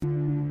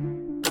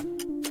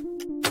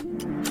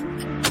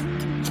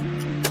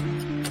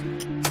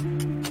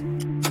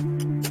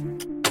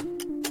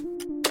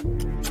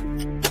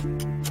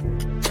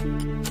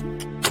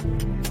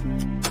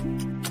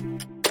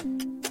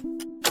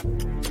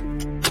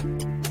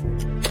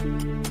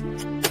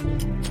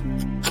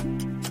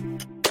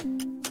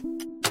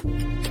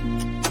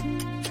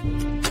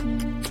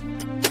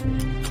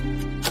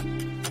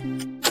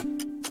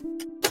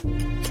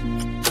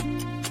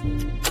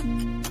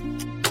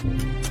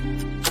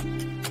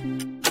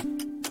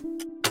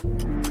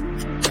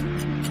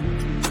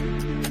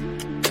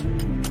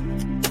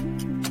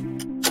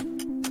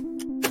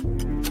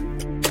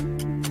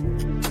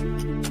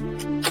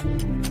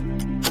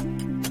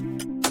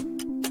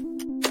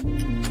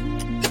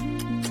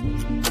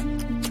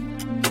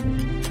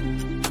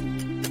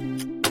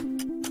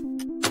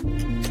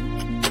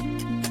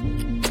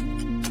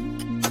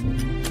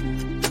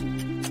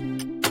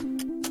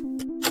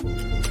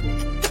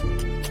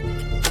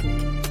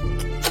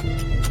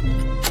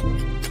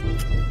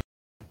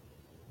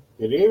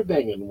Good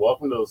evening and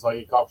welcome to the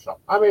Psychic Coffee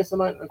Shop. I'm Ace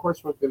Knight, and of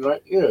course with me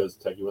tonight is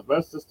Techie with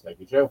Moses,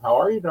 Techie Joe. How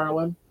are you,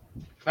 darling?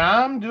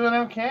 I'm doing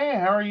okay.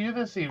 How are you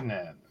this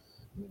evening?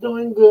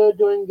 Doing good,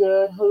 doing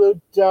good. Hello,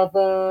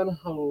 Devin.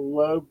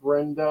 Hello,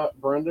 Brenda.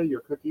 Brenda, your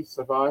cookies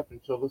survived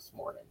until this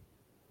morning.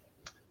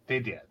 They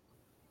did.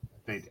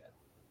 They did.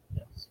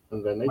 Yes.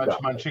 And then they Much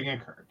died. munching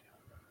occurred.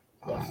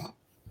 Yes.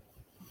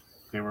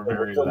 They were They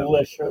were very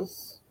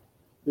delicious.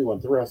 We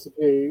went to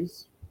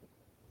recipes.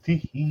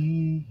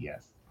 lovely.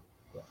 Yes.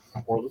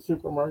 Or the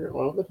supermarket,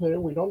 one of the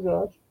two. We don't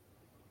judge.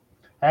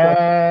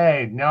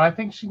 Hey, no, I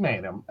think she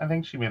made them. I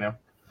think she made them.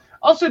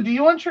 Also, do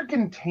you want your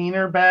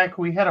container back?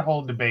 We had a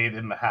whole debate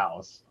in the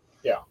house.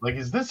 Yeah. Like,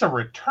 is this a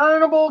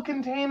returnable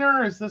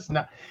container? Is this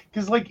not?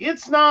 Because, like,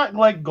 it's not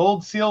like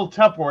gold seal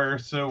Tupperware,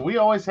 so we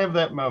always have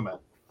that moment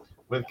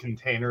with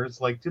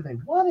containers. Like, do they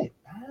want it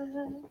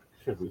back?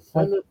 Should we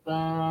send it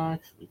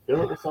back? Should we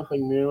fill it with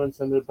something new and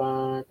send it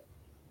back?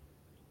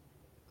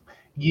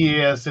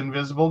 Yes,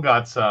 Invisible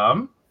got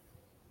some.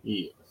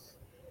 Yes.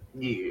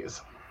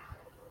 Yes.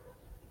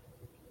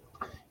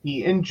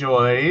 He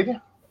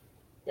enjoyed.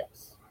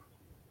 Yes.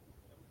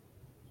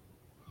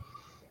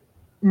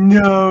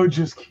 No,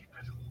 just keep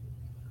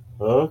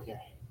it. Okay.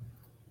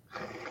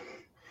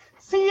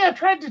 See, I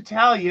tried to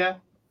tell you.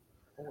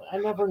 I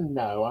never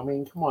know. I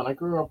mean, come on. I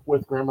grew up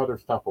with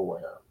grandmother's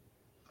Tupperware.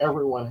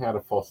 Everyone had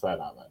a full set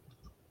of it.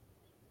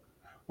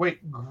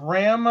 Wait,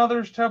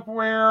 grandmother's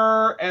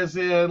Tupperware, as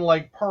in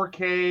like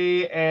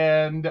parquet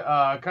and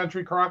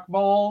country crock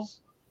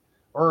bowls,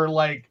 or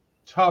like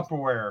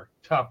Tupperware?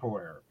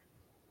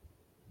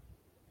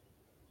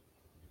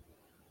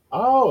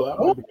 Oh, that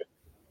would be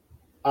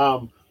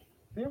good.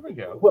 There we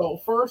go.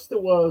 Well, first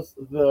it was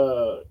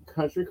the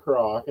country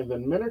crock, and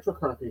then miniature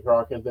country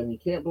crock, and then you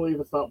can't believe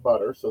it's not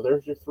butter. So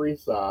there's your three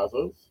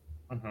sizes.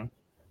 Mm-hmm.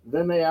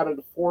 Then they added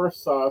a fourth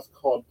size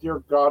called "Dear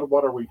God,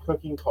 What Are We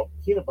Cooking?" called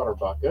peanut butter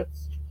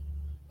buckets.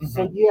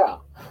 So yeah,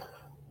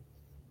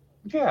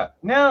 Yeah.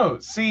 No,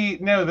 see,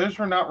 no, those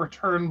were not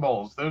return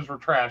bowls. Those were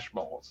trash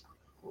bowls.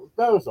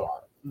 those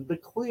are the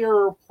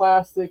clear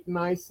plastic,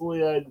 nice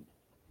lid.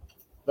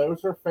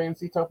 Those are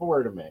fancy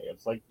Tupperware to me.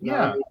 It's like no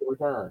Yeah. need to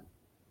return.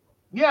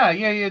 Yeah.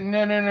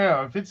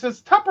 No. If it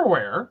says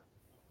Tupperware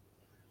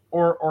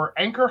or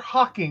Anchor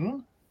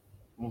Hawking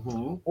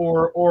Mm-hmm.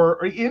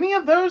 or any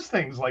of those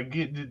things, like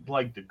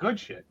the good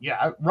shit.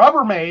 Yeah,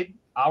 Rubbermaid.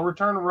 I'll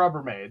return a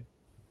Rubbermaid,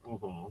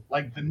 Mm-hmm.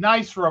 like the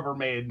nice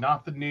Rubbermaid,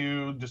 not the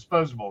new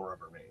disposable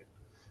Rubbermaid.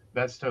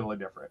 That's totally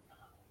different.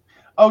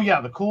 Oh yeah,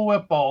 the Cool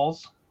Whip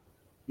balls.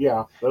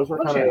 Yeah, those are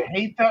Don't kind you of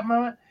hate that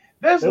moment?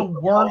 That's the those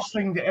worst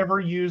thing to ever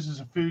use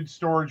as a food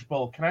storage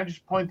bowl. Can I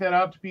just point that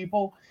out to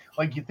people?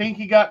 Like, you think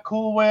you got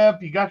Cool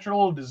Whip, you got your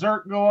little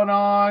dessert going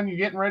on, you're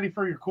getting ready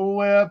for your Cool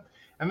Whip,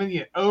 and then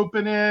you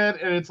open it,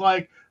 and it's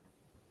like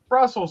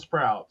Brussels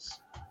sprouts.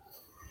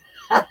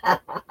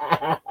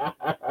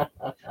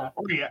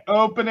 Or you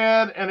open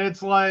it, and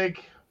it's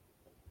like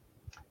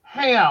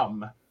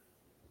ham.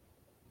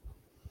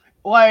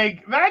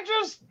 Like, that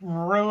just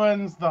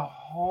ruins the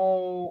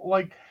whole,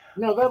 like,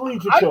 No, that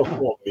leads you to a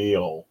full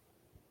meal.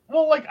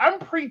 well, like, I'm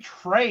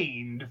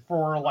pre-trained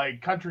for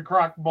like country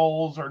crock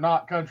bowls or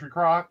not country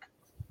crock.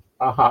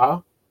 Uh-huh.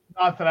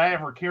 Not that I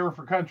ever care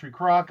for country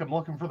crock. I'm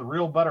looking for the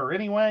real butter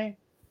anyway.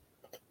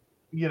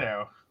 You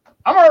know,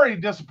 I'm already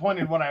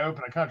disappointed when I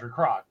open a country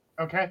crock.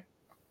 Okay.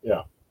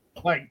 Yeah.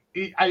 Like,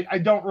 I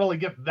don't really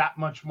get that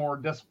much more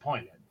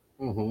disappointed.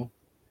 Mm-hmm.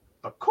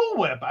 But Cool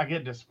Whip, I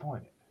get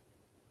disappointed.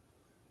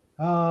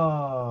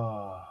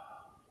 Oh.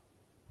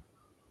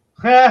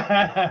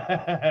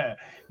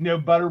 No,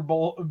 butter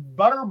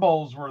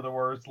bowls were the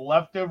worst.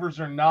 Leftovers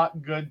are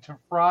not good to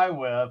fry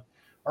with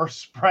or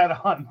spread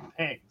on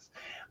things.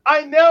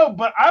 I know,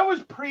 but I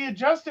was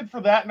pre-adjusted for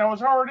that, and I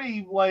was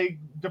already like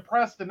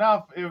depressed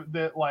enough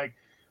that like,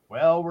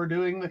 well, we're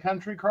doing the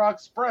country crock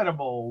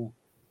spreadable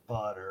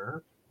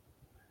butter,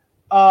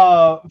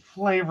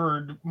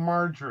 flavored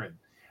margarine.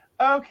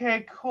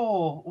 Okay,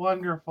 cool,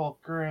 wonderful,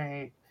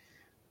 great.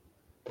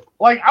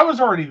 Like, I was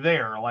already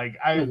there. Like,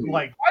 I Mm-hmm.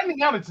 like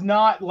finding out it's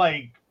not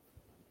like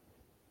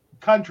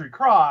country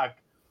crock,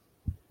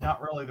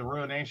 not really the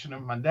ruination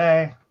of my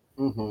day.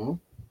 Mm-hmm.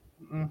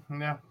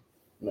 No.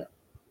 No.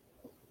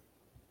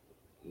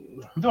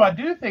 Though I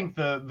do think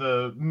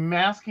the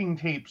masking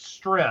tape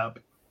strip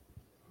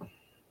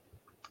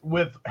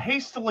with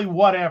hastily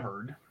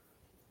whatevered,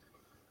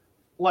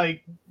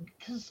 like,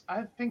 because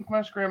I think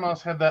most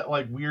grandmas had that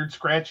like weird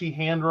scratchy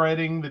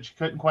handwriting that you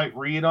couldn't quite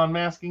read on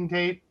masking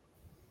tape.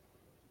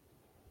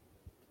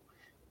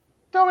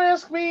 Don't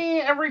ask me.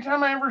 Every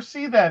time I ever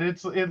see that,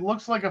 it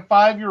looks like a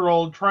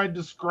 5-year-old tried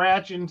to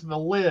scratch into the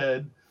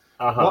lid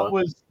Uh-huh. what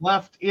was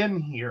left in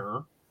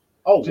here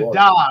Oh, to Lord.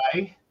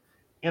 die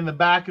in the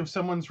back of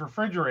someone's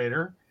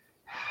refrigerator.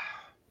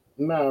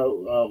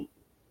 No,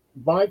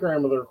 my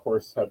grandmother, of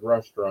course, had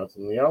restaurants,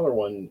 and the other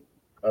one,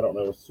 I don't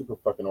know, was super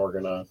fucking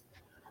organized.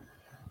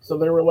 So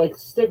they were like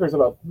stickers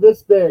about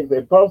this big.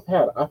 They both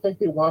had. I think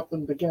they wrapped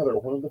them together.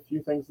 One of the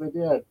few things they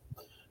did.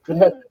 It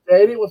had the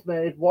date it was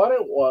made, what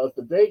it was,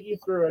 the date you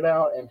threw it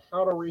out, and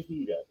how to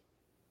reheat it.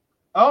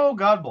 Oh,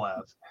 God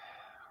bless.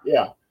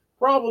 Yeah.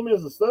 Problem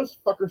is those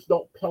fuckers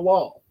don't peel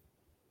off.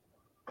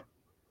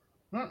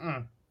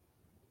 Mm-mm.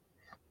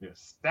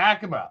 Just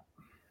stack them up.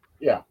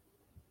 Yeah.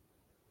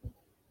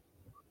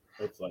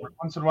 It's like,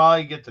 Once in a while,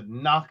 you get to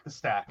knock the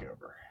stack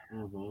over.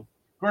 mm-hmm.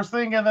 Of course,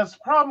 then again, that's the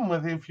problem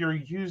with if you're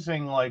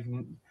using like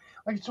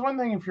it's one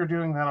thing if you're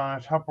doing that on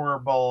a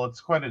Tupperware bowl. It's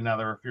quite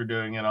another if you're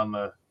doing it on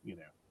the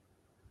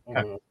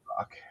Mm-hmm.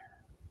 rock.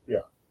 Yeah.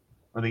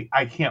 Or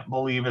I can't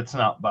believe it's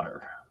not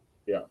butter.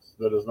 Yes,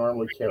 that is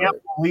normally I can't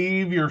carrot.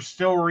 believe you're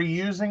still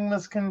reusing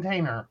this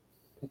container.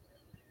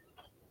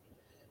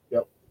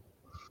 Yep.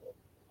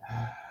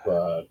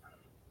 But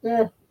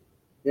yeah,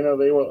 they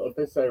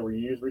say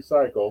reuse,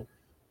 recycle.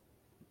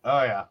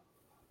 Oh yeah.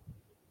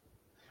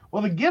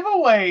 Well, the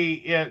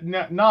giveaway,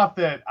 not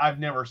that I've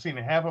never seen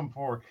it happen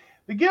before.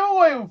 The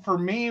giveaway for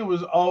me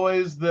was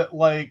always that,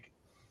 like,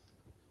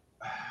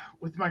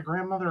 with my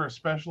grandmother,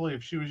 especially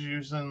if she was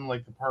using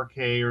like the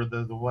parquet or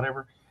the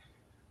whatever,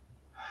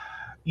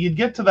 you'd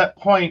get to that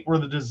point where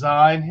the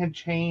design had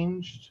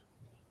changed.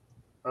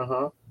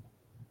 Uh-huh.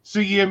 So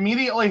you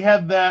immediately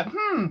had that,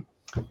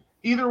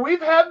 either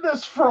we've had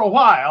this for a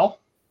while,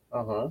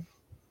 Uh-huh.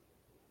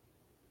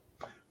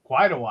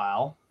 quite a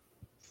while,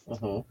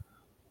 Uh-huh.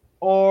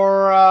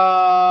 or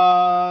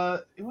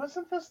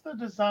wasn't this the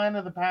design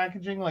of the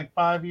packaging like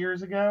 5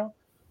 years ago?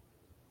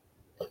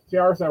 See,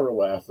 ours never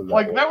lasted that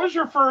Like, long. that was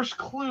your first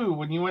clue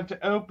when you went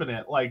to open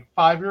it. Like,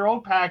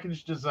 5-year-old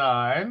package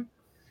design.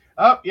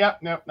 Oh,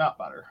 yep, nope, not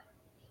butter.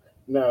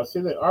 No,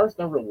 see, ours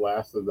never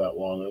lasted that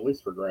long, at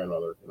least for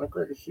grandmother.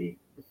 And she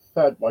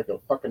fed like a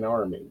fucking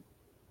army.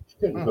 She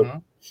couldn't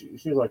cook.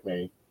 She's like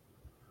me.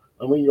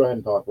 And we can go ahead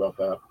and talk about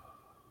that.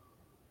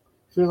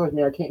 She was like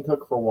me, I can't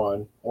cook for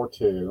 1 or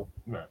 2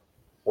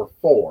 or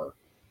 4.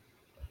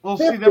 Well,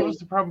 50. see, that was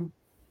the problem.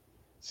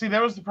 See,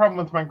 that was the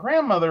problem with my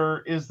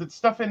grandmother, is that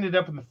stuff ended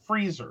up in the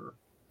freezer.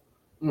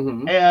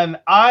 Mm-hmm. And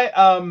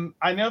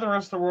I know the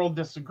rest of the world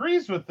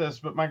disagrees with this,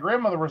 but my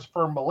grandmother was a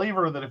firm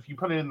believer that if you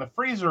put it in the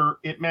freezer,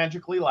 it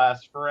magically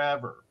lasts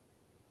forever.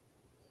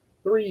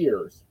 3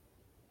 years.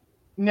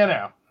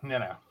 No.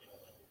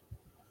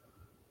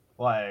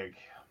 Like,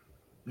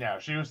 no,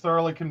 she was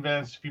thoroughly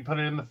convinced if you put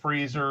it in the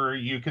freezer,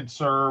 you could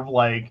serve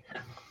like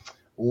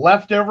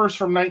leftovers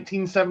from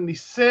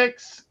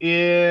 1976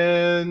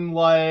 in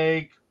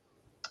like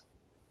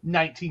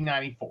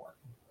 1994.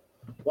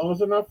 As long as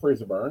they're not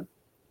freezer burn.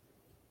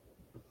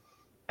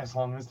 As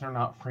long as they're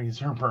not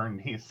freezer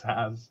burned, he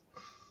says.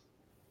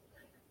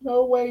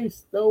 No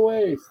waste.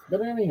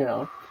 But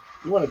anyhow,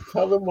 you want to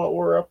tell them what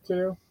we're up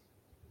to?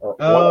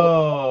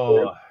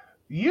 Oh,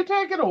 you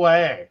take it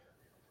away.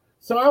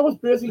 So I was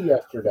busy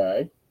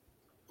yesterday.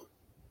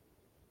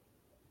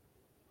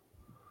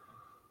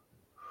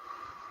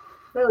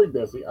 Very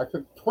busy. I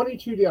cooked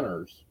 22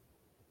 dinners.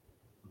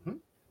 Mm-hmm.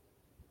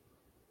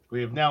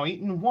 We have now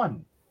eaten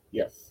 1.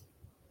 Yes.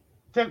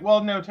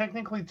 Well, no,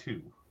 technically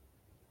 2.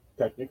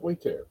 Technically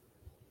 2.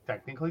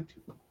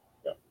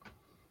 Yep.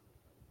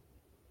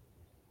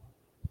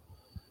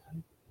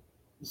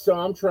 So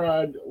I'm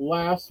tried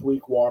last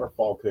week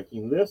waterfall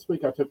cooking. This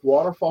week I took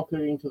waterfall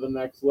cooking to the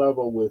next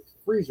level with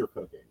freezer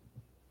cooking.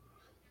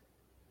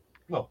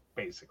 Well,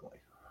 basically.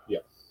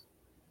 Yes.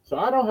 So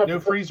I don't have no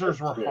freezers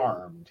were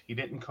harmed. He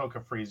didn't cook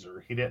a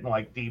freezer. He didn't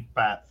like deep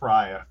fat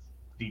fry a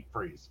deep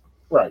freeze.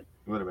 Right.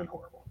 It would have been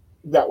horrible.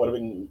 That would have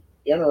been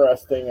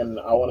interesting, and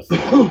I want to see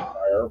the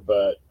fire.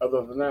 But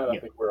other than that, I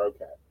think we're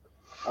okay.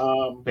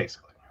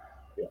 Basically.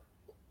 Yeah.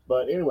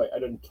 But anyway, I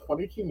did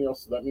 22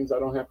 meals, so that means I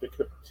don't have to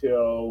cook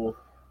till,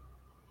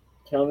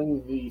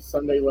 counting the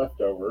Sunday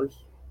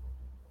leftovers,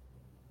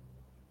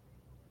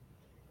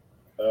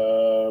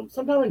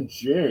 sometime in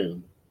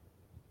June.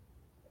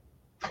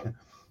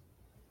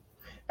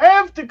 I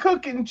have to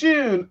cook in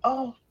June.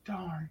 Oh,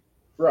 darn.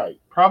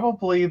 Right.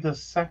 Probably the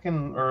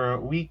second or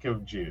week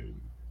of June.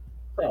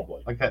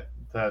 Probably. Like that.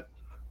 I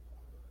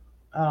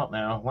don't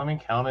know. Let me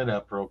count it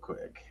up real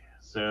quick.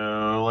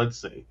 So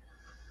let's see.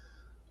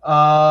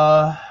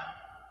 I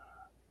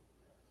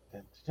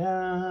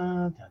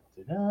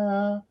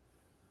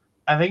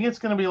think it's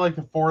going to be like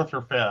the 4th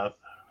or 5th.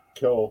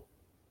 Cool.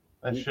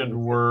 That should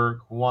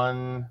work.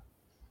 1,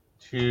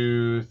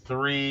 2,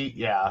 3.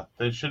 Yeah,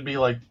 that should be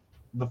like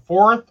the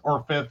 4th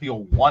or 5th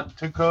you'll want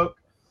to cook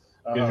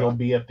because you'll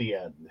be at the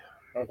end.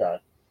 Okay.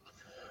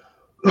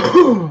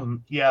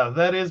 Yeah,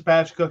 that is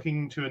batch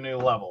cooking to a new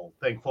level.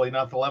 Thankfully,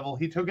 not the level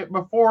he took it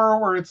before,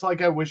 where it's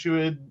like, I wish you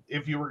would,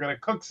 if you were going to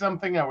cook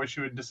something, I wish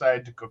you would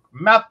decide to cook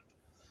meth,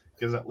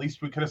 because at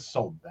least we could have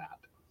sold that.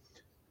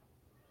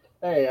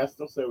 Hey, I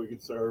still say we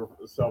could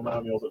sell my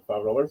meals at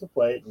 $5 a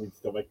plate and we'd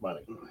still make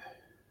money.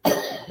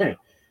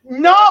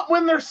 Not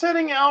when they're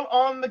sitting out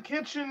on the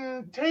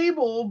kitchen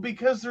table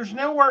because there's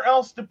nowhere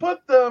else to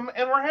put them,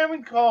 and we're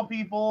having to call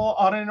people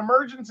on an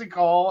emergency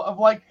call of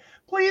like,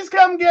 please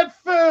come get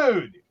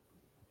food.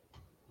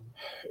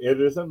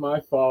 It isn't my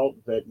fault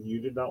that you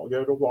did not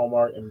go to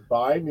Walmart and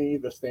buy me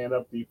the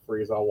stand-up deep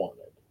freeze I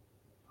wanted.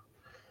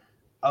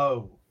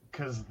 Oh,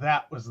 because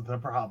that was the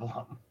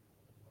problem.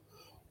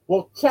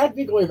 Well,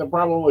 technically, the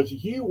problem was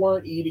you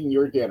weren't eating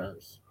your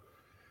dinners.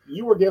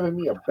 You were giving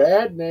me a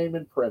bad name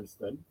in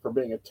Princeton for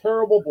being a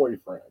terrible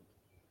boyfriend.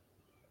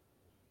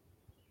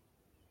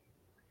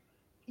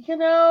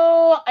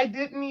 I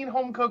didn't eat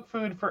home cooked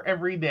food for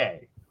every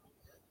day.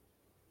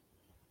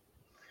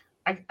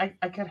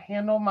 I could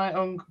handle my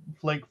own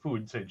like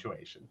food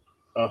situation.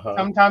 Uh-huh.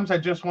 Sometimes I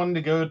just wanted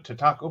to go to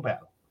Taco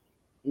Bell.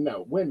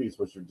 No, Wendy's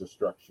was your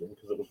destruction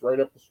because it was right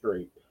up the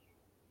street.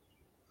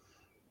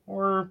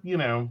 Or,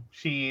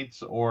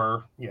 Sheets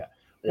or Yeah.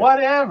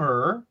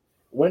 whatever.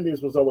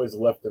 Wendy's was always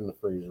left in the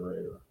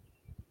freezer.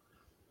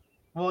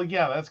 Well,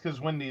 yeah, that's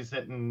because Wendy's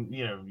didn't,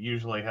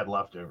 usually had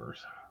leftovers.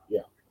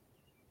 Yeah.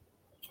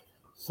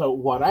 So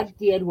what I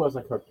did was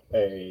I cooked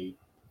a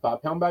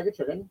 5-pound bag of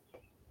chicken,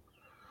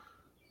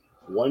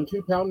 1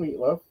 2-pound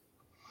meatloaf,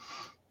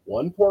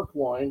 1 pork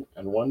loin,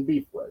 and 1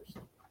 beef roast.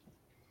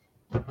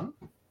 Mhm.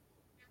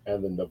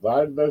 And then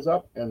divided those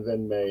up and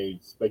then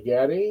made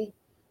spaghetti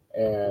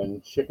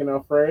and chicken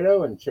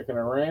Alfredo and chicken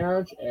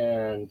ranch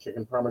and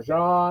chicken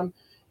parmesan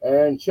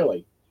and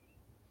chili.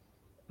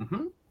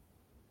 Mm-hmm.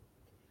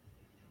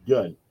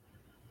 Good.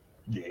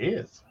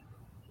 Yes.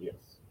 Yes.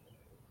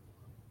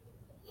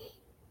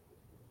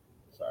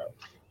 So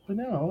But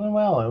no, it went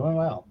well. It went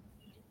well.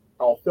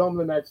 I'll film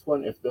the next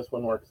one if this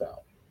one works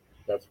out.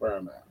 That's where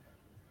I'm at.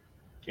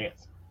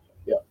 Yes.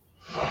 Yep.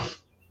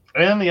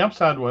 And the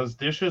upside was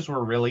dishes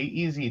were really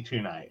easy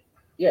tonight.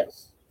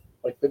 Yes.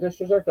 Like the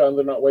dishes are done.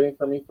 They're not waiting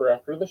for me for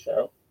after the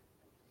show.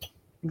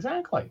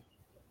 Exactly.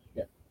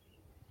 Yeah.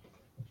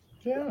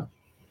 Yeah.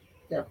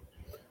 Yeah.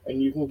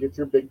 And you can get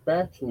your big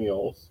batch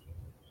meals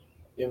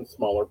in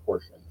smaller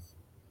portions.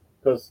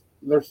 Because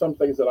there's some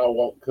things that I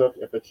won't cook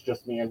if it's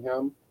just me and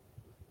him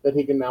that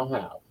he can now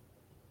have.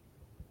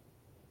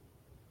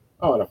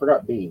 Oh, and I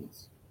forgot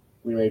beans.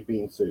 We made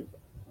bean soup.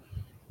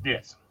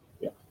 Yes.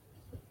 Yeah.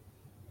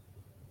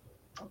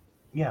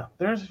 Yeah.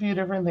 There's a few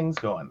different things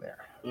going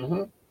there.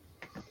 Mm-hmm.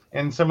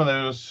 And some of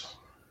those,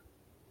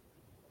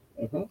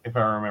 Mm-hmm. if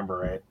I remember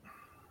right,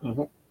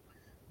 Mm-hmm.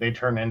 they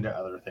turn into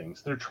other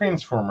things. They're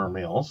transformer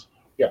meals.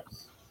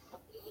 Yes.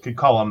 Could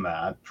call them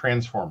that.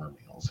 Transformer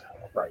meals.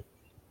 Right.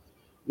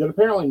 That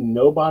apparently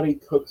nobody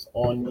cooks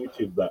on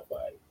YouTube that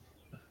way.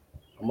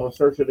 I'm going to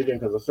search it again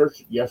because I searched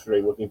it yesterday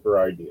looking for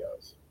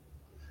ideas.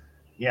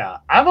 Yeah,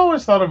 I've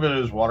always thought of it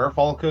as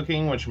waterfall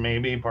cooking, which may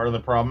be part of the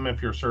problem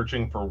if you're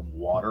searching for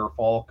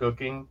waterfall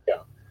cooking. Yeah.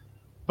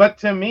 But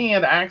to me,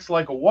 it acts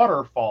like a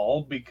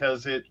waterfall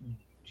because it,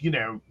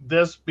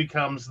 this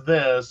becomes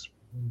this,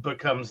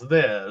 becomes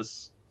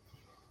this.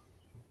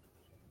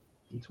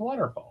 It's a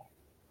waterfall.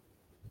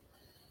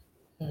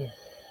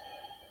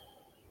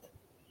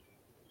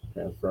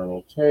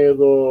 Transformer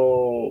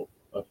table.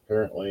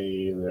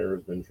 Apparently,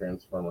 there's been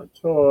Transformer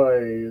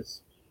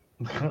toys.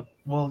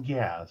 Well,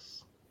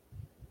 yes.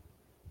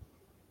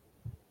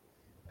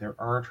 There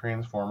are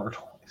Transformer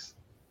toys.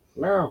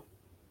 No.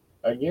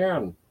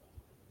 Again,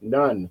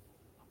 none.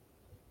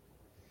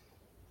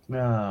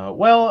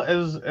 Well,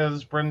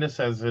 as Brenda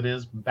says, it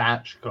is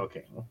batch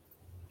cooking.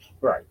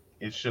 Right.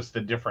 It's just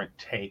a different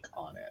take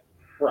on it.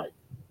 Right.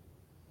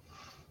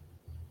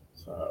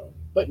 So,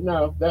 but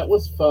no, that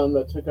was fun.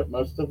 That took up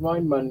most of my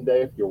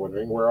Monday. If you're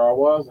wondering where I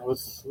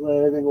was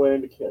slaving away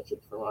in the kitchen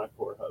for my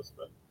poor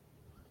husband.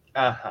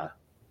 Uh-huh.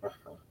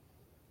 Uh-huh.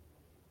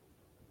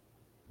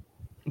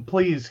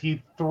 Please,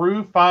 he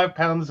threw 5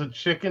 pounds of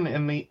chicken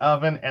in the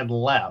oven and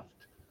left.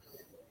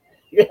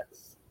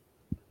 Yes.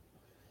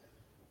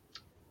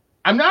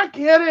 I'm not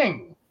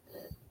kidding.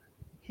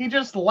 He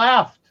just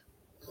left.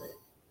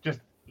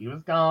 He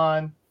was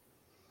gone.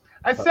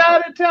 I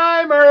set a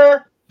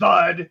timer.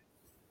 Thud.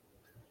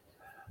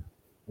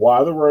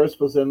 Why the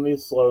roast was in the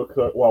slow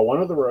cook? Well, one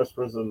of the roasts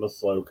was in the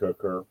slow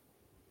cooker.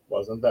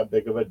 Wasn't that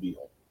big of a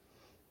deal.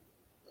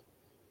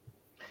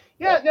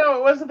 Yeah, no,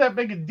 it wasn't that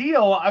big a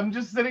deal. I'm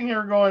just sitting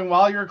here going,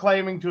 while you're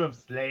claiming to have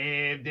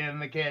slaved in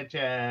the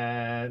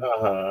kitchen.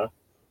 Uh-huh.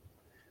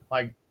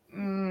 Like,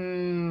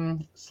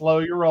 slow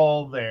your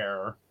roll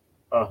there.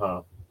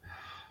 Uh-huh.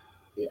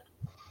 Yeah.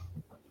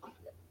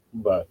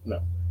 But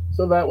no.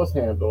 So that was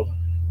handled.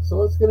 So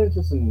let's get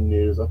into some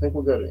news. I think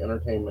we'll go to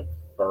entertainment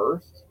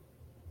first.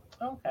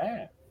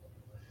 Okay.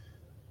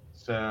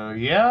 So,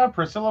 yeah,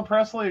 Priscilla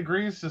Presley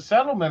agrees to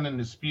settlement in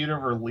dispute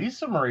over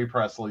Lisa Marie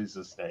Presley's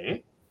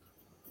estate.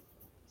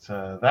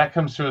 So that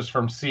comes to us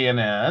from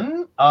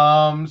CNN.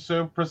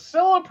 So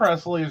Priscilla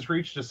Presley has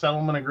reached a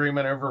settlement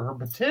agreement over her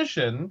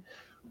petition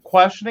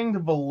questioning the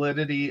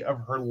validity of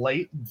her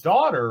late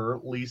daughter,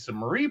 Lisa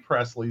Marie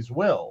Presley's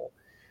will.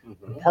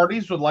 Mm-hmm. The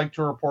parties would like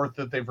to report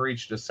that they've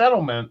reached a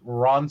settlement.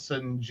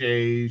 Ronson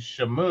J.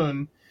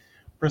 Shamoon,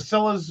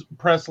 Priscilla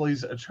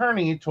Presley's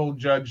attorney, told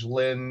Judge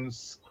Lynn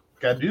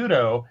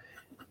Scaduto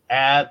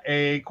at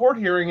a court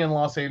hearing in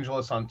Los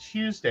Angeles on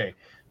Tuesday.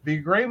 The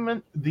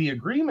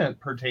agreement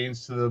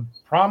pertains to the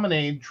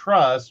Promenade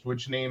Trust,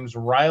 which names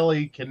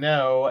Riley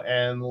Cano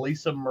and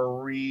Lisa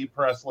Marie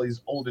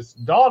Presley's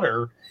oldest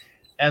daughter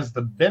as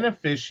the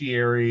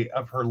beneficiary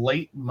of her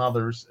late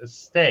mother's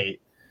estate.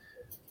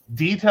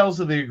 Details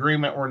of the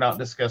agreement were not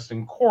discussed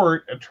in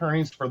court.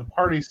 Attorneys for the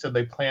parties said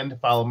they planned to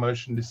file a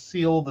motion to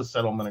seal the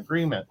settlement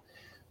agreement.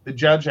 The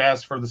judge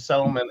asked for the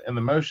settlement and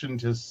the motion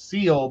to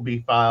seal be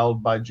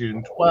filed by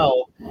June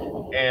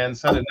 12th and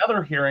set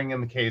another hearing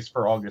in the case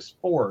for August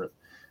 4th.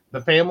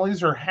 The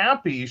families are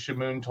happy,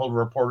 Shamoon told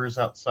reporters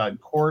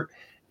outside court.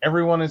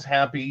 Everyone is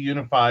happy,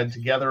 unified,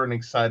 together, and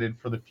excited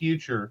for the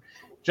future.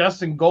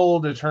 Justin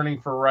Gold, attorney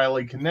for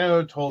Riley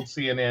Cano, told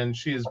CNN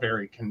she is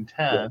very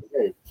content.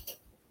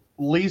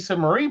 Lisa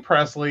Marie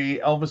Presley,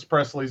 Elvis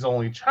Presley's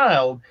only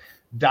child,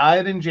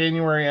 died in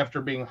January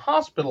after being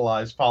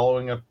hospitalized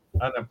following an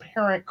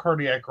apparent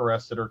cardiac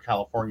arrest at her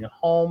California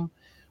home.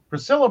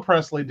 Priscilla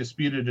Presley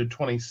disputed a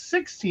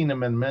 2016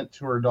 amendment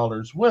to her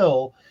daughter's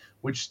will,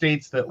 which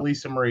states that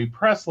Lisa Marie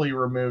Presley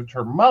removed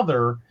her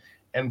mother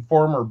and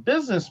former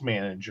business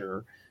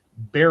manager,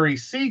 Barry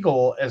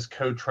Siegel, as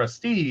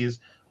co-trustees,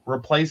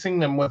 replacing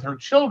them with her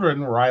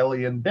children,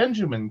 Riley and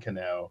Benjamin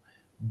Cano.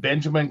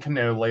 Benjamin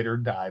Cano later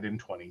died in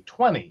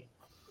 2020.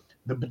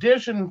 The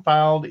petition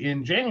filed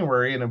in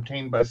January and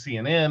obtained by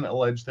CNN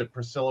alleged that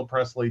Priscilla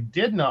Presley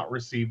did not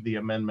receive the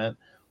amendment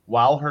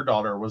while her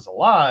daughter was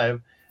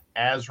alive,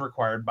 as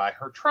required by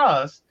her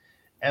trust,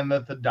 and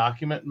that the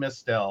document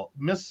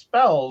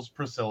misspells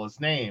Priscilla's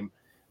name.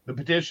 The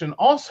petition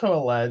also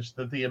alleged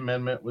that the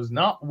amendment was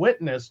not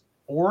witnessed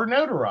or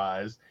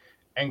notarized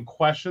and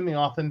questioned the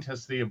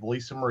authenticity of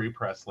Lisa Marie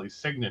Presley's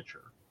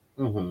signature.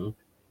 Mm-hmm.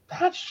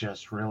 That's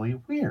just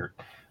really weird.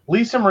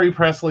 Lisa Marie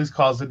Presley's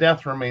cause of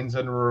death remains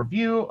under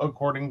review,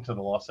 according to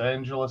the Los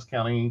Angeles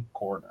County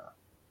coroner.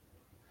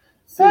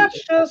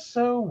 That's just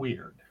so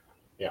weird.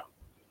 Yeah.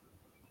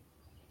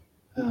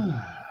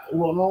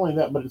 Well, not only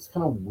that, but it's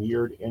kind of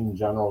weird in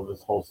general,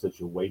 this whole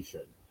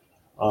situation.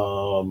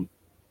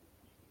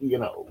 You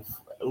know,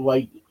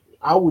 like,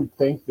 I would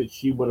think that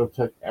she would have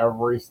took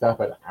every step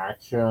in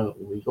action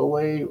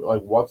legally.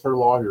 Like, what's her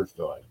lawyers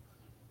doing?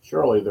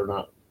 Surely they're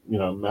not,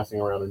 messing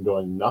around and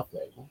doing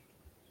nothing.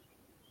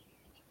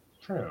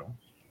 True.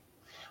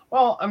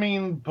 Well, I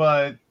mean,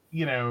 but,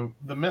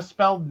 the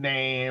misspelled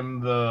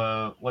name,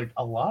 a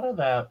lot of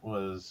that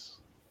was...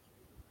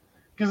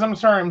 Because I'm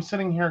sorry, I'm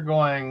sitting here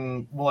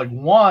going, well, like,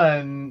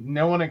 one,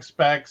 no one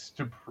expects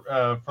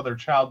for their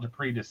child to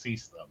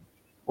predecease them.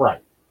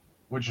 Right.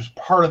 Which is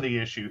part of the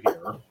issue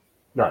here.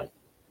 Right.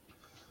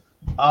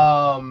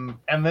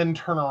 And then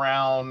turn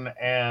around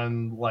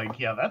and,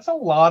 that's a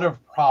lot of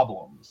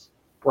problems.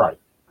 Right.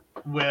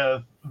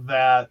 With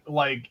that,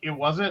 it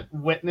wasn't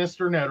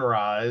witnessed or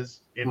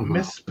notarized. It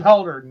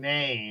misspelled her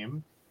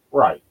name.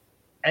 Right.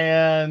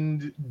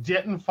 And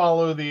didn't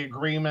follow the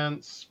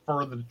agreements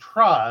for the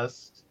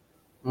trust.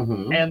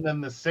 Mm-hmm. And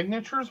then the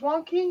signature's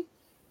wonky?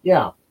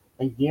 Yeah.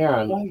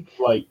 Again,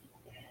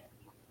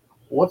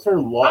 what's her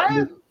law?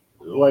 I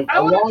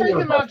would have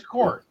taken that to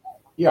court.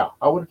 Yeah,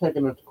 I would have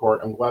taken it to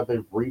court. I'm glad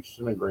they've reached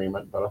an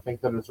agreement, but I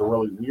think that it's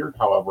really weird,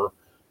 however,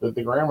 that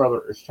the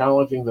grandmother is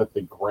challenging that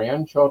the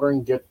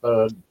grandchildren get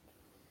the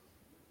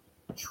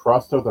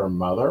trust of their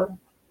mother.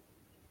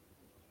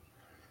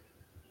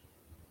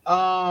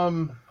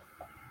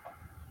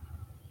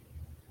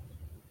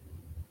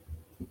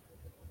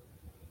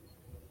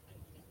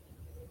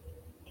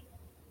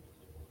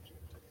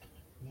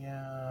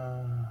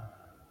 Yeah.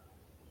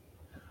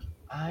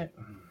 I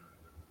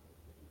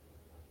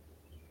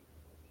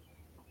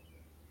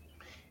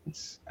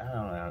don't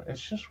know.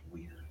 It's just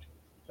weird.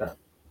 Yeah.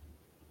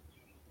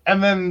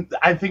 And then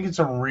I think it's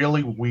a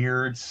really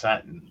weird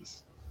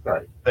sentence.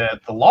 Right.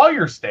 That the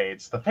lawyer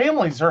states the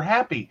families are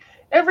happy.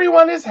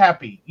 Everyone is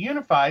happy,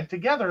 unified,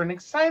 together, and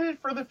excited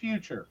for the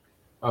future.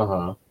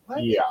 Uh-huh.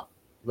 What? Yeah.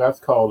 That's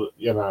called,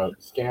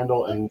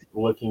 scandal and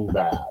looking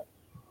bad.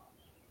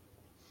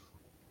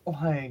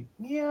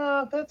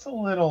 Yeah, that's a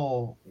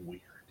little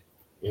weird.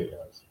 It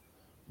is.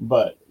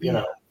 But,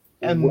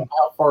 and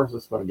how far is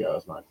this going to go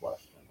is my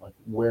question. Like,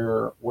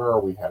 where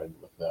are we headed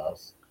with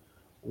this?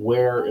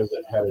 Where is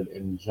it headed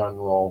in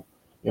general?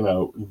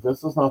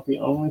 This is not the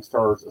only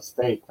star's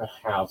estate that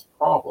has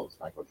problems.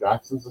 Michael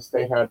Jackson's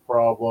estate had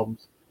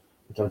problems,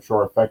 which I'm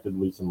sure affected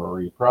Lisa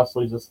Marie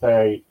Presley's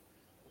estate.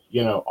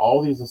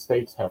 All these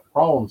estates have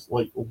problems.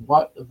 Like,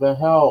 what the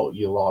hell,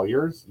 you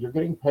lawyers? You're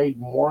getting paid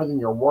more than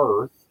you're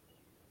worth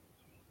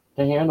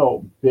to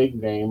handle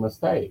big name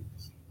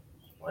estates.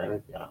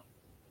 Granted,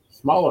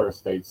 smaller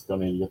estates still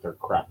need to get their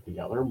crap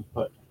together,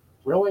 but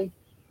really?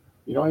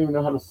 You don't even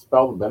know how to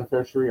spell the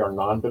beneficiary or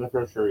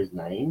non-beneficiary's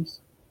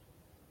names?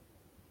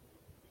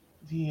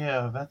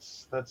 Yeah,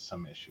 that's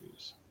some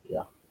issues.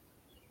 Yeah.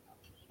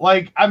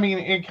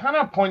 It kind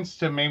of points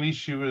to maybe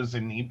she was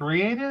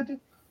inebriated.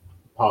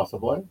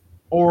 Possibly.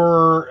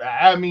 Or,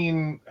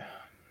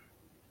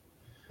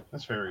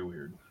 that's very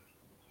weird.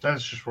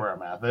 That's just where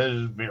I'm at. That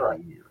is very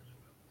weird.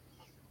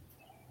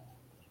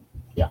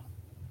 Yeah.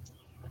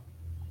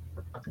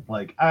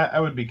 I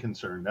would be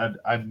concerned.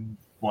 I'd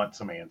want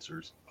some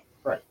answers.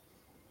 Right.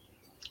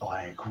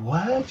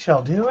 What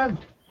y'all doing?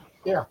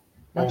 Yeah.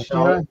 What you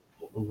doing?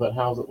 But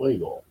how's it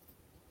legal?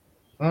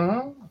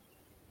 Mm-hmm.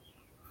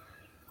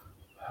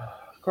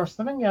 Of course,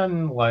 then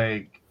again,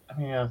 I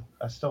mean,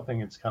 I still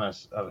think it's kind of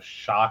a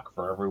shock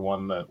for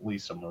everyone that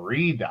Lisa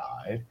Marie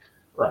died.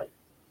 Right.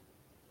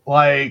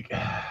 Like,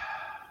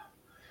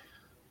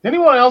 did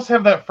anyone else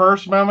have that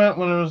first moment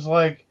when it was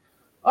like,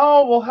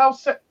 oh, well, how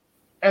sad?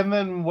 And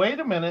then, wait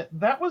a minute,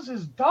 that was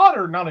his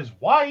daughter, not his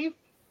wife.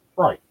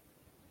 Right.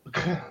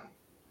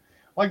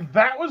 Like,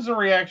 that was the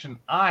reaction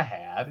I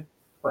had.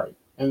 Right.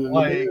 And then the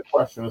Like, bigger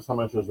question is how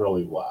much is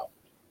really left?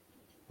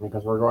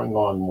 Because we're going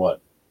on,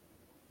 what,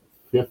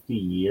 50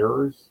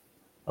 years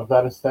of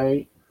that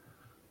estate?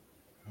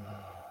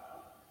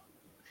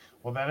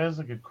 well, that is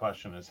a good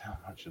question, is how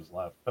much is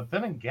left. But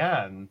then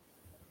again,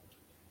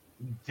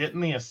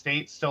 didn't the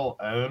estate still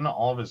own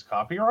all of his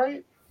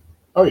copyright?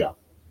 Oh, yeah.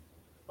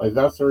 Like,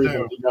 that's the reason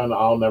So, he done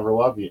I'll Never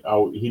Love You.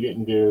 Oh, he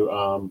didn't do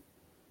I'll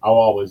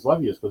Always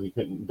Love You is because he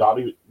couldn't.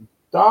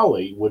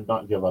 Dolly would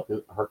not give up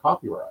her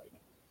copyright.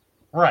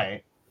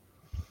 right.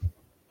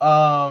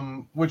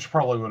 Which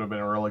probably would have been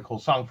a really cool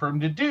song for him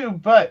to do,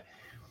 but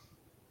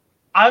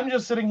I'm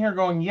just sitting here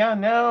going, yeah,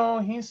 no,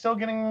 he's still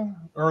getting,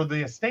 or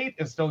the estate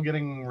is still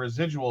getting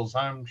residuals,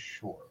 I'm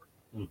sure.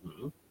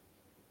 Mm-hmm.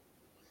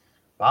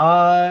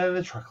 By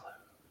the truckload.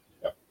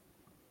 Yep.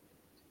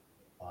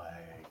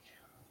 Like,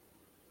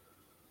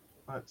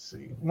 let's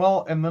see.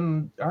 Well, and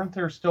then aren't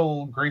there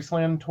still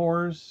Graceland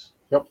tours?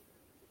 Yep.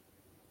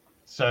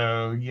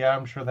 So, yeah,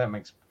 I'm sure that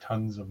makes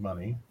tons of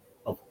money.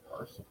 Of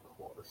course, of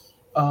course.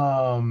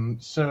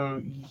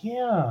 So,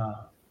 yeah.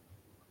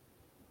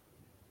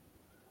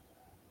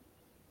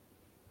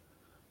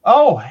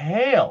 Oh,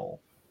 hell.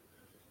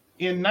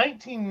 In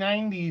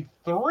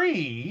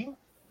 1993,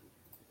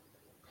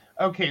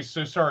 okay,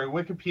 so sorry,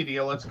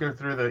 Wikipedia, let's go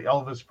through the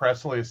Elvis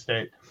Presley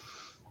estate.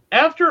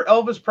 After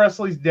Elvis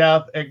Presley's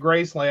death at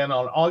Graceland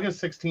on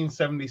August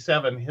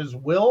 1677, his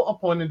will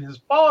appointed his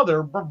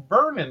father,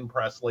 Vernon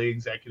Presley,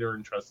 executor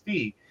and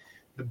trustee.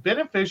 The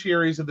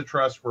beneficiaries of the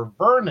trust were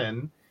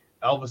Vernon,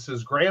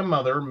 Elvis's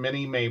grandmother,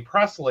 Minnie Mae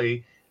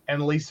Presley,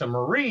 and Lisa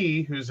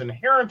Marie, whose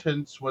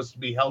inheritance was to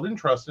be held in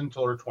trust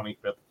until her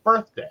 25th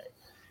birthday.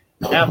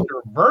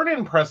 After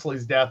Vernon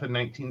Presley's death in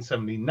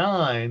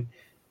 1979,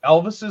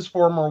 Elvis's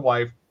former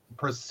wife,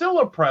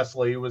 Priscilla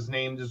Presley, was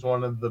named as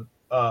one of the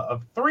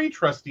of three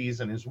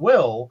trustees in his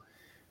will.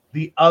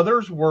 The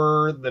others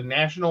were the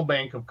National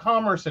Bank of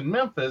Commerce in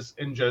Memphis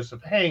and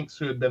Joseph Hanks,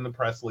 who had been the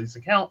Presley's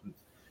accountant.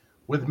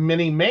 With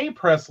Minnie Mae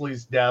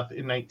Presley's death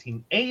in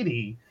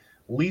 1980,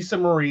 Lisa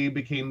Marie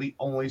became the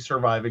only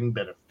surviving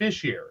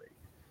beneficiary.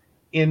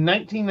 In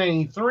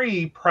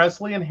 1993,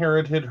 Presley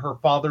inherited her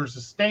father's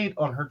estate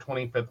on her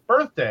 25th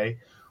birthday,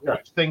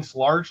 which, thanks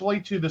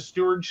largely to the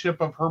stewardship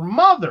of her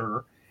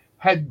mother,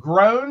 had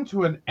grown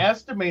to an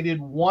estimated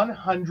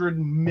 $100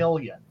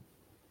 million.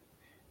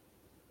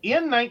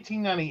 In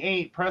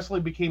 1998, Presley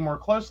became more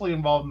closely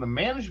involved in the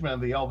management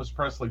of the Elvis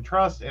Presley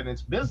Trust and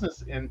its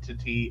business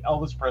entity,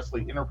 Elvis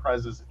Presley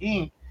Enterprises,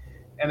 Inc.,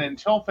 and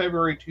until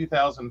February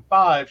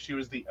 2005, she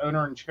was the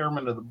owner and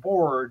chairman of the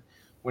board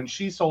when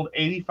she sold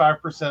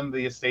 85% of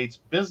the estate's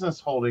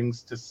business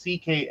holdings to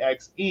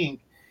CKX Inc.,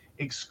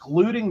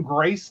 excluding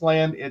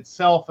Graceland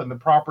itself and the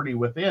property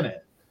within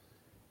it.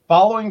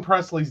 Following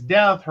Presley's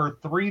death, her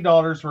three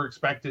daughters were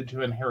expected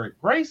to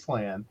inherit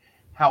Graceland.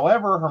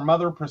 However, her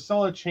mother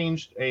Priscilla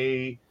challenged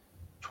a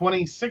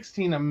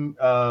 2016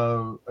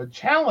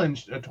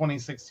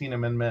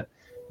 amendment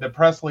that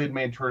Presley had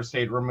made to her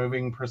estate,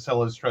 removing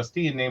Priscilla's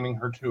trustee and naming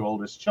her two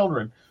oldest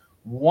children.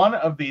 One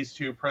of these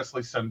two,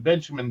 Presley's son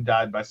Benjamin,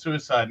 died by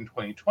suicide in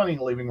 2020,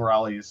 leaving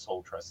Raleigh as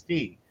sole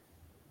trustee.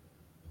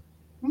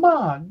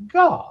 My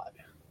God.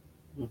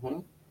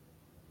 Mm-hmm.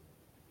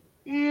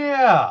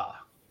 Yeah.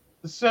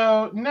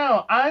 So,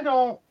 no, I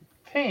don't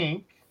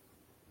think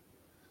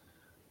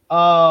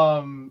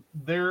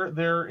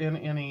they're in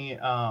any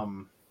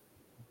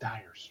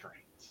dire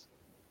straits.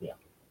 Yeah.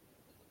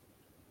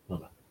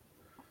 No.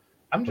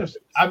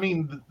 I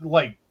mean,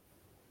 like,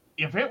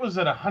 if it was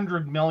at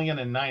 100 million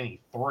in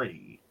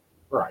 93,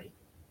 right,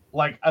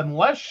 like,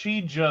 unless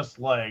she just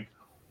like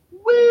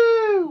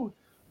woo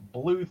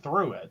blew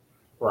through it,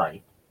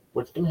 right,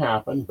 which can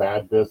happen,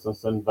 bad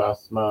business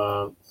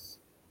investments,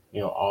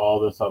 all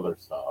this other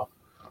stuff.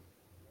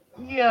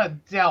 Yeah,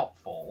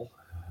 doubtful.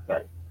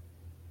 Right.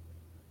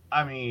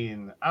 I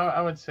mean,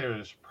 I would say it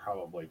was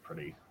probably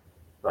pretty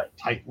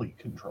tightly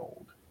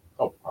controlled.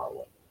 Oh,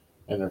 probably.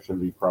 And there should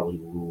be probably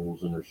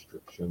rules and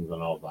restrictions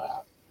and all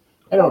that.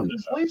 I don't know.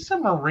 Lisa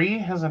Marie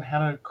hasn't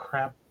had a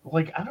crap.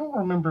 Like, I don't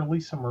remember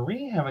Lisa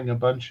Marie having a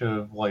bunch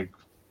of, like,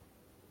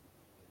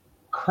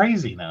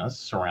 craziness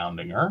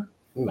surrounding her.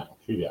 No,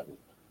 she didn't.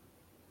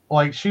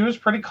 Like, she was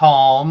pretty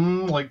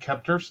calm, like,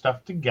 kept her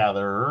stuff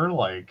together,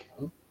 like,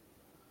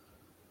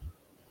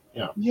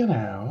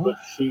 But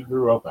she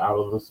grew up out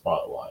of the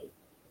spotlight.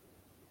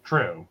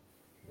 True.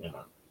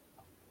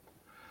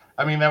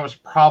 I mean, that was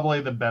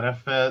probably the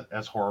benefit,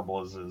 as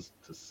horrible as it is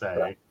to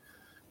say,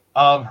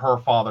 of her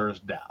father's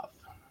death.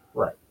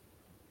 Right.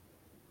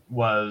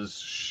 Was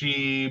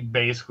she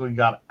basically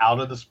got out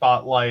of the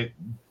spotlight,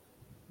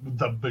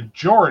 the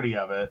majority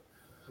of it,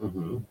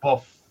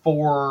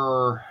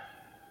 before,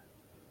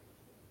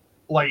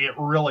 like it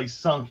really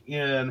sunk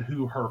in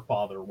who her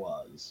father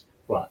was.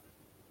 Right.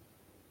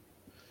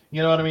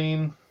 You know what I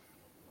mean?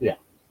 Yeah.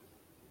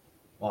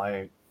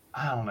 Like,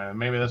 I don't know,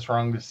 maybe that's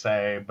wrong to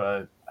say,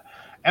 but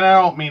and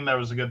I don't mean that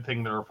was a good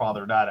thing that her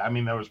father died. I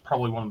mean that was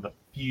probably one of the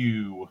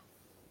few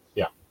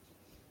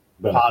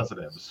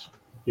positives.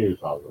 Huge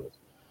positives.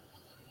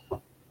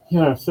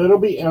 Yeah, so it'll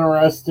be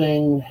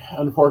interesting.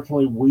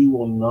 Unfortunately, we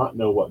will not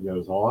know what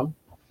goes on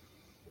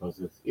because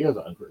this is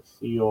under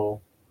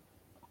seal.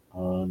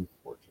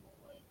 Unfortunately.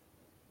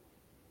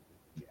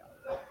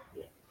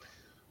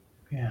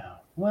 Yeah.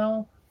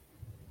 Well,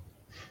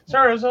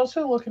 sorry, I was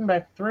also looking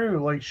back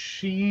through. Like,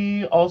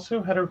 she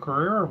also had a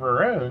career of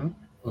her own.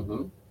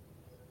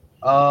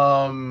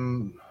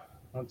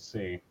 Let's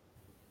see.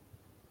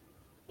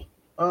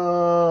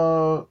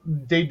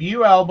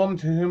 Debut album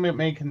To Whom It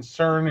May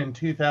Concern in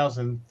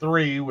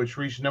 2003, which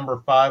reached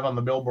number 5 on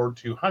the Billboard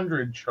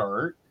 200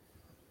 chart.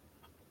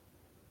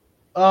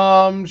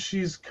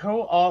 She's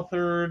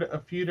co-authored a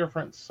few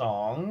different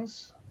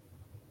songs.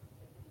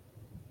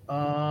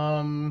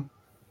 Yeah,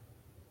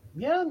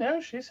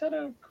 no, she's had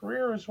a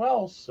career as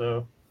well,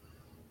 so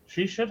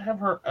she should have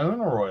her own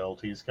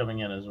royalties coming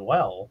in as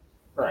well.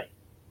 Right.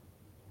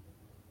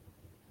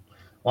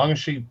 As long as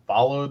she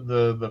followed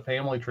the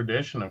family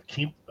tradition of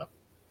keep the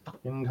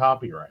fucking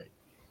copyright.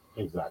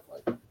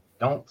 Exactly.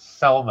 Don't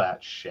sell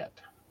that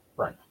shit.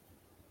 Right.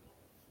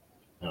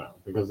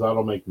 Because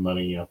that'll make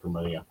money after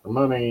money after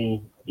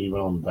money, even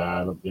on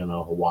bad,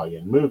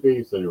 Hawaiian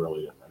movies that he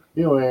really didn't like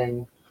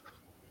doing.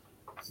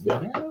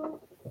 Still,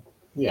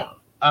 yeah.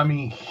 I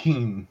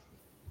mean,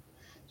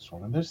 it's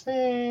one of those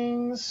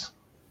things.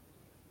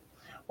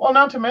 Well,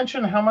 not to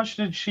mention, how much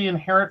did she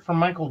inherit from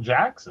Michael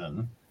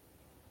Jackson?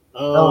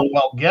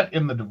 Get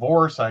in the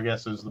divorce, I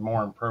guess, is the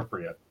more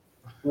appropriate.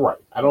 Right.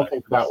 I don't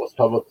think that was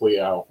publicly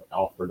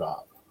offered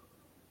up.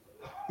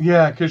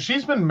 Yeah, because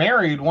she's been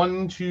married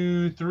 1,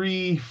 2,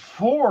 3,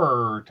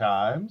 4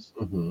 times.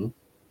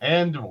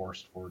 And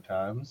divorced 4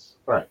 times.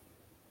 Right.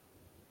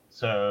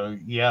 So,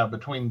 yeah,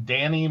 between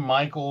Danny,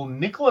 Michael,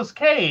 Nicolas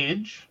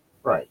Cage.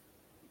 Right.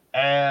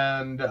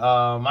 And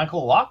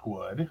Michael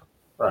Lockwood.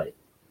 Right.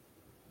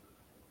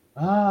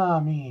 I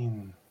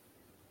mean,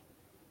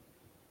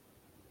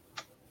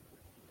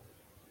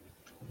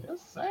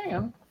 just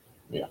saying.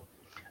 Yeah.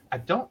 I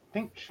don't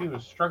think she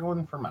was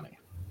struggling for money.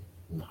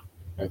 No.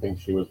 I think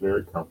she was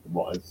very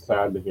comfortable. It's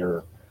sad to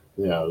hear,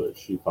 that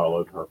she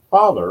followed her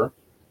father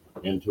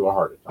into a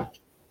heart attack.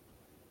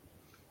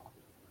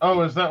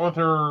 Oh, is that with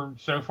her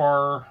so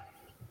far?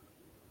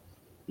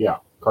 Yeah,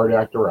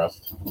 cardiac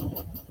arrest.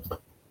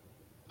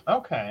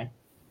 Okay.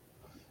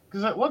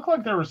 Because it looked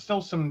like there was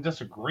still some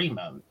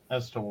disagreement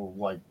as to,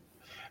 like,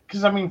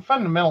 because, I mean,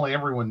 fundamentally,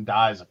 everyone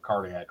dies of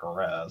cardiac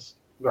arrest.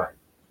 Right.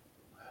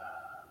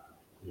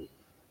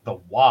 The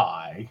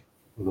why.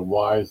 The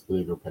why is the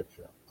bigger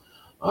picture.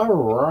 All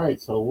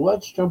right, so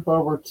let's jump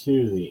over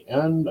to the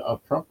end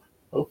of Trump,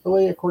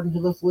 hopefully, according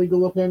to this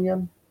legal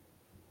opinion.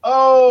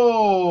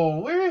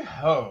 Oh, we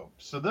hope.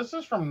 So this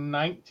is from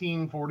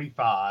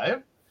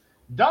 1945.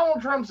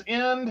 Donald Trump's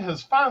end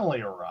has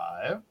finally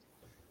arrived.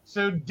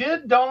 So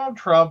did Donald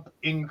Trump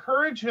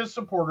encourage his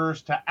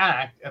supporters to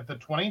act at the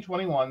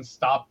 2021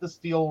 Stop the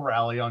Steal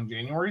rally on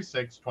January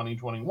 6,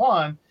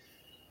 2021,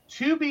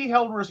 to be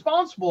held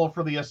responsible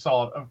for the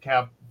assault of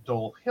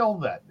Capitol Hill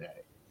that day?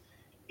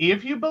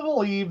 If you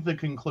believe the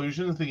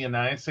conclusions of the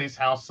United States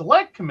House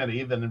Select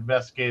Committee that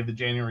investigated the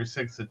January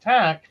 6th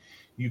attack,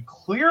 you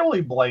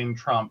clearly blame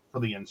Trump for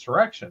the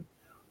insurrection.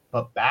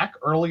 But back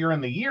earlier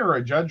in the year,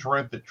 a judge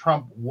wrote that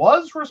Trump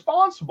was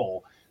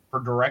responsible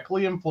for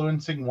directly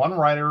influencing one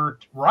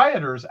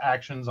rioter's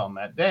actions on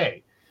that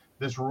day.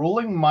 This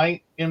ruling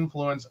might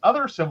influence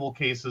other civil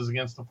cases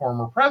against the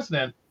former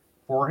president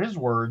for his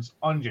words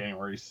on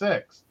January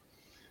 6th.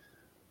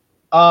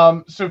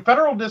 So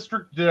federal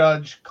district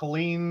judge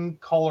Colleen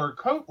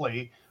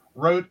Kohler-Coatley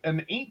wrote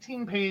an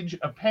 18-page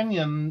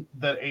opinion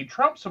that a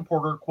Trump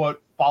supporter,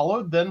 quote,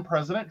 followed then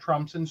President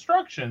Trump's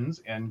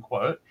instructions, end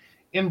quote,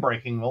 in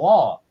breaking the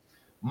law.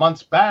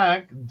 Months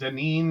back,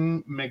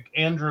 Deneen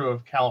McAndrew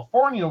of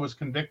California was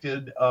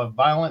convicted of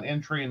violent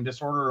entry and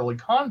disorderly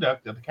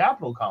conduct at the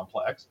Capitol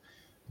complex.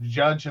 The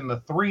judge in the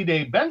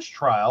 3-day bench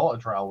trial, a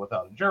trial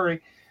without a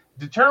jury,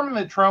 determined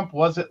that Trump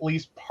was at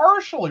least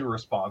partially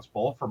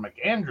responsible for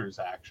McAndrew's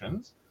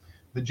actions.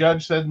 The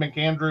judge said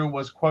McAndrew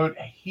was, quote,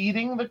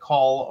 heeding the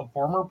call of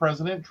former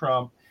President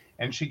Trump,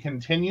 and she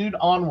continued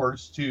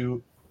onwards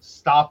to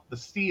stop the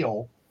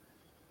steal.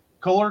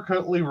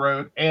 Kohler-Coatley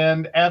wrote,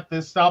 and at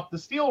this Stop the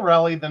Steal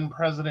rally, then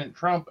President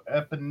Trump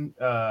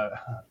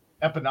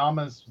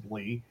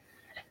eponymously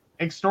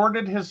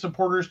extorted his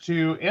supporters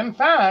to, in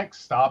fact,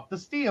 stop the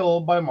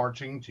steal by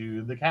marching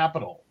to the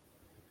Capitol.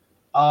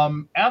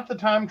 At the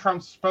time,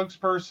 Trump's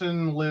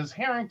spokesperson Liz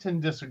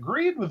Harrington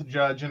disagreed with the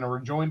judge in a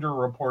rejoinder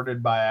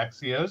reported by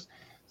Axios,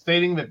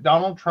 stating that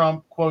Donald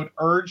Trump, quote,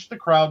 urged the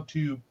crowd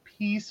to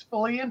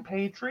peacefully and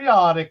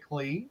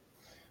patriotically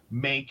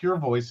make your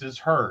voices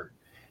heard.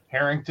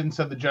 Harrington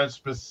said the judge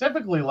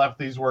specifically left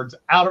these words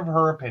out of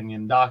her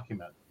opinion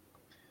document.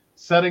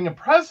 Setting a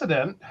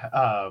precedent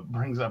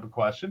brings up a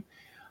question.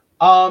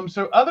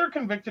 So other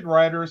convicted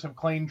rioters have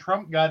claimed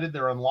Trump guided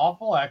their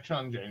unlawful action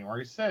on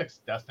January 6th.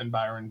 Destin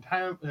Byron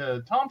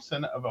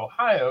Thompson of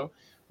Ohio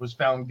was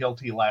found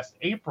guilty last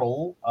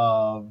April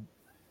of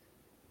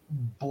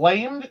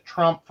blamed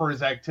Trump for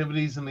his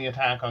activities in the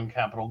attack on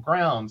Capitol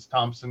grounds.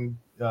 Thompson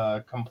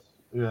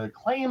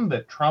claimed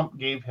that Trump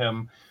gave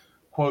him,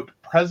 quote,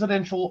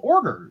 presidential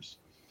orders.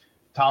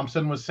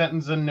 Thompson was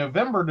sentenced in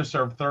November to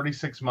serve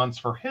 36 months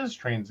for his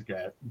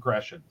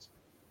transgressions.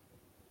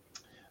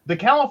 The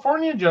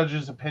California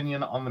judge's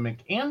opinion on the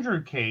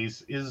McAndrew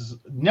case is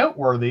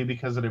noteworthy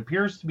because it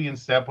appears to be in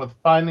step with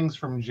findings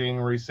from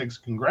January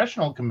 6th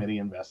Congressional Committee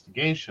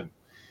investigation.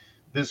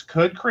 This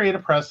could create a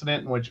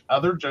precedent in which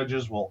other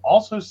judges will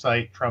also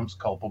cite Trump's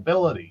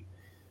culpability.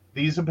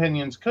 These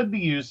opinions could be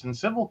used in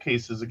civil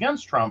cases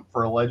against Trump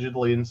for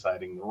allegedly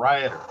inciting the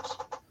rioters.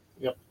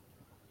 Yep.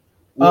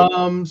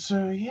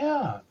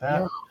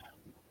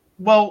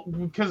 Well,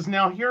 because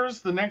now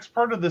here's the next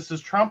part of this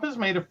is Trump has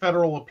made a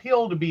federal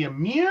appeal to be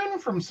immune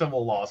from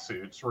civil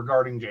lawsuits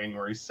regarding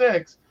January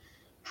 6th.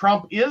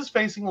 Trump is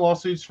facing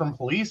lawsuits from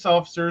police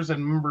officers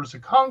and members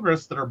of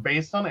Congress that are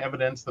based on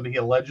evidence that he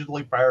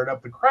allegedly fired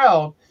up the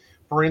crowd,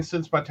 for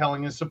instance, by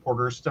telling his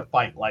supporters to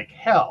fight like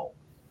hell.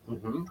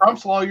 Mm-hmm.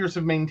 Trump's lawyers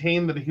have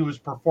maintained that he was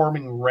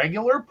performing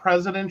regular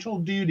presidential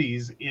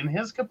duties in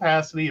his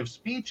capacity of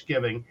speech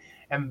giving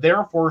and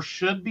therefore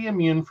should be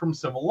immune from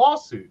civil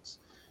lawsuits.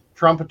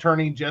 Trump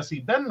attorney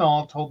Jesse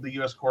Bendall told the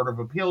U.S. Court of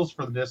Appeals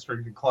for the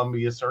District of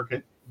Columbia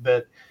Circuit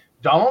that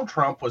Donald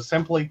Trump was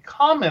simply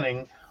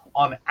commenting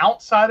on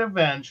outside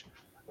events,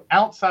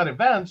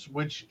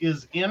 which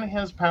is in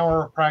his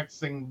power of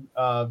practicing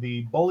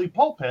the bully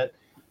pulpit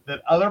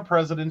that other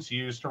presidents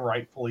use to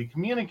rightfully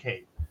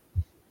communicate.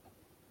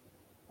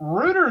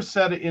 Reuters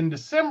said in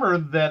December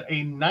that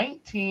a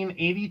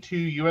 1982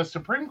 U.S.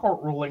 Supreme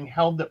Court ruling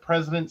held that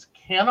presidents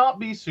cannot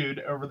be sued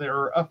over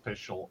their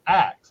official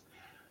acts.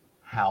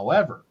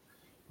 However,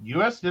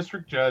 U.S.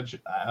 District Judge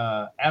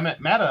Amit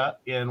Mehta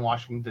in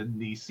Washington,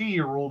 D.C.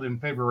 ruled in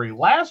February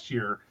last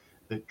year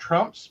that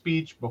Trump's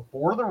speech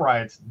before the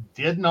riots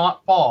did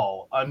not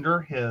fall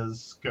under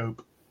his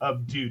scope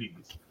of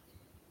duties.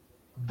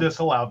 This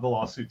allowed the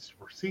lawsuits to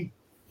proceed.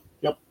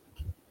 Yep.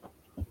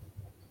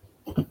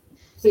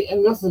 See,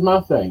 and this is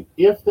my thing.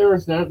 If there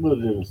is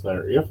negligence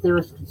there, if there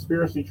is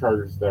conspiracy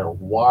charges there,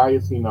 why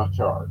is he not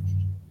charged?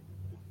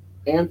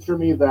 Answer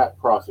me that,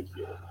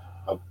 prosecutor.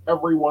 Of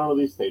every one of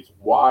these states,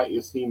 why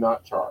is he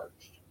not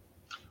charged?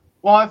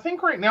 Well, I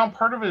think right now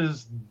part of it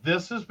is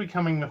this is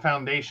becoming the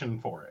foundation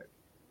for it.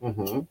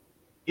 Mm-hmm.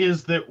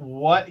 Is that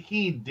what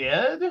he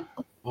did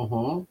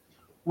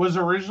was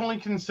originally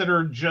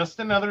considered just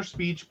another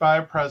speech by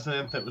a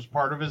president that was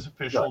part of his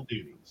official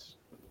duties.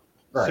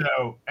 Right.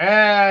 So,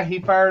 he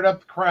fired up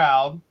the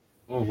crowd.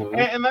 Mm-hmm.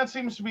 And that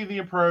seems to be the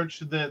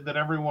approach that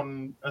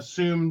everyone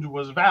assumed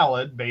was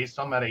valid based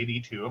on that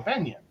 82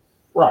 opinion.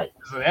 Right.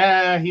 So,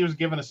 he was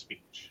giving a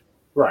speech.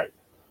 Right.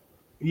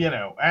 You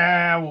know,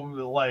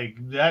 like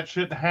that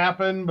shouldn't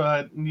happen,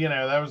 but, you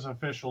know, that was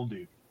official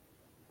duty.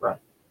 Right.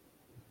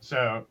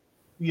 So,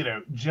 you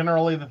know,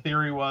 generally the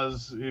theory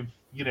was if,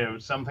 you know,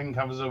 something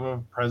comes of a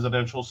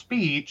presidential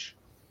speech,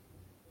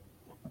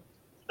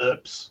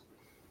 oops.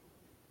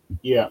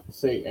 Yeah,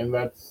 see, and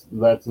that's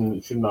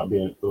should not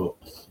be an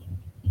oops.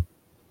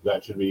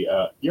 That should be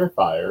you're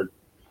fired.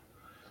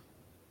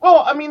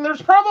 Well, I mean,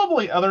 there's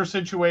probably other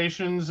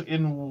situations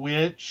in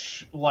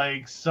which,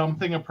 like,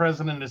 something a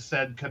president has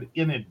said could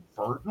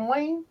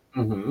inadvertently,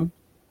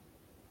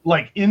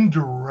 like,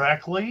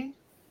 indirectly.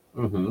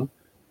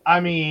 I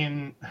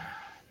mean,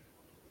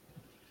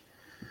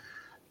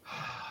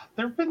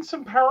 there have been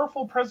some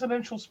powerful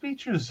presidential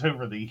speeches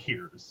over the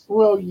years.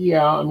 Well,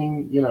 yeah, I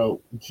mean, you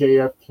know,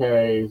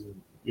 JFK,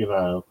 you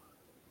know,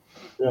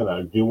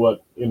 do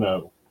what, you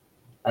know,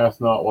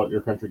 ask not what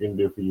your country can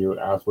do for you,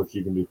 ask what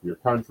you can do for your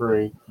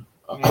country.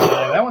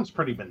 Yeah, that one's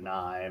pretty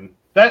benign.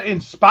 That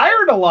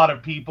inspired a lot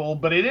of people,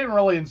 but it didn't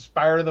really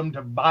inspire them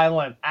to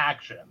violent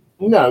action.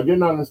 No, it did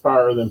not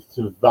inspire them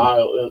to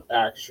violent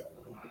action.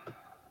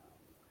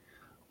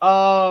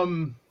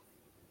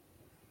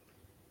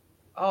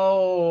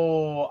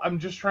 Oh, I'm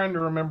just trying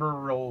to remember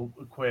real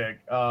quick.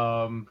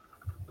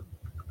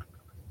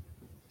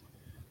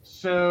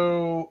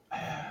 So,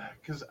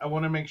 because I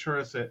want to make sure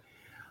I said.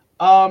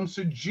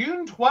 So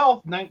June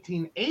 12th,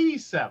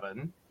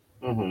 1987.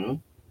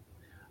 Mr.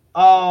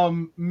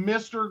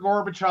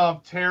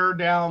 Gorbachev tear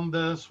down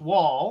this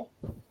wall.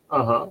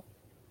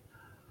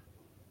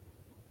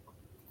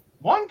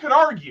 One could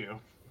argue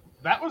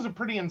that was a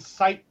pretty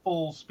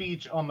insightful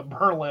speech on the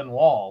Berlin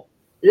Wall.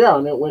 Yeah,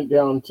 and it went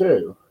down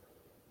too.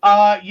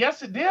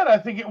 Yes, it did. I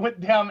think it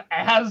went down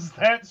as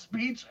that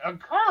speech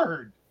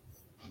occurred.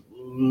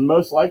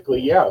 Most likely,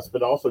 yes,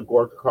 but also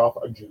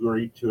Gorbachev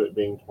agreed to it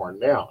being torn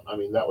down. I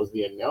mean, that was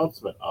the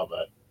announcement of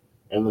it.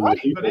 And then right,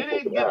 but it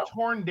didn't get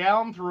torn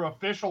down through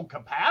official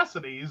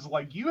capacities.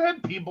 Like, you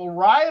had people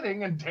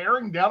rioting and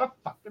tearing down a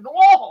fucking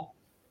wall.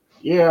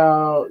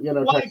 Yeah, you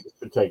know, like, Texas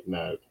should take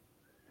note.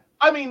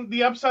 I mean,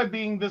 the upside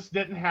being this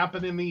didn't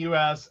happen in the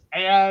U.S.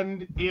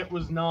 and it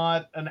was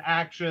not an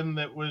action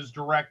that was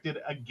directed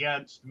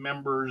against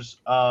members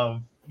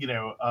of,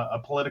 a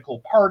political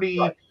party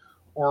Right.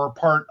 or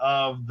part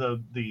of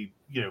the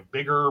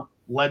bigger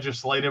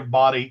legislative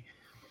body.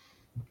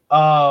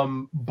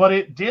 But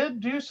it did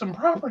do some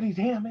property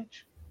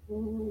damage.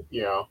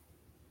 Yeah.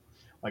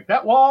 Like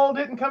that wall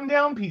didn't come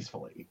down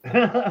peacefully. And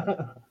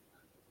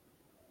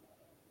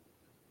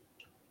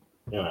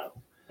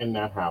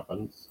that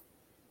happens,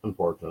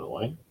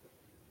 unfortunately.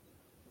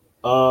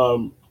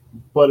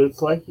 But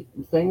it's like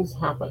things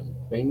happen.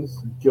 Things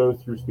go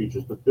through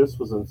speeches, but this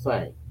was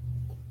insane.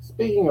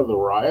 Speaking of the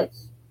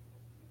riots,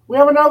 we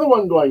have another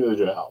one going to the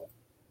jail.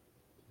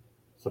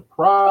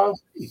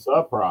 Surprise,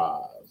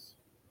 surprise.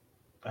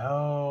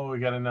 Oh, we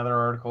got another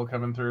article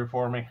coming through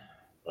for me.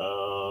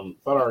 Thought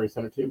I already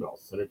sent it to you, but I'll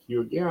send it to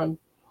you again.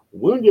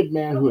 Wounded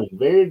man who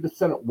invaded the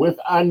Senate with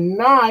a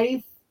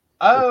knife.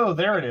 Oh,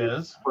 there it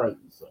is. Prison.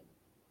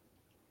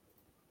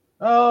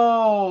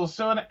 Oh,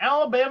 so an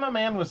Alabama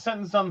man was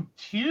sentenced on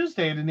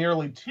Tuesday to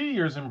nearly 2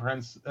 years in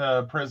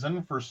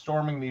prison for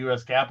storming the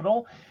U.S.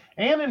 Capitol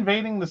and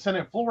invading the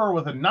Senate floor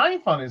with a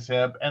knife on his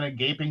hip and a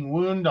gaping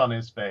wound on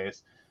his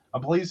face. A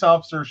police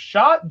officer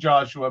shot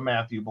Joshua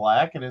Matthew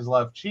Black in his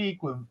left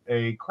cheek with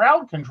a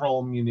crowd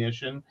control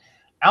munition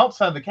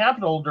outside the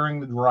Capitol during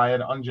the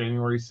riot on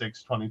January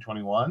 6,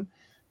 2021.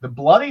 The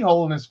bloody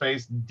hole in his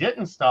face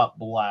didn't stop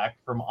Black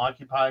from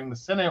occupying the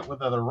Senate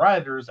with other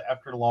rioters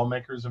after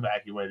lawmakers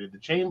evacuated the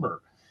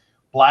chamber.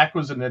 Black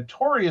was a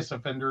notorious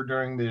offender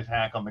during the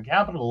attack on the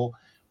Capitol,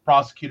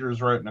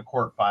 prosecutors wrote in a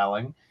court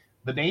filing.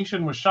 The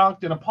nation was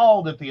shocked and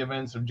appalled at the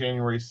events of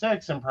January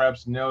 6, and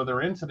perhaps no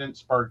other incident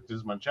sparked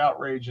as much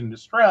outrage and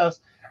distress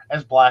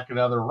as Black and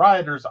other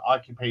rioters'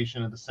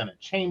 occupation of the Senate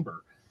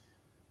chamber.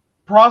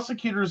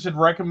 Prosecutors had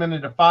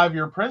recommended a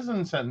 5-year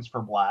prison sentence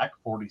for Black,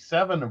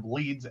 47, of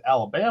Leeds,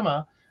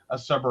 Alabama, a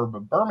suburb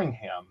of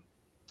Birmingham.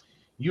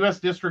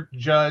 U.S. District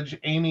Judge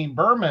Amy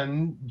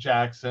Berman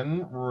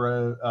Jackson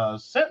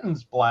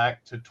sentenced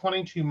Black to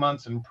 22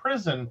 months in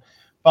prison,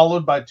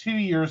 followed by 2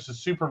 years of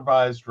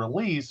supervised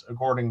release,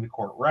 according to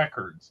court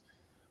records.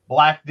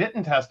 Black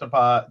didn't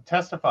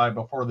testify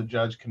before the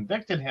judge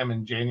convicted him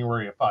in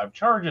January of 5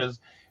 charges,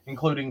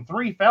 including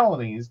 3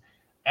 felonies,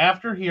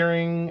 after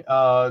hearing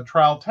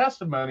trial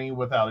testimony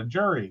without a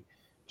jury.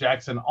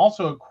 Jackson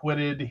also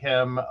acquitted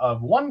him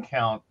of 1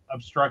 count,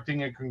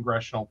 obstructing a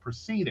congressional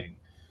proceeding.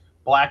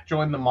 Black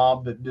joined the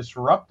mob that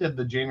disrupted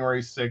the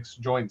January 6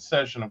 joint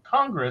session of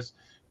Congress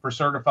for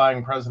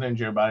certifying President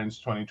Joe Biden's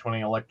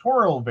 2020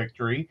 electoral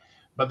victory,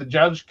 but the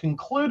judge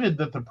concluded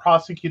that the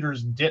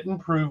prosecutors didn't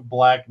prove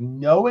Black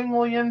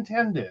knowingly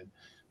intended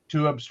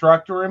to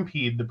obstruct or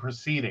impede the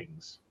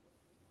proceedings.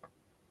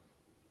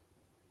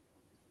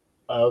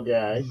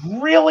 Okay.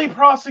 Really,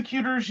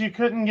 prosecutors? You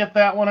couldn't get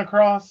that one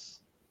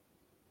across?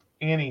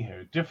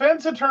 Anywho,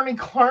 defense attorney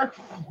Clark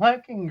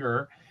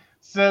Fleckinger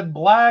said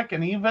Black,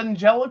 an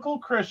evangelical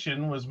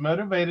Christian, was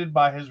motivated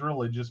by his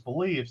religious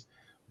beliefs.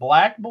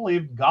 Black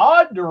believed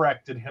God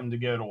directed him to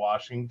go to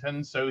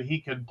Washington so he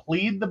could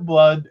plead the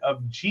blood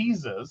of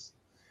Jesus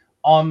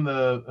on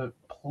the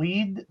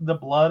plead the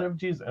blood of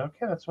Jesus.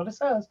 Okay, that's what it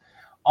says.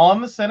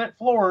 On the Senate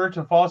floor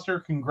to foster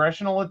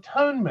congressional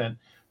atonement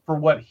for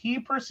what he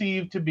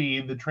perceived to be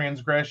the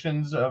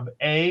transgressions of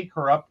a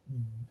corrupt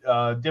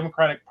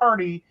Democratic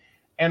Party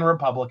and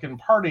Republican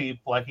Party,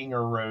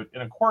 Fleckinger wrote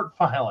in a court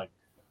filing.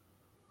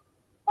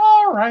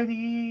 All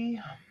righty.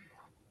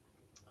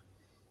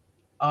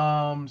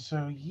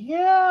 So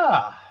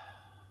yeah.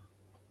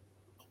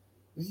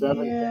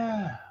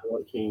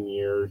 14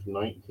 years,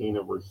 19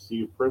 have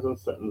received prison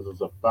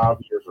sentences of 5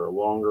 years or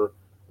longer,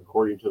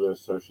 according to the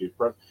Associated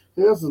Press.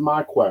 See, this is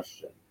my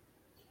question.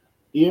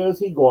 Is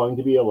he going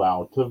to be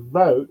allowed to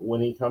vote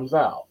when he comes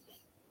out?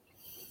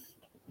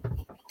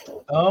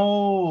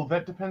 Oh,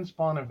 that depends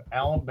upon if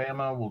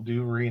Alabama will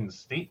do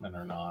reinstatement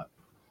or not.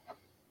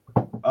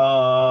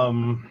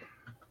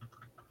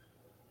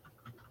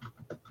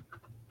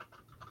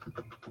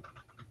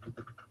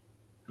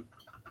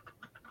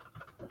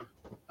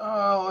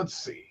 Let's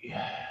see.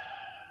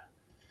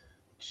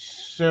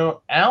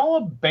 So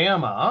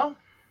Alabama,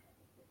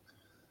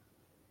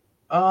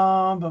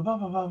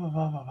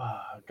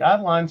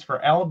 guidelines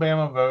for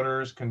Alabama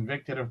voters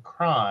convicted of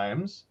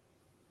crimes.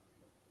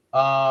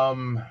 All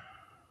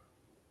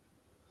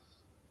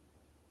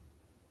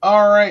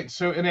right,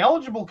 so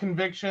ineligible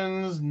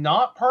convictions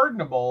not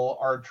pardonable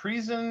are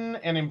treason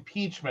and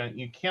impeachment.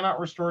 You cannot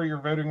restore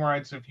your voting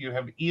rights if you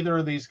have either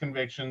of these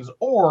convictions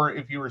or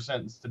if you were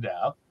sentenced to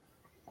death.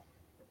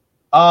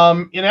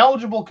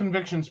 Ineligible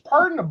convictions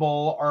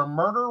pardonable are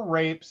murder,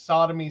 rape,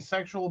 sodomy,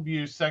 sexual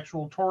abuse,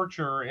 sexual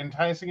torture,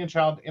 enticing a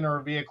child to enter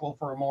a vehicle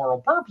for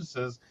immoral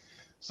purposes,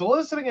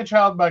 soliciting a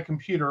child by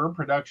computer,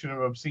 production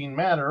of obscene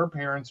matter,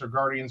 parents or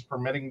guardians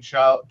permitting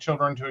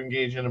children to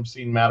engage in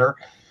obscene matter,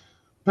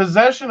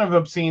 possession of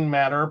obscene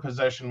matter,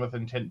 possession with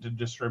intent to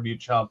distribute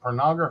child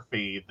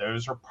pornography.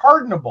 Those are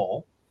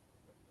pardonable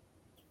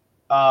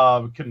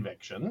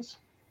convictions.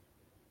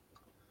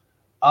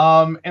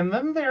 And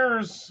then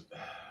there's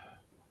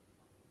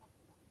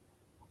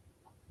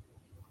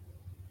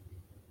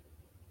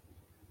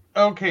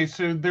okay,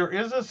 so there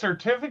is a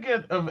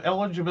certificate of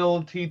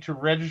eligibility to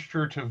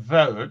register to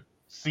vote,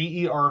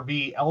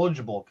 CERV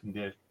eligible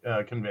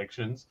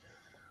convictions,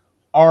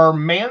 are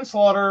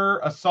manslaughter,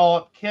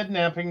 assault,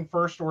 kidnapping,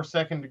 first or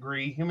second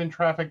degree, human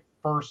traffic,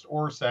 first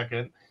or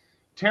second,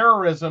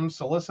 terrorism,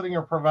 soliciting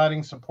or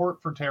providing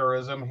support for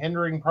terrorism,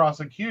 hindering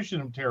prosecution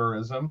of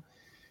terrorism,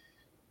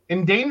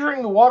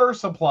 endangering the water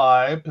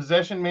supply,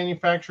 possession,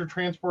 manufacture,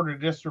 transport, or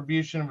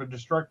distribution of a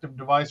destructive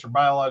device or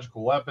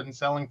biological weapon,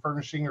 selling,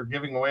 furnishing, or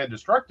giving away a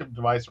destructive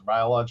device or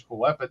biological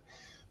weapon,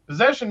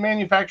 possession,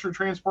 manufacture,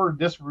 transport, or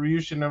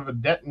distribution of a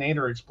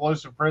detonator,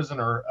 explosive, poison,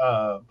 or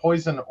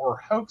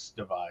hoax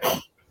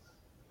device.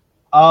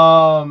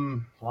 Blah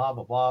blah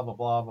blah blah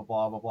blah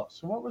blah blah blah.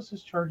 So what was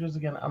his charges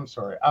again? I'm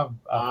sorry.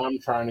 I'm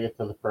trying to get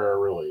to the prayer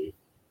relief.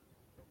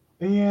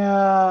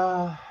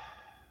 Yeah.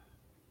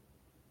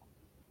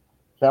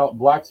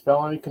 Black's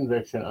felony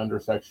conviction under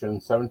section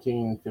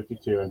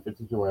 1752 and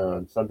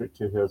 52 subject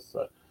to his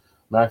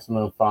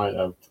maximum fine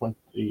of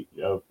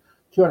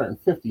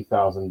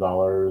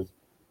 $250,000.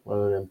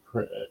 Whether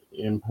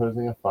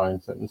imposing a fine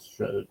sentence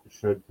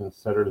should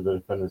consider the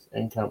defendant's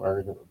income,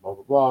 earnings, blah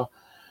blah blah.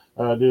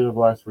 Due to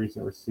Black's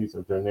recent receipts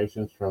of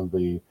donations from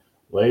the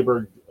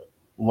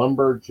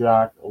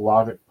Lumberjack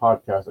Logic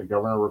podcast, a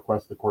governor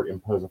requests the court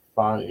impose a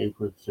fine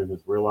equal to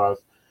his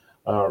realizes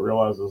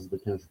the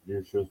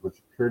contributions, which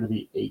appear to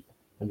be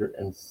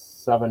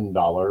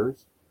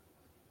 $807.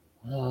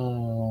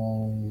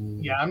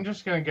 Yeah, I'm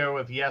just going to go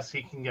with yes,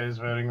 he can get his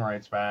voting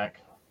rights back.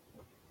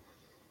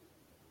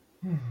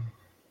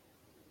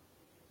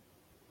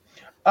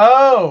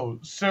 Oh,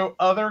 so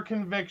other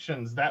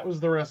convictions. That was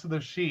the rest of the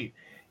sheet.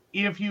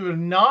 If you have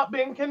not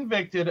been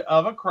convicted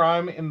of a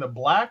crime in the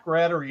black,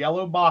 red, or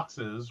yellow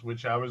boxes,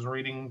 which I was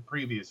reading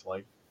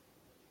previously,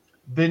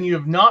 then you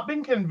have not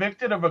been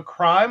convicted of a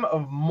crime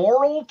of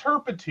moral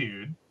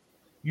turpitude.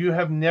 You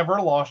have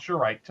never lost your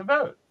right to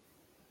vote.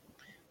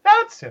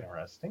 That's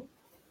interesting.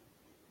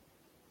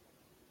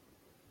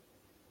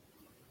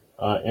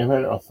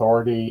 Imminent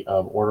authority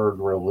of ordered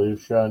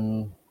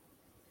resolution.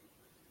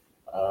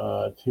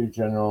 Two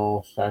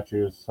general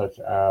statutes such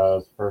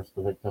as first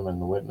the victim and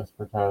the witness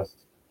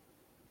protest.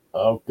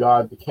 Oh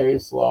God, the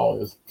case law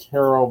is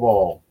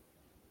terrible.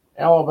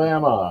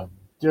 Alabama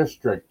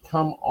district,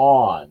 come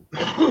on.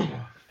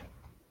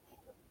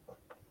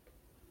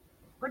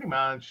 Pretty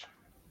much.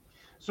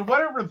 So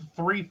whatever the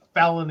 3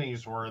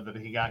 felonies were that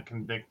he got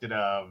convicted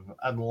of,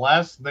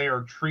 unless they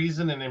are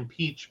treason and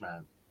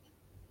impeachment,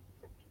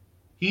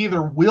 he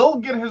either will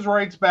get his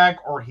rights back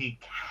or he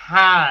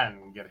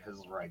can get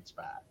his rights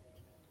back.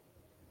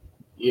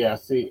 Yeah,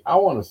 see, I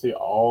want to see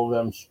all of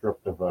them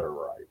stripped of voter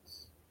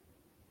rights.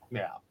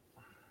 Yeah.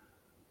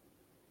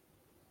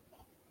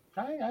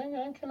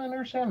 I can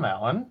understand that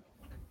one.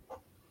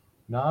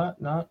 Not.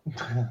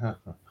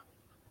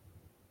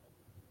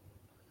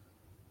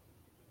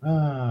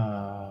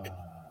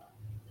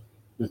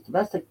 Is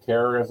domestic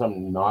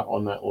terrorism not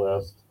on that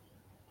list?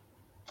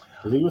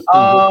 Because he was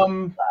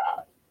convicted of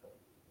that.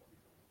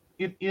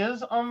 It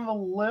is on the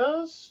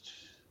list.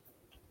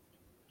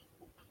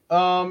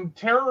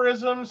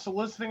 Terrorism,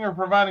 soliciting or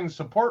providing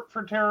support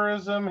for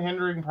terrorism,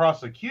 hindering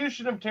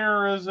prosecution of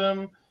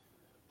terrorism.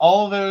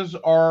 All of those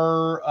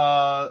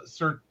are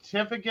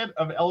certificate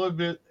of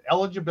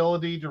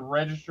eligibility to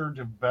register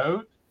to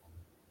vote.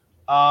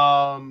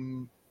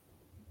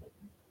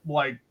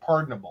 Like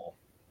pardonable.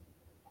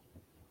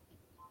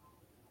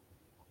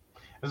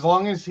 As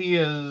long as he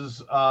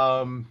is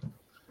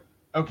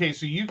okay,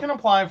 so you can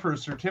apply for a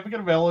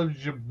certificate of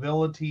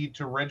eligibility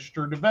to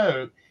register to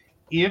vote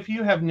if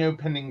you have no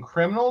pending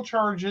criminal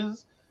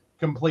charges,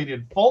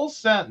 completed full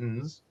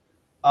sentence,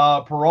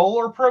 parole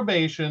or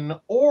probation,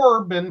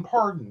 or been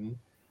pardoned,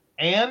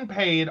 and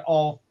paid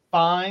all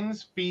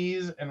fines,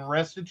 fees, and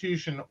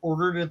restitution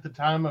ordered at the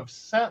time of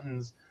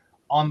sentence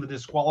on the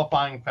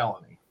disqualifying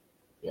felony.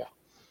 Yeah.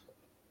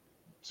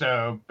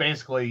 So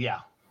basically,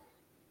 yeah.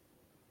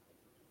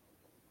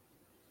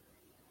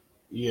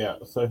 Yeah,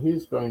 so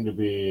he's going to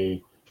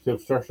be the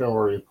obstruction of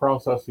orderly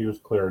process he was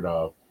cleared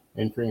of.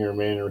 Entering or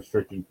remaining in a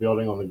restricted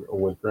building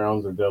with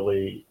grounds of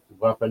deadly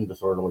weapon,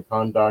 disorderly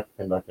conduct,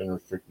 conducting a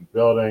restricted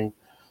building,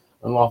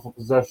 unlawful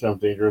possession of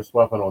dangerous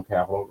weapon on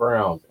Capitol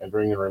grounds,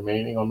 entering and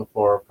remaining on the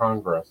floor of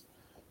Congress,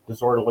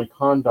 disorderly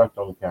conduct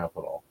on the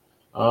Capitol.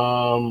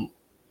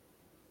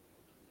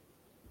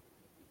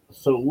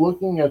 So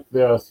looking at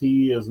this,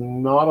 he is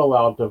not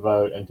allowed to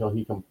vote until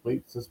he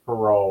completes his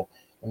parole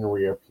and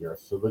reappears.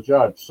 So the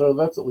judge, so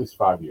that's at least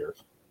 5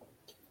 years.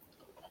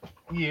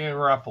 Yeah,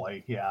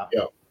 roughly, yeah.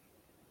 Yep.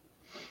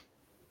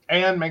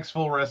 And makes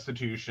full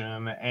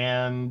restitution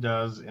and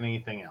does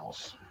anything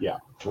else. Yeah,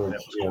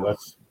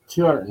 that's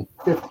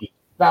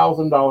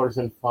 $250,000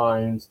 in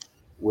fines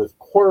with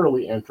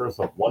quarterly interest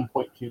of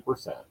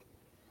 1.2%.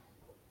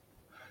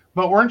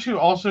 But weren't you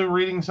also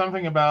reading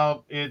something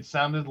about? It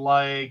sounded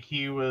like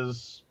he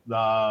was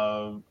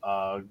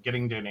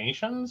getting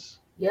donations.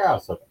 Yeah,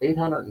 so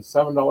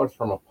 $807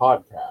 from a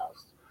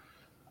podcast.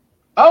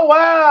 Oh,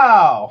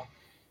 wow.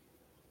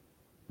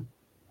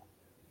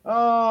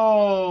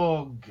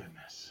 Oh,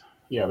 goodness.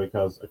 Yeah,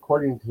 because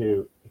according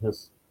to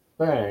his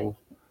thing,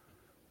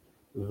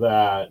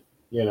 that,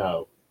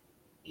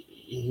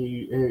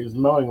 his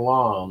mowing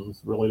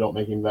lawns really don't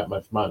make him that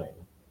much money.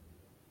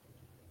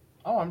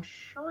 Oh, I'm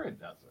sure it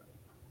doesn't.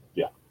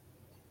 Yeah.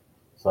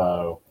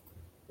 So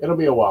it'll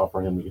be a while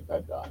for him to get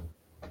that done.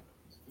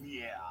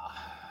 Yeah.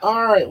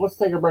 All right, let's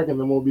take a break and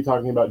then we'll be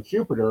talking about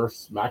Jupiter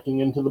smacking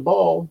into the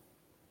bull.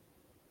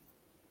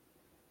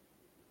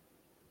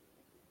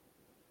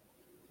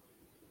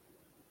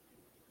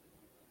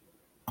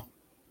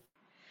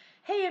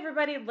 Hey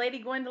everybody, Lady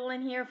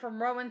Gwendolyn here from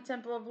Rowan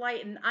Temple of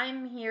Light, and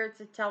I'm here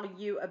to tell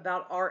you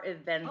about our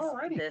events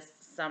Alrighty. this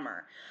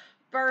summer.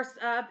 First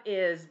up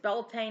is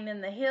Beltane in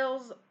the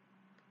Hills,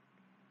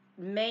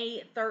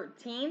 May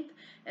 13th,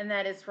 and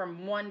that is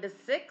from 1 to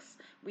 6.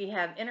 We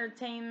have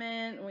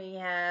entertainment, we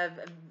have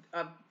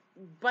a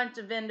bunch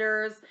of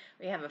vendors,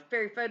 we have a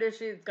fairy photo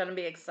shoot. It's going to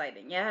be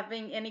exciting. You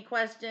having any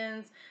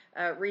questions,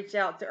 reach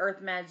out to Earth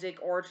Magic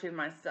or to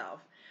myself.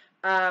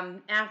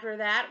 After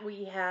that,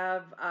 we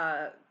have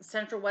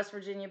Central West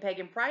Virginia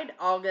Pagan Pride,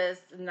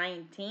 August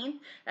 19th.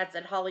 That's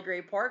at Holly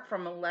Gray Park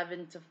from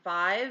 11 to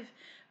 5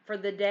 for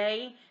the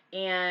day.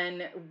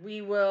 And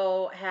we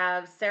will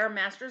have Sarah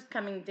Masters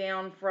coming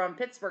down from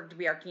Pittsburgh to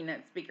be our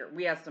keynote speaker.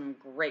 We have some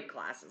great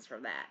classes for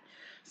that.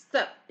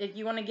 So if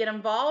you want to get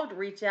involved,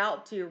 reach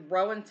out to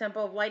Rowan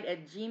Temple of Light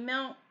at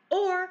Gmail,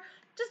 or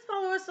just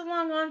follow us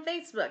along on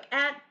Facebook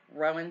at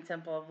Rowan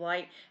Temple of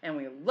Light, and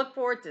we look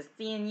forward to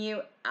seeing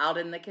you out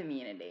in the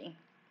community.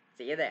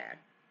 See you there.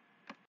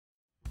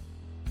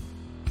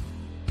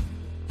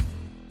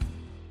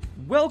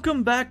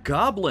 Welcome back,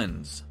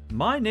 Goblins!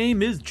 My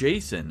name is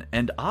Jason,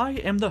 and I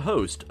am the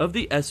host of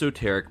the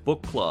Esoteric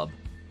Book Club,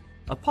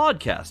 a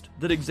podcast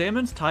that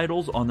examines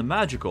titles on the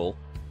magical,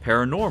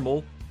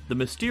 paranormal, the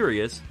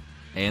mysterious,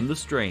 and the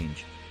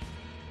strange.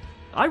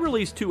 I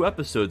release 2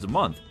 episodes a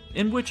month,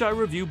 in which I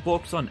review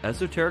books on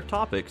esoteric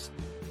topics,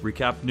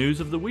 recap news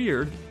of the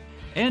weird,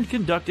 and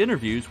conduct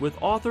interviews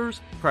with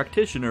authors,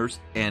 practitioners,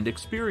 and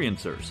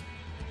experiencers.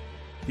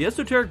 The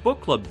Esoteric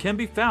Book Club can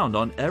be found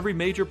on every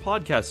major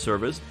podcast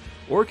service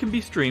or can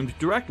be streamed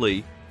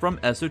directly from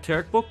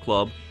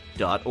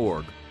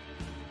esotericbookclub.org.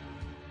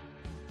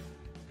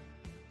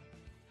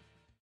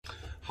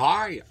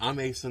 Hi, I'm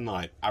Asen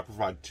Knight. I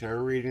provide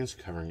tarot readings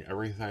covering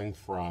everything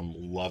from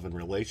love and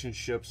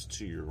relationships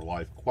to your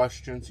life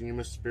questions and your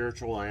most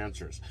spiritual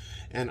answers.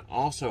 And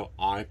also,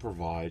 I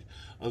provide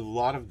a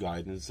lot of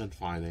guidance in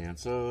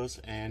finances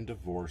and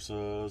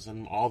divorces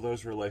and all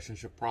those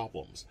relationship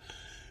problems.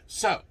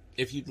 So,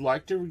 if you'd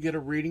like to get a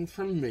reading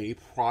from me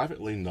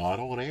privately, not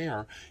on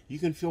air, you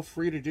can feel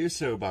free to do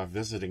so by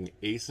visiting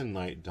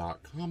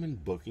aseandnight.com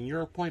and booking your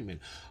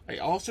appointment. I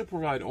also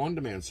provide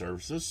on-demand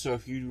services, so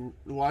if your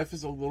life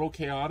is a little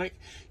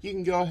chaotic, you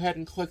can go ahead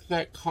and click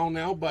that Call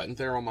Now button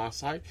there on my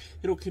site.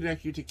 It'll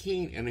connect you to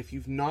Keen, and if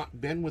you've not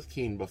been with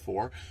Keen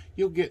before,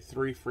 you'll get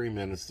 3 free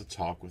minutes to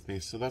talk with me,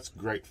 so that's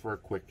great for a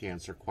quick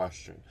answer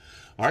question.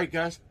 All right,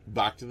 guys,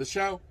 back to the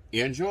show.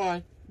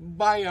 Enjoy.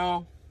 Bye,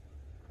 y'all.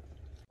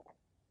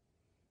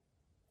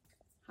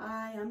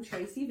 Hi, I'm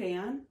Tracy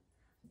Van.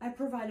 I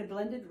provide a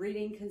blended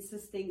reading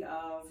consisting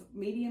of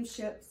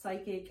mediumship,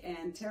 psychic,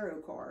 and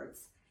tarot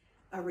cards.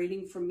 A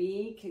reading from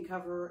me can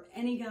cover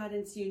any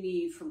guidance you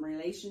need from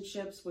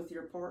relationships with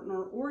your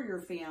partner or your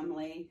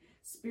family,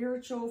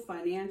 spiritual,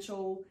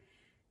 financial,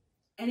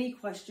 any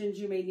questions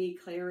you may need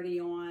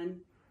clarity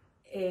on.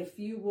 If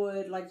you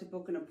would like to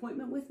book an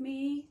appointment with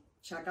me,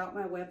 check out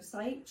my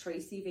website,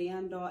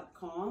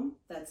 tracyvann.com.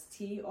 That's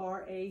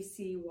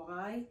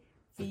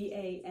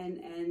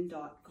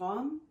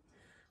TRACYVANN.com.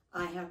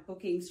 I have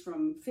bookings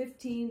from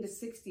 15 to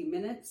 60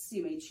 minutes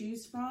you may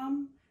choose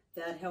from.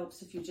 That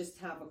helps if you just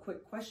have a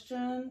quick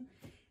question,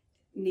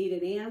 need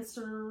an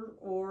answer,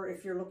 or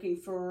if you're looking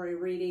for a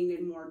reading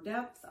in more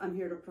depth, I'm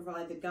here to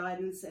provide the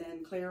guidance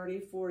and clarity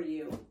for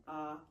you.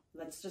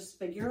 Let's just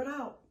figure it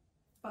out.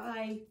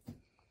 Bye.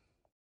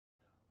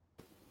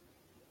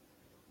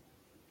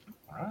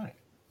 All right.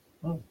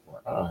 All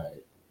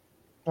right.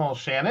 Well,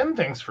 Shannon,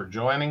 thanks for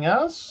joining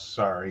us.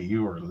 Sorry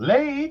you were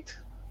late.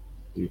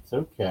 It's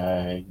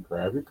okay.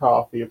 Grab your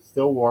coffee. It's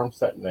still warm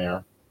sitting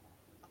there.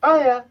 Oh,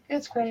 yeah.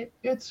 It's great.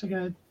 It's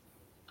good.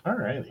 All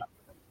righty.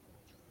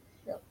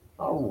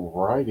 All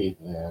righty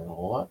then.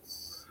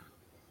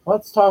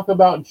 Let's talk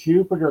about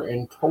Jupiter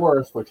in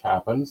Taurus, which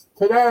happens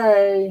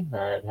today.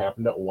 It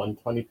happened at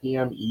 1:20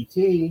 p.m. ET.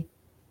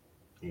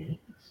 Yes.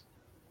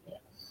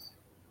 Yes.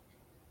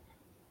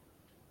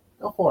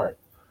 Go for it.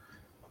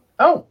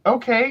 Oh,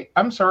 okay.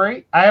 I'm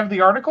sorry. I have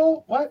the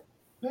article. What?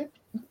 I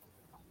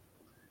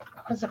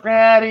wasn't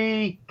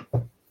ready.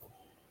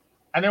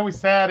 I know we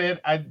said it.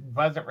 I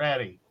wasn't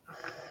ready.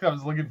 I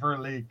was looking for a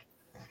leak.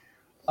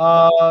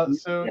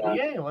 So,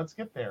 yay, let's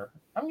get there.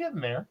 I'm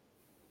getting there.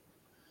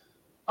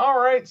 All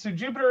right, so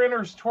Jupiter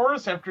enters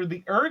Taurus after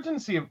the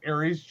urgency of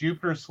Aries.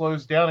 Jupiter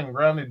slows down and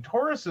grounded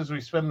Taurus as we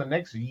spend the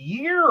next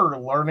year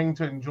learning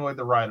to enjoy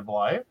the ride of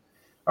life.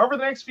 Over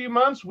the next few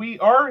months, we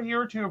are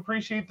here to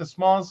appreciate the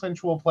small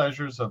sensual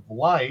pleasures of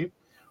life.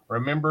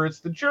 Remember, it's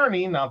the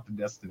journey, not the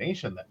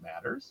destination, that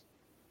matters.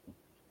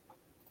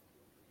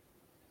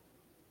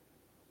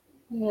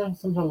 Yeah,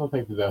 sometimes I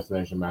think the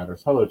destination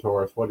matters. Hello,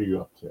 Taurus. What are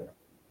you up to?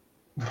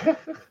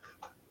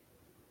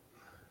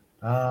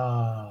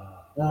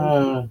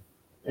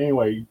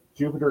 Anyway,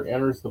 Jupiter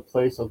enters the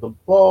place of the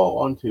bull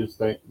on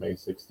Tuesday, May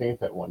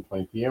 16th at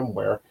 1:20 p.m.,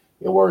 where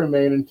it will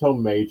remain until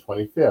May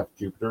 25th.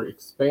 Jupiter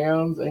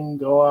expands and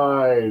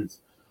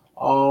glides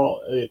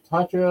all it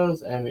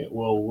touches, and it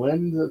will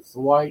lend its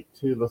light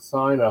to the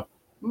sign of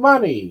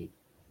money,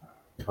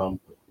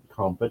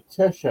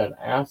 competition,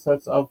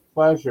 assets of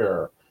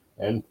pleasure,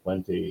 and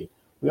plenty.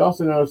 We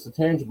also notice the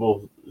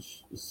tangible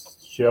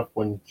shift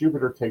when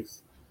Jupiter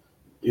takes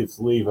its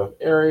leave of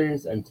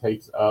Aries and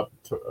takes up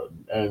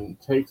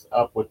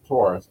with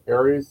Taurus.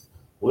 Aries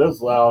lives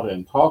loud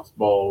and talks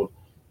bold.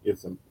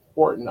 Its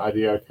important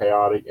idea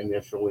chaotic,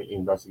 initially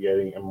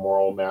investigating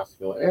immoral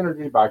masculine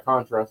energy. By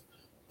contrast,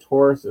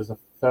 Taurus is a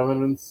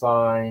feminine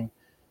sign,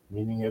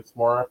 meaning it's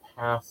more a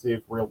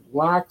passive,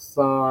 relaxed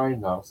sign,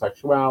 not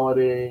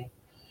sexuality,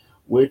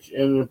 which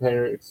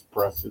independently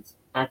expresses its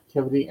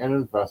activity and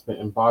investment,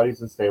 embodies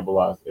and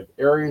stabilizes. If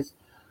Aries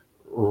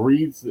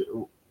reads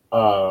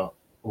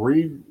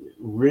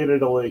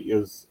readily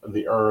is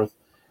the earth,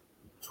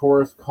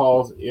 Taurus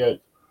calls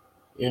it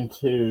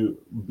into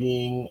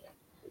being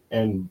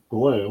and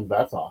bloom.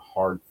 That's a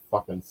hard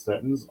fucking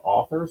sentence.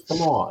 Authors,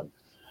 come on.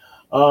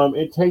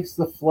 It takes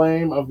the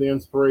flame of the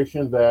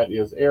inspiration that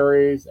is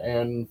Aries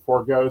and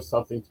forgoes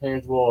something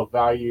tangible of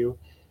value.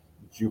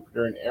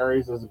 Jupiter in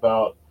Aries is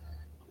about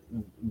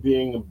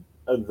being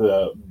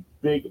the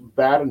big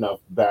bad enough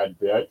bad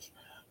bitch.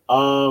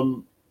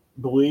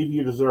 Believe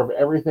you deserve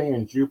everything,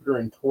 and Jupiter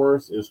in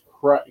Taurus is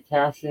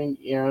cashing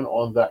in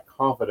on that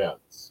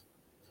confidence.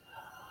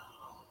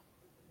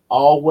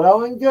 All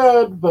well and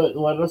good, but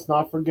let us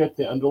not forget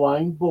the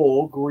underlying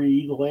bull,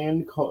 greed,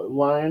 land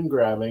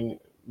grabbing,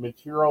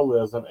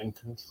 materialism, and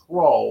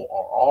control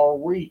are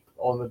all reaped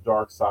on the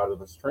dark side of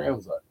this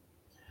transit.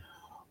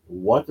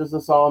 What does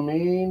this all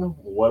mean?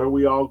 What do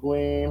we all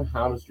glean?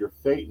 How does your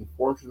fate and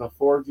fortune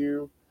afford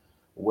you?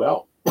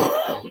 Well,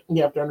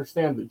 you have to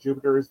understand that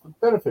Jupiter is the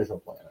beneficial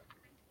planet.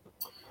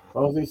 As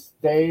long as he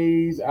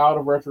stays out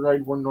of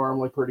retrograde, we're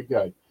normally pretty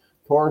good.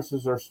 Taurus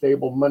is our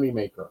stable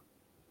moneymaker,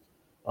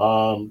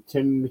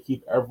 tending to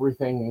keep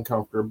everything in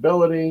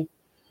comfortability.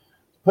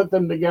 Put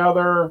them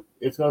together,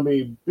 it's going to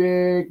be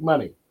big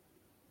money.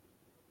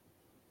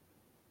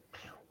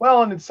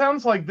 Well, and it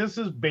sounds like this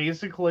is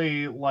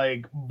basically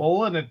like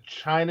bull in a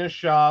china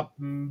shop,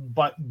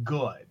 but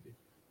good.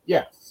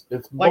 Yes,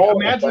 it's like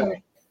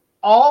imagine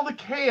all the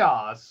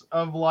chaos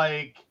of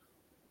like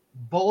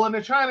bull in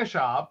a china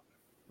shop,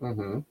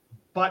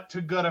 but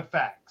to good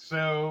effect.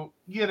 So,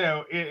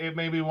 it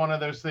may be one of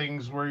those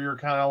things where you're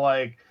kind of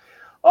like,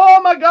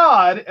 oh my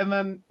God, and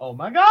then, oh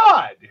my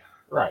God.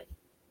 Right.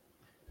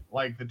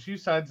 Like the two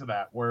sides of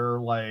that where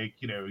like,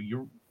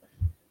 you,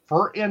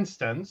 for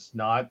instance,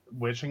 not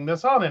wishing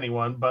this on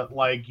anyone, but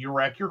like you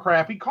wreck your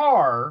crappy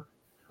car,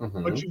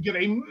 but you get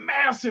a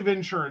massive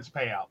insurance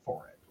payout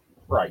for it.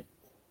 Right.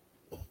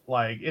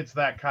 Like it's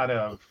that kind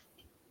of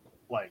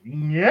like,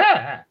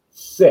 yeah.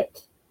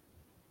 Sit.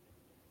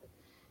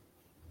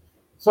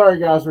 Sorry,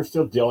 guys, we're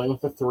still dealing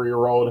with a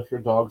 3-year-old. If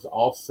your dog's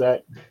all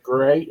set,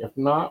 great. If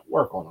not,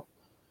 work on them.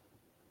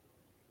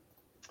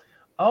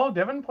 Oh,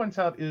 Devin points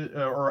out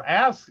or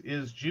asks,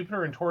 is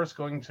Jupiter and Taurus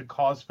going to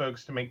cause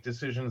folks to make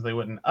decisions they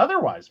wouldn't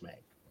otherwise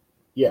make?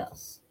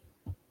 Yes.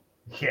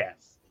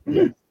 Yes.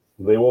 Yes.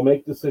 They will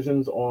make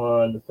decisions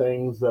on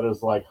things that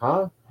is like,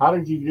 huh? How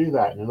did you do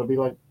that? And it'll be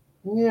like,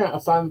 yeah, I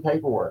signed the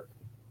paperwork.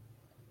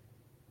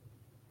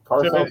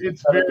 So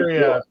it's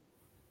very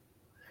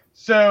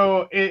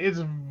so it's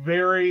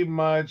very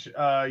much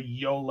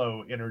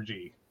YOLO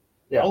energy.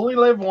 Yeah. Only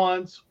live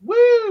once.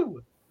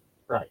 Woo!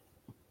 Right.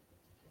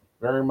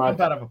 Very much.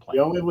 Out of a plane.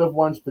 You only live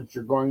once, but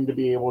you're going to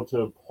be able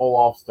to pull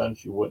off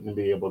stunts you wouldn't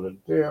be able to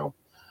do.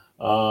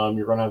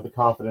 You're going to have the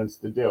confidence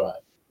to do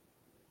it.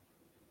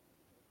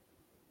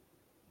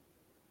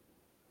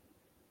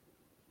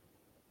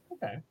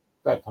 Okay.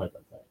 That type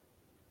of thing.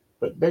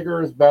 But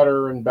bigger is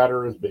better, and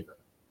better is bigger.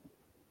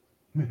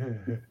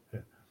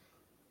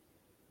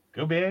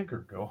 Go big or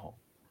go home.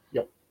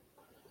 Yep.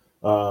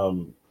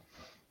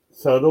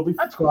 So it'll be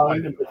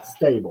fun and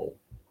stable.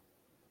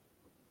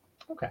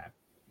 Okay.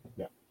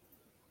 Yeah.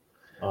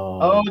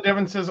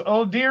 Devin says,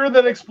 oh dear,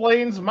 that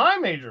explains my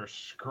major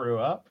screw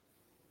up.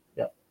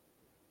 Yep.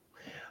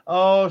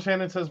 Oh,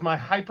 Shannon says, my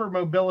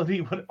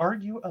hypermobility would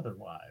argue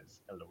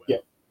otherwise. LOL.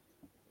 Yep.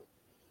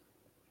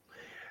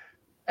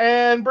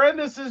 And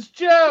Brenda says,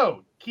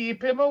 Joe,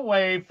 keep him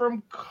away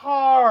from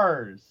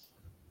cars.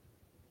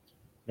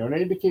 No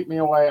need to keep me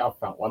away. I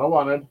found what I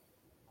wanted.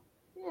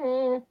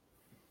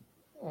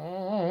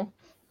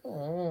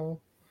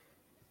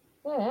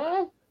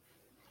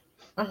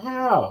 I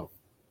have.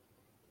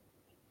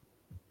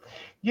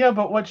 Yeah,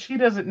 but what she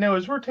doesn't know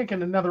is we're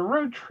taking another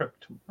road trip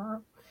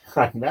tomorrow.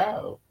 I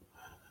know.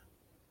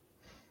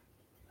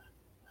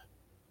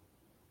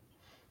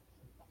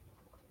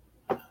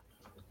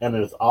 And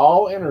it's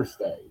all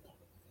interstate.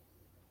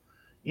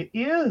 It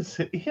is.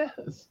 It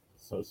is.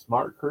 So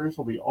Smart Cruise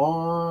will be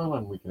on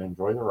and we can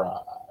enjoy the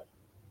ride.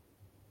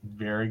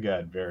 Very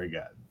good. Very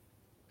good.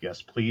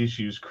 Yes, please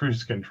use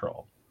cruise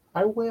control.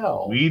 I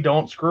will. We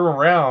don't screw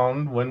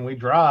around when we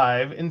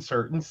drive in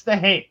certain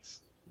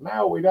states.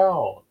 No, we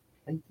don't.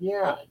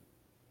 Again,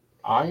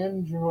 I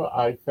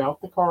found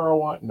the car I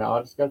want. Now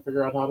I just got to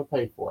figure out how to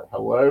pay for it.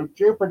 Hello,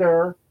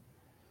 Jupiter.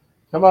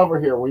 Come over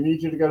here. We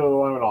need you to go to the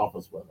loan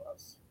office with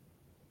us.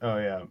 Oh,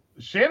 yeah.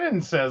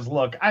 Shannon says,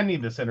 look, I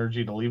need this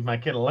energy to leave my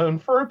kid alone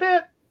for a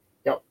bit.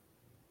 Yep.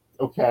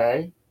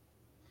 Okay.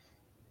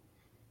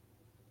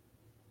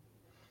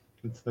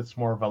 That's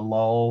more of a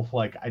lull.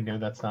 Like, I know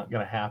that's not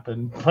going to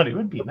happen, but it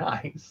would be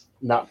nice.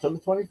 Not till the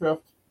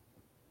 25th.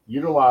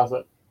 Utilize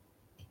it.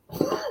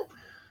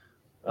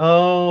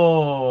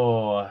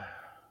 Oh,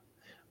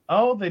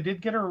 they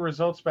did get her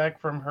results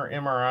back from her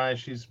MRI.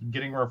 She's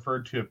getting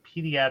referred to a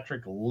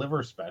pediatric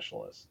liver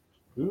specialist.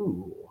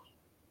 Ooh.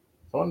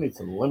 Someone needs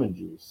some lemon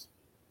juice.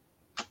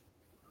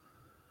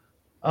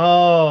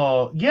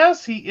 Oh,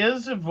 yes, he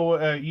is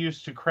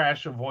used to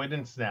crash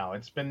avoidance now.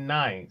 It's been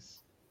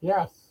nice.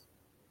 Yes.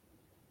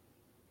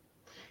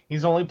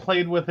 He's only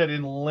played with it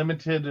in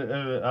limited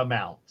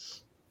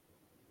amounts.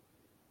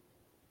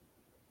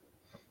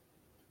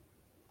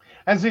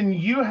 As in,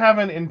 you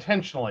haven't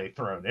intentionally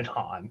thrown it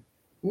on.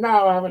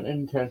 No, I haven't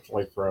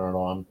intentionally thrown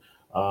it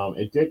on.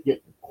 It did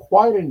get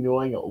quite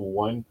annoying at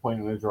one point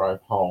in the drive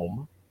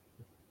home.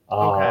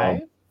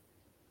 Okay.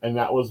 And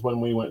that was when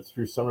we went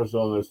through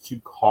Summersville and those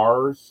two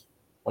cars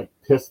like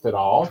pissed it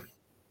off.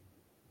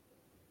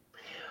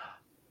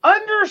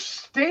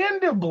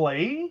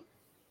 Understandably.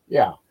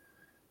 Yeah.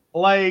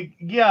 Like,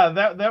 yeah,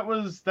 that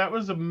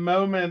was a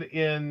moment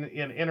in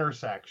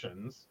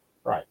intersections.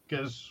 Right.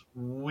 Because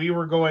we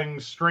were going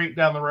straight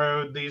down the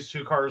road. These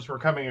two cars were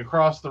coming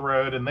across the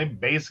road, and they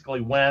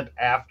basically went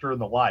after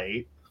the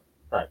light.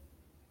 Right.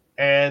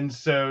 And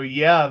so,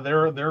 yeah,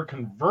 their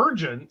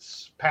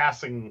convergence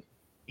passing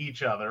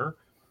each other.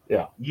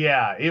 Yeah.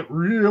 Yeah, it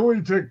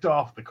really ticked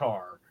off the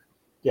car.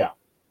 Yeah.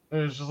 It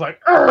was just like,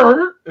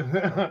 I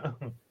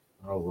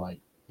was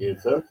like,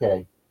 it's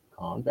okay.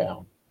 Calm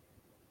down.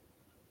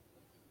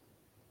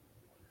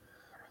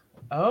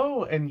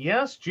 Oh, and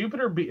yes,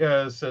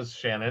 Jupiter says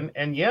Shannon.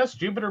 And yes,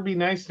 Jupiter be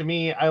nice to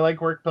me. I like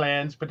work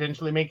plans,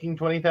 potentially making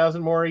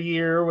 20,000 more a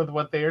year with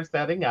what they are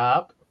setting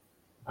up.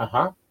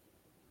 Uh-huh.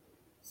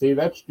 See,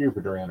 that's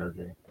Jupiter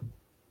energy.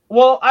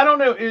 Well, I don't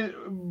know,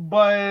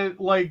 but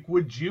like,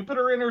 would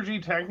Jupiter energy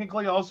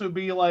technically also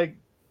be like,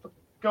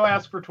 go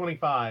ask for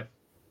 25?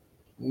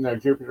 No,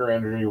 Jupiter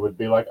energy would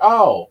be like,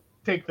 oh,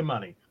 take the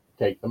money.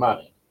 Take the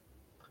money.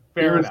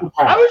 Fair enough.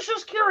 I was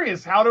just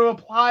curious how to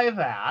apply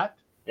that.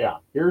 Yeah,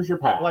 here's your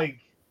path. Like,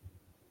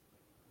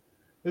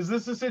 is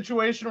this a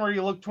situation where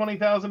you look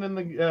 20,000 in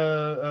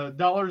the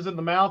dollars in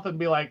the mouth and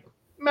be like,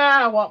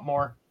 "Nah, I want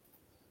more"?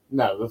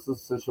 No, this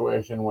is a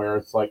situation where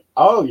it's like,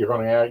 "Oh, you're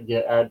going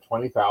to add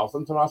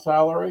 20,000 to my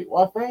salary?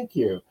 Well, thank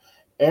you,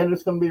 and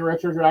it's going to be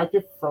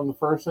retroactive from the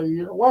first of the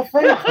year. Well,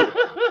 thank you."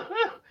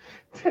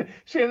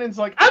 Shannon's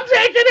like, "I'm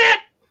taking it."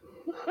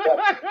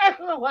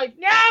 I'm like,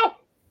 "No."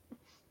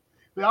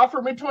 They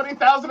offer me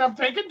 20,000. I'm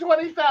taking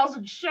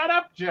 20,000. Shut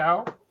up,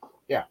 Joe.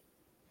 Yeah.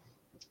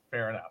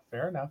 Fair enough.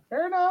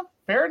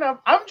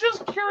 I'm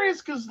just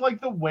curious because, like,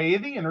 the way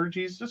the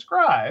energy is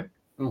described,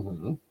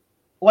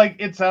 like,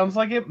 it sounds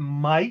like it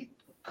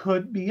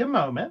could be a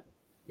moment.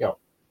 Yep.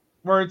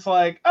 Where it's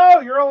like,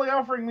 oh, you're only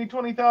offering me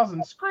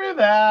 20,000. Screw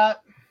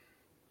that.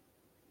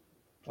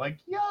 Like,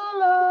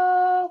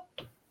 YOLO.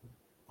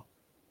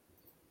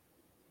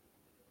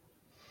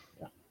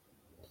 Yeah.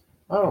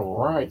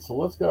 All right, so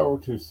let's go over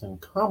to some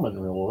common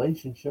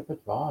relationship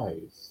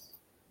advice.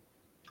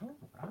 All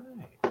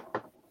right.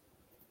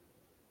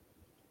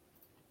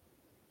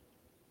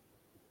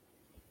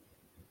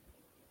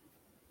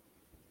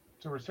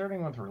 So we're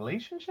starting with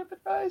relationship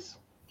advice?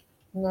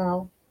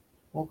 No.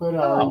 We'll go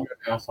to our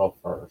asshole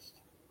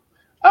first.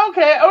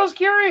 Okay, I was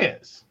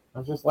curious.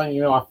 I'm just letting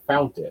you know I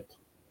found it.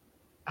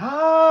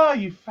 Ah,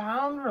 you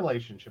found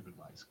relationship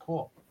advice.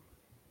 Cool.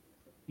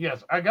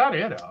 Yes, I got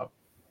it up.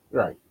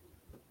 Right.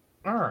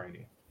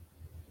 Alrighty.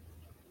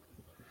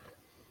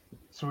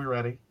 So we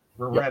ready?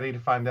 We're ready to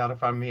find out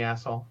if I'm the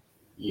asshole?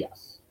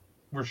 Yes.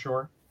 We're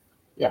sure?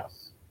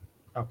 Yes.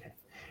 Okay.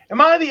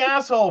 Am I the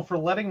asshole for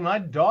letting my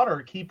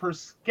daughter keep her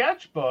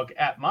sketchbook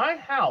at my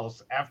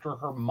house after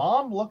her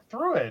mom looked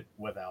through it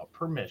without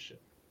permission?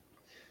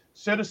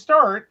 So to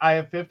start, I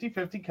have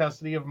 50-50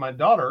 custody of my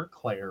daughter,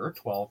 Claire,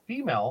 12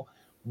 female,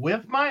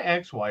 with my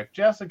ex-wife,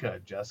 Jessica.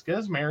 Jessica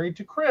is married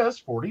to Chris,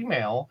 40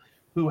 male,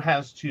 who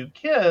has 2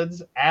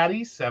 kids,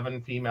 Addie,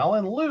 7 female,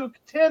 and Luke,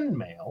 10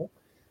 male.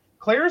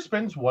 Claire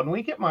spends 1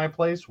 week at my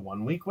place,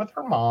 1 week with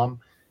her mom.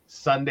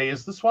 Sunday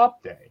is the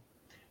swap day.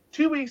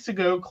 2 weeks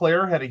ago,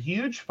 Claire had a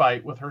huge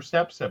fight with her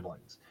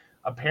step-siblings.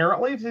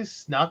 Apparently, they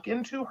snuck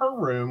into her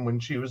room when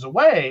she was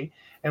away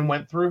and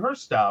went through her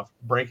stuff,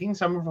 breaking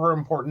some of her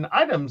important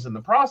items in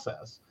the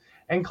process,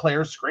 and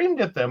Claire screamed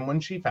at them when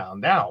she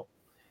found out.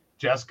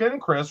 Jessica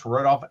and Chris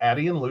wrote off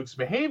Addie and Luke's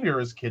behavior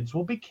as kids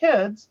will be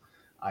kids.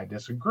 I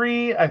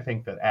disagree. I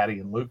think that Addie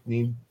and Luke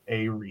need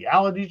a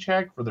reality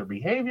check for their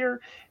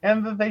behavior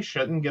and that they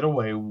shouldn't get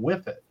away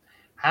with it.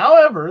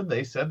 However,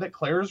 they said that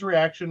Claire's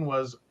reaction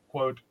was,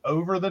 quote,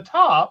 over the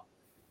top,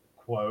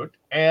 quote,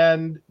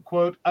 and,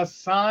 quote, a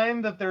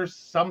sign that there's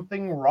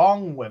something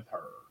wrong with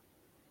her.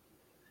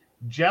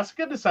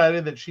 Jessica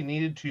decided that she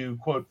needed to,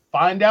 quote,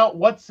 find out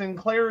what's in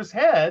Claire's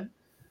head,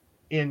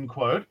 end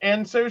quote,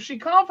 and so she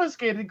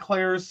confiscated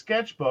Claire's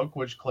sketchbook,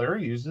 which Claire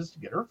uses to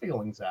get her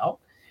feelings out,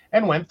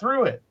 and went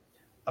through it.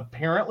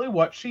 Apparently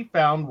what she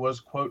found was,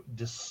 quote,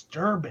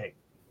 disturbing.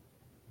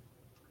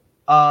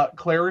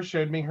 Claire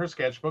showed me her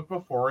sketchbook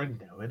before,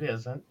 and no, it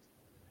isn't,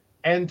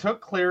 and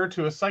took Claire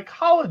to a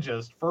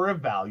psychologist for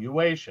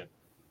evaluation.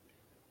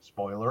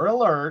 Spoiler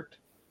alert,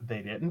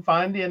 they didn't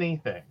find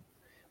anything.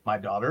 My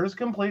daughter is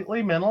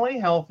completely mentally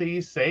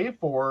healthy, save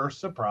for,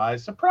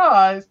 surprise,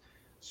 surprise,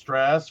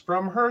 stress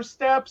from her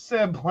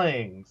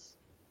step-siblings.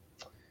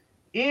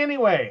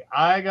 Anyway,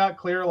 I got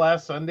Claire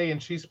last Sunday,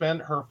 and she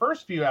spent her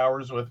first few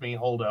hours with me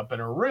holed up in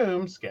her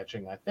room,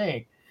 sketching, I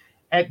think.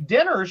 At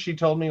dinner, she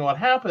told me what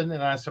happened,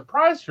 and I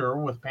surprised her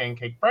with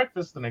pancake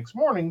breakfast the next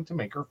morning to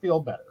make her feel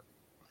better.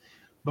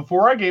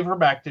 Before I gave her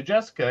back to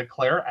Jessica,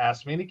 Claire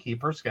asked me to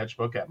keep her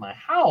sketchbook at my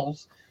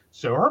house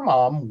so her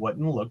mom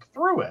wouldn't look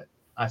through it.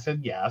 I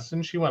said yes,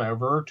 and she went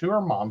over to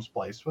her mom's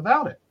place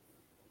without it.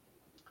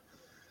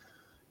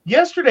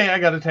 Yesterday, I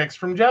got a text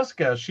from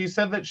Jessica. She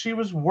said that she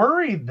was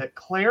worried that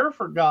Claire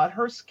forgot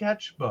her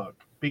sketchbook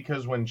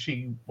because when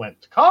she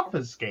went to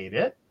confiscate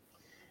it,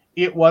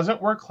 it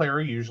wasn't where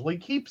Claire usually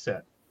keeps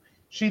it.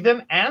 She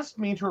then asked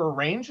me to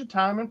arrange a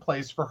time and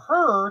place for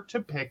her to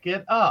pick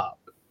it up.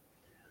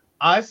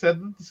 I said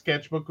that the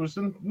sketchbook was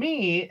with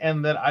me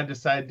and that I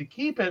decided to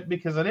keep it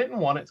because I didn't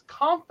want it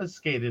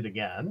confiscated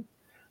again.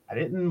 I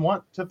didn't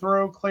want to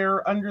throw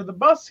Claire under the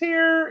bus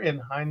here. In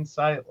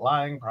hindsight,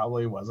 lying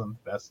probably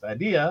wasn't the best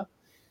idea.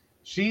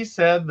 She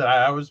said that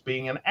I was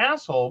being an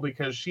asshole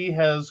because she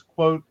has,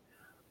 quote,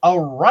 a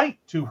right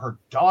to her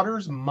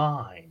daughter's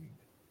mind,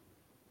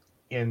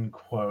 end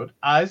quote.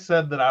 I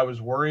said that I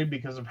was worried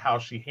because of how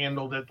she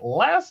handled it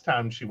last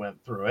time she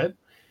went through it.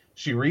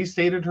 She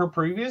restated her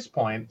previous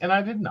point, and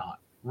I did not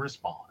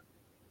respond.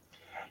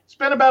 It's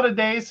been about a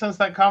day since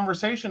that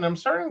conversation. I'm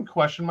starting to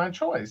question my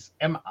choice.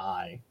 Am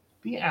I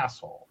the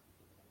asshole?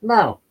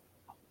 No.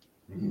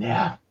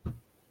 Nah.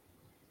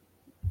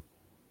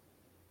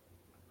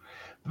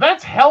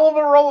 That's hell of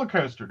a roller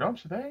coaster,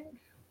 don't you think?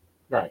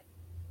 Right.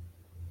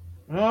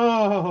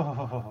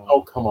 Oh.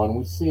 Oh, come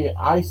on.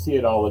 I see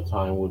it all the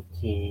time with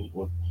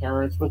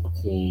parents with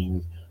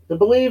teens that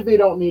believe they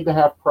don't need to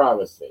have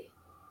privacy.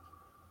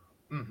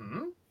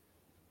 Mm-hmm.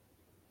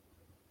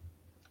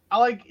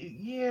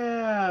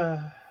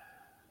 Yeah.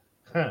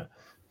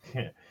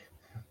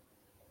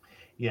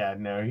 Yeah,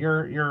 no,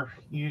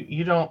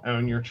 you don't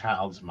own your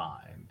child's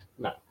mind.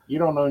 No, you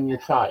don't own your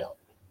child.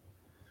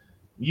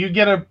 You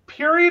get a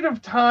period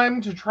of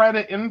time to try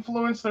to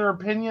influence their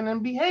opinion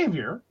and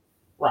behavior.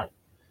 Right.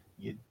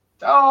 You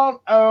don't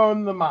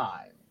own the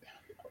mind.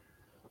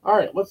 All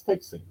right, let's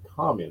take some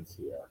comments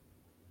here.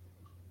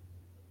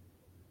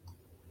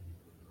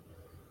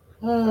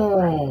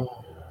 All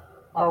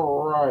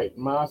right,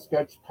 my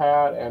sketch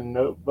pad and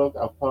notebook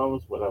of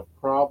poems would have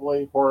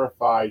probably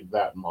horrified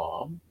that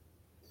mom.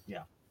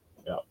 Yeah.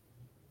 Yep.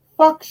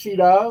 Fuck, she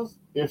does.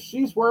 If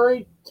she's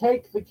worried,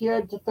 take the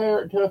kid to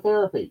a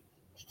therapy.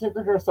 She took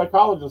her to a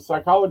psychologist. The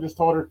psychologist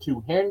told her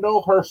to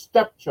handle her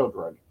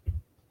stepchildren.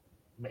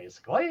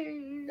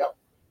 Basically. Yep.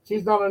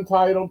 She's not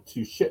entitled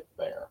to shit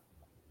there.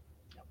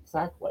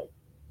 Exactly.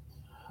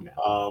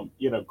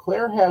 Yeah.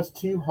 Claire has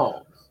 2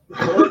 homes.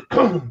 Claire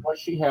can do what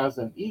she has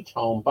in each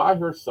home by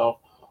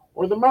herself,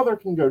 or the mother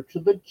can go to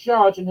the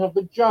judge and have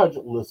the judge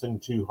listen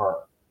to her.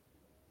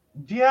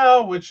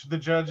 Yeah, which the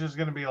judge is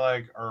going to be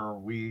like, are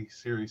we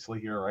seriously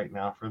here right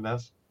now for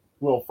this?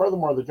 Well,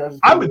 furthermore, the judge is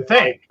I would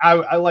think.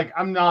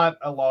 I'm not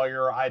a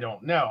lawyer. I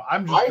don't know.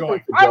 I'm just going.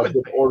 Think the judge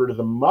would order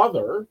the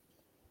mother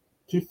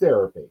to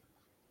therapy.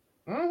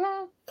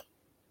 Mm-hmm.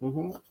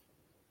 Mm-hmm.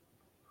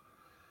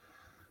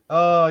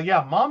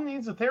 Yeah, mom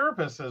needs a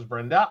therapist, says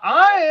Brenda.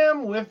 I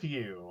am with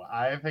you.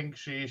 I think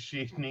she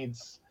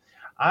needs.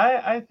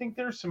 I think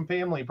there's some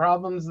family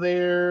problems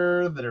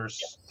there that are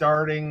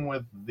starting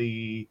with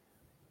the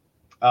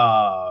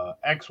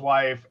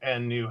ex-wife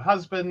and new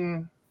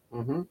husband.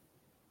 Mm-hmm.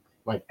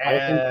 I think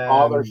the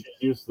father should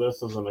use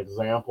this as an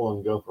example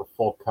and go for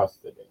full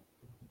custody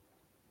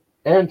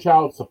and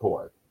child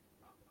support.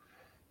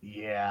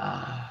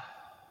 Yeah.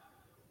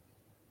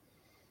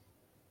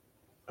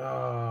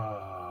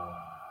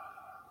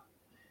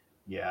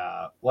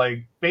 Yeah.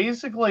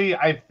 Basically,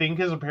 I think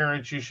as a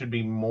parent, you should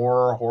be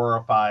more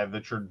horrified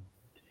that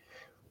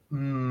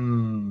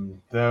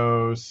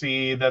Though,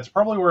 see, that's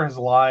probably where his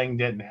lying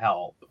didn't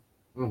help.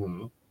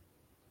 Mm-hmm.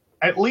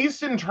 At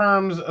least in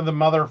terms of the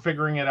mother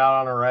figuring it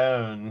out on her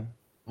own.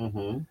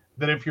 Mm-hmm.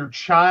 That if your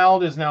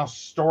child is now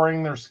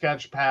storing their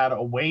sketch pad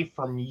away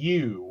from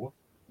you,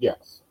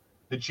 Yes.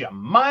 that you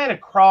might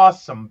have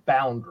crossed some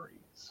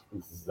boundaries.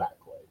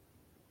 Exactly.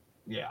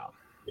 Yeah.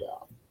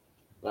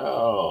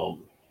 Yeah.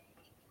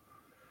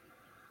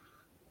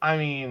 I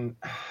mean,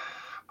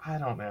 I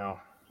don't know.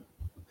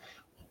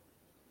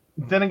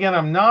 Then again,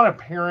 I'm not a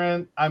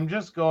parent. I'm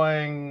just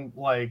going,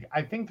 like,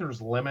 I think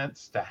there's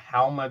limits to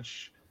how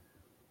much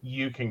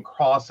you can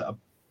cross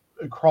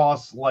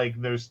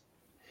like those,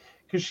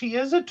 because she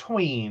is a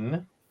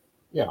tween.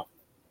 Yeah.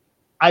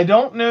 I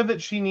don't know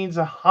that she needs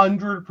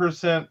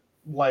 100%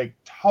 like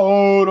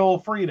total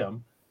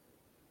freedom.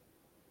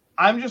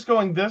 I'm just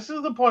going, this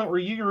is the point where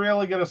you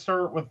really got to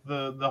start with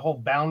the whole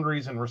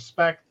boundaries and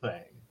respect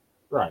thing.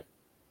 Right.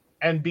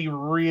 And be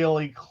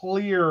really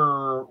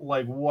clear,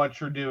 like, what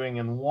you're doing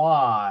and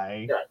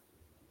why. Right.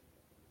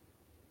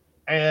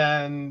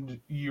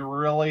 And you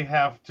really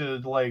have to,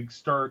 like,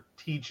 start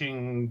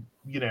teaching,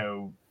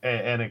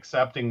 and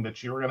accepting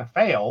that you're going to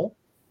fail.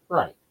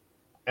 Right.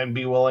 And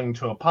be willing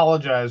to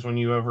apologize when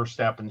you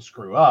overstep and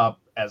screw up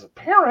as a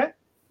parent.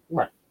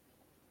 Right.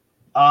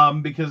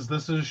 Because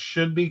this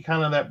should be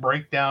kind of that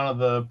breakdown of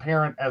the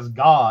parent as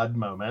God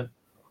moment.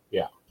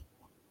 Yeah.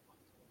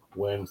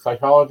 When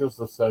psychologists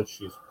have said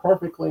she's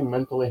perfectly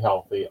mentally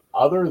healthy,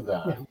 other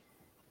than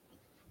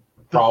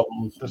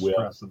problems the with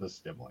stress of the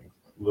siblings.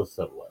 The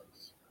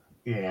siblings.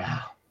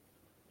 Yeah.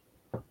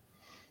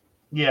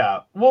 Yeah.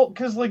 Well,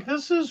 because like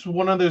this is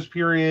one of those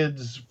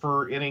periods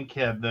for any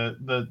kid.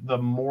 The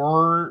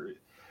more,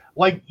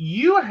 like,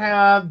 you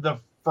had the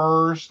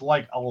first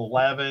like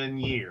 11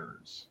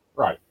 years.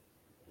 Right.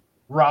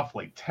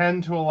 Roughly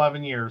 10 to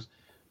 11 years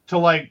to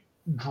like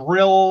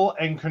drill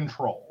and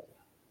control.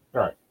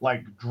 Right.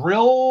 Like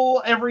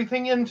drill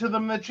everything into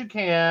them that you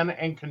can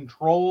and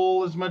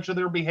control as much of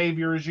their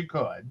behavior as you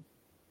could.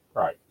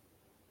 Right.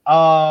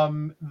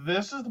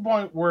 This is the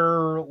point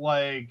where,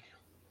 like,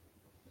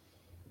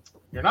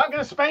 you're not going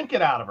to spank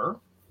it out of her.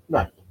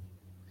 Right.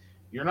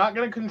 You're not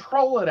going to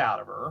control it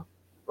out of her.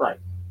 Right.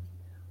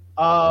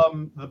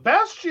 The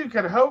best you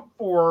can hope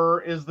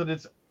for is that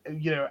it's,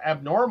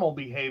 abnormal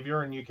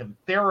behavior and you can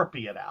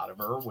therapy it out of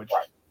her, which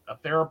a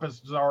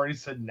therapist has already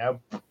said no.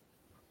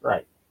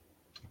 Right.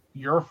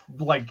 You're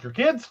like, your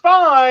kid's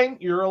fine.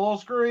 You're a little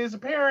screwy as a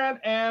parent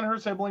and her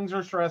siblings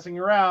are stressing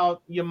her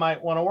out. You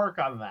might want to work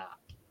on that.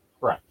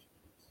 Right.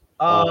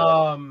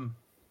 Another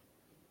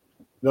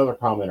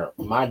commenter.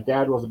 My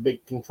dad was a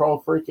big control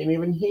freak and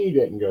even he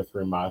didn't go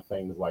through my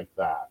things like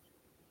that.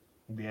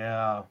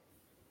 Yeah.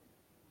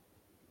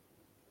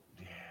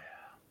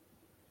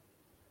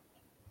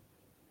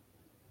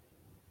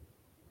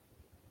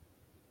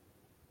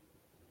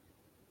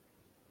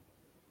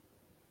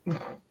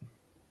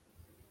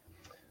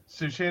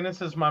 So Shannon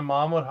says, my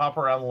mom would hop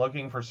around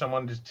looking for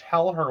someone to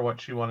tell her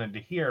what she wanted to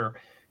hear.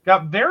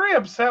 Got very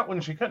upset when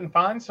she couldn't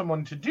find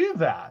someone to do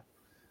that.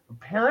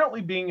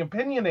 Apparently being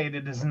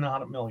opinionated is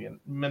not a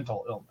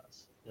mental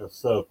illness.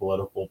 So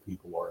political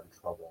people are in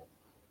trouble.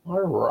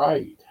 All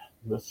right.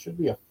 This should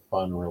be a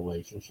fun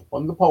relationship.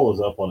 When the poll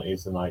is up on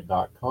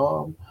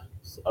aceandnight.com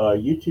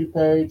YouTube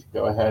page,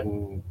 go ahead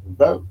and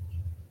vote.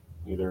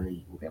 Either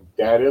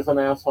dad is an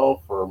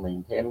asshole for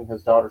maintaining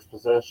his daughter's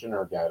position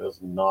or dad is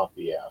not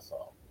the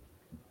asshole.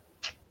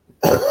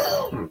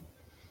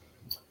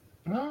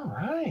 All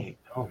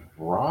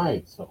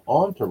right. So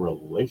on to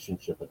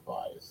relationship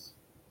advice.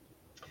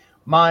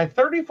 My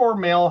 34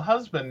 male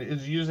husband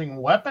is using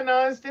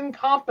weaponized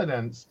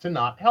incompetence to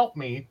not help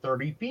me,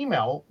 30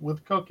 female,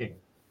 with cooking.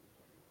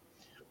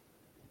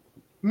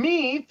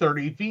 Me,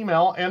 30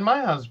 female, and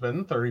my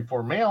husband,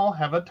 34 male,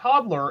 have a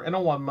toddler and a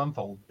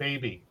 1-month-old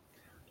baby.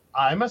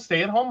 I'm a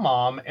stay-at-home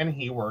mom and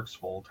he works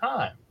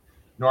full-time.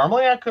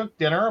 Normally I cook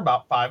dinner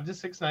about 5 to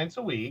 6 nights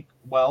a week.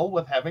 Well,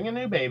 with having a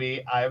new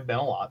baby, I have been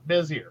a lot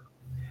busier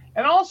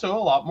and also a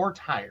lot more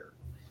tired.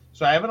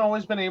 So I haven't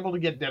always been able to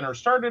get dinner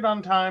started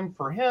on time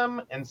for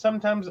him, and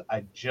sometimes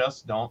I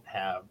just don't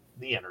have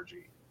the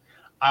energy.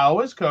 I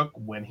always cook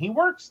when he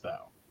works,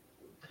 though.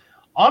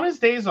 On his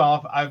days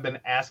off, I've been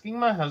asking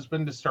my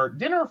husband to start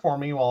dinner for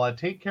me while I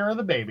take care of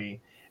the baby,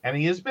 and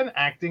he has been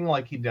acting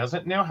like he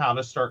doesn't know how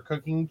to start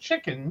cooking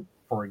chicken,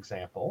 for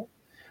example.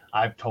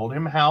 I've told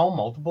him how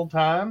multiple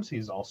times.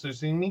 He's also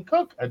seen me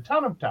cook a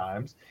ton of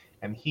times,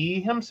 and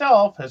he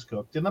himself has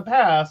cooked in the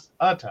past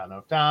a ton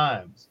of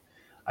times.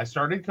 I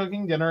started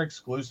cooking dinner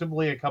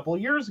exclusively a couple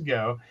years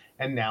ago,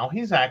 and now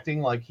he's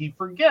acting like he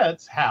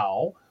forgets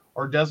how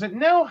or doesn't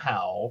know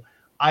how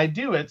I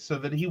do it so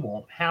that he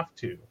won't have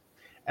to.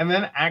 And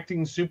then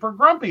acting super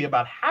grumpy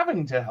about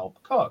having to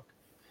help cook.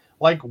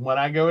 Like when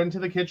I go into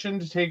the kitchen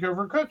to take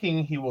over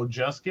cooking, he will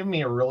just give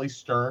me a really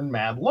stern,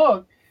 mad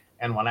look.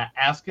 And when I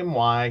ask him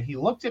why he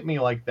looked at me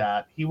like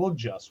that, he will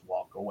just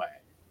walk away.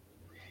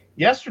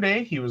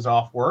 Yesterday, he was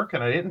off work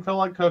and I didn't feel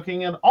like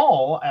cooking at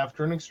all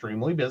after an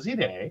extremely busy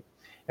day.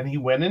 and he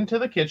went into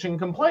the kitchen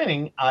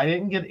complaining I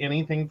didn't get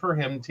anything for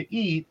him to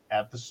eat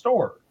at the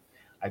store.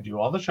 I do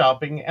all the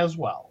shopping as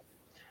well.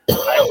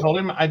 I told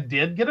him I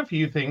did get a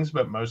few things,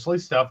 but mostly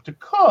stuff to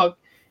cook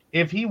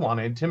if he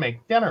wanted to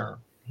make dinner.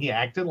 He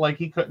acted like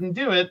he couldn't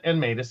do it and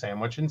made a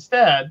sandwich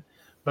instead,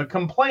 but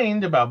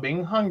complained about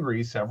being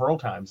hungry several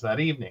times that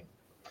evening.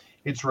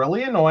 It's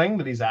really annoying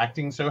that he's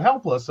acting so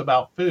helpless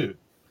about food.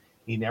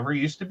 He never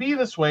used to be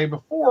this way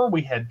before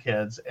we had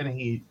kids, and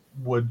he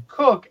would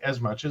cook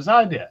as much as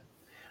I did.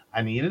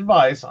 I need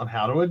advice on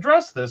how to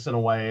address this in a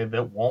way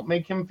that won't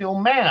make him feel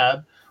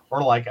mad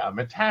or like I'm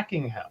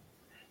attacking him.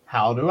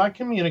 How do I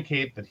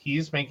communicate that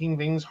he's making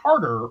things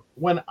harder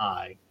when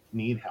I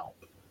need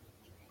help?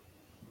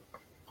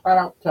 I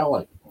don't tell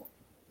him.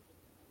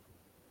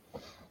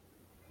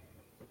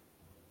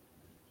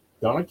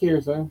 Don't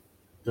accuse him.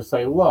 Just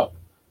say, look,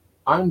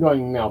 I'm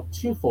doing now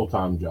 2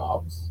 full-time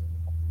jobs.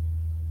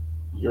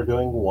 You're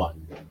doing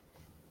 1.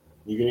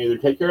 You can either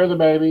take care of the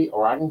baby,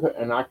 or I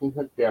can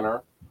cook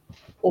dinner,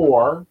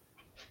 or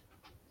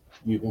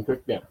you can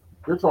cook dinner.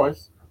 Your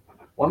choice.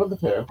 One of the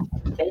two.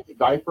 Change a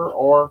diaper,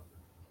 or,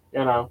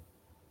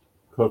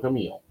 cook a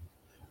meal.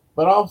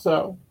 But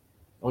also,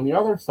 on the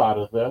other side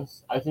of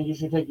this, I think you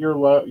should take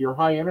your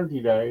high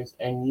energy days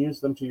and use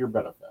them to your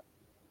benefit.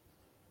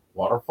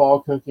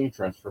 Waterfall cooking,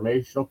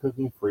 transformational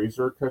cooking,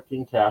 freezer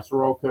cooking,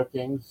 casserole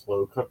cooking,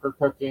 slow cooker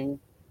cooking.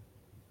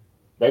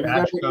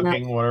 Batch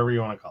cooking, whatever you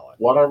want to call it.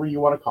 Whatever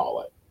you want to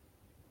call it.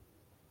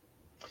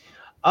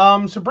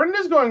 So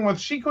Brenda's going with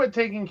she quit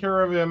taking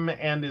care of him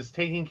and is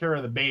taking care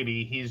of the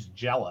baby. He's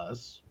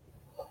jealous.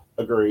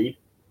 Agreed.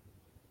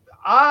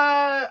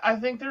 I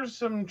think there's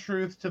some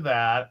truth to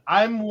that.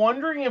 I'm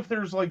wondering if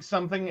there's like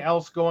something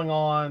else going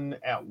on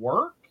at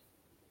work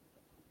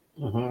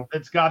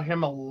that's got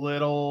him a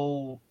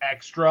little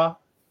extra.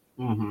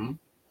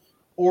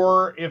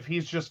 Or if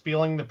he's just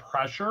feeling the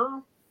pressure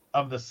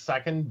of the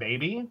second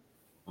baby.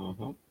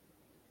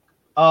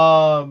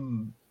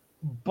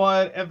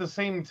 But at the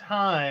same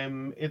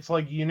time, it's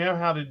like, you know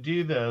how to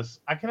do this.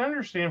 I can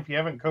understand if you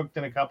haven't cooked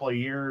in a couple of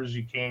years,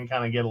 you can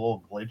kind of get a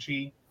little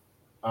glitchy.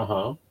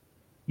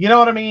 You know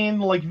what I mean?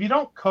 Like, if you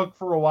don't cook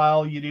for a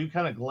while, you do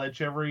kind of glitch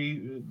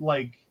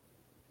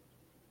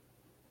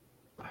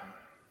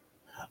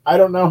I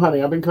don't know,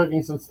 honey. I've been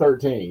cooking since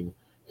 13.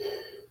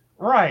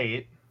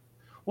 Right.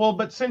 Well,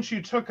 but since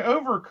you took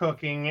over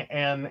cooking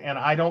and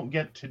I don't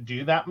get to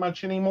do that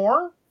much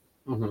anymore,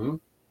 I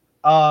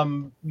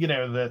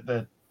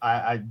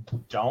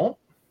don't.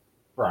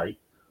 Right.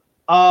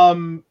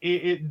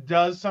 It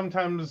does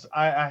sometimes.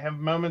 I have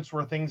moments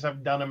where things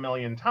I've done a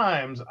million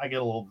times, I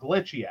get a little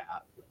glitchy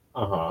at.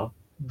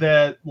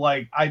 That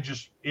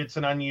it's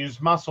an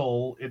unused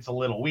muscle. It's a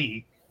little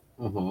weak.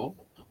 But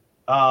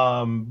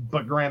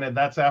granted,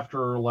 that's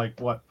after like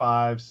what,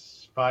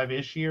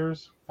 5-ish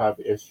years?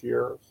 5-ish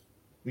years.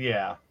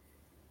 Yeah.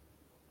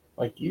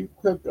 Like, you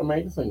cook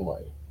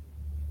amazingly.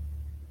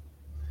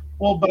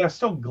 Well, but I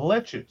still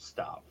glitch at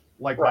stuff.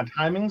 Like, right. My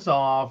timing's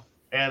off,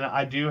 and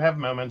I do have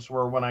moments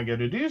where when I go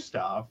to do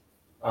stuff,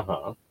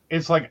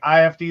 it's like I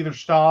have to either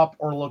stop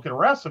or look at a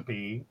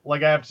recipe.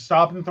 Like, I have to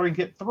stop and think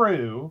it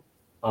through.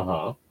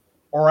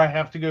 Or I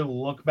have to go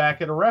look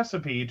back at a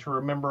recipe to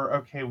remember,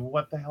 okay,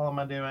 what the hell am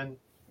I doing?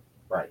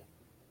 Right.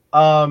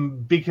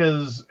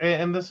 Because,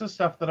 and this is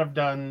stuff that I've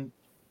done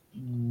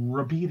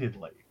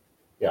repeatedly.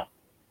 Yeah.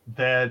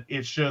 That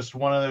it's just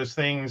one of those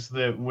things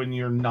that when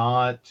you're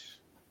not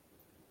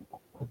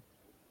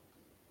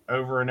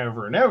over and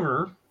over and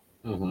over,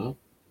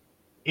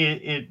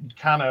 it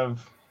kind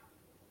of,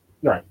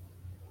 right.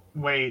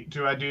 Wait,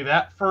 do I do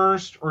that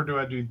first or do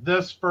I do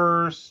this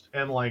first?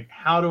 And like,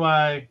 how do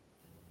I?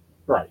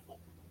 Right.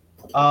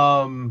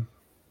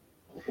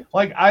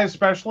 Like, I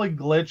especially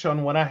glitch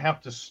on when I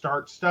have to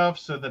start stuff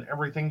so that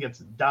everything gets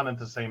done at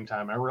the same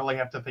time. I really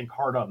have to think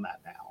hard on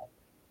that now.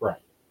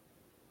 Right.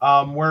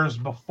 Whereas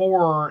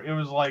before it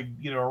was like,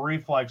 a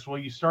reflex. Well,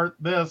 you start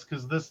this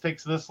because this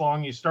takes this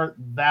long. You start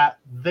that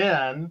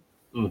then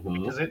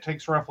because it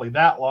takes roughly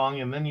that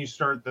long. And then you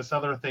start this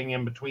other thing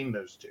in between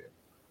those two.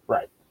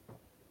 Right.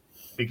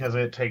 Because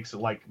it takes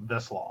like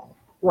this long.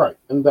 Right.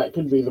 And that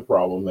could be the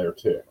problem there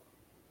too.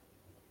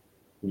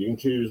 You can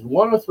choose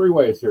one of 3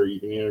 ways here. You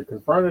can either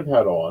confront it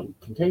head on,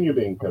 continue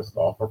being pissed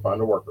off, or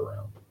find a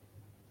workaround.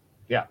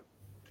 Yeah.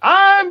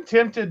 I'm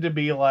tempted to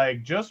be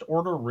like, just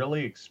order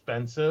really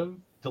expensive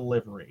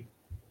delivery.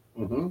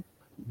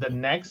 The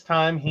next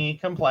time he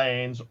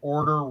complains,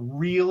 order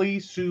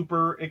really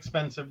super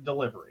expensive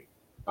delivery.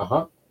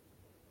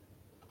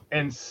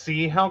 And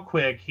see how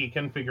quick he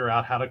can figure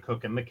out how to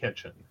cook in the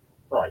kitchen.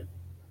 Right.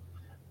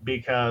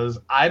 Because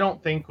I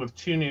don't think with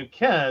 2 new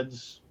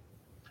kids,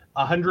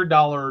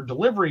 $100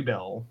 delivery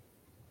bill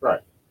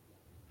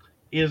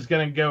is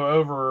going to go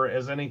over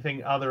as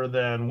anything other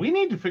than we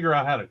need to figure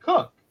out how to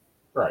cook.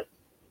 Right.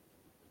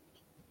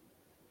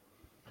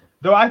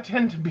 Though I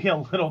tend to be a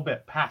little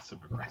bit passive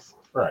aggressive.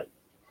 Right.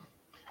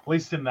 At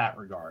least in that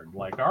regard.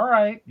 Like, all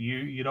right,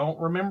 you don't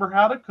remember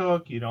how to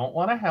cook. You don't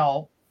want to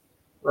help.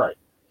 Right.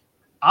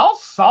 I'll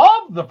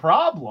solve the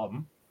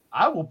problem.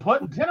 I will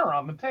put dinner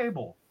on the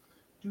table.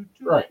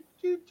 Right.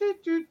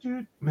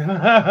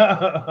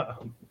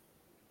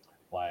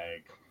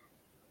 Like,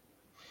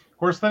 of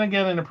course, then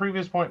again, in a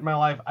previous point in my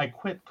life, I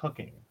quit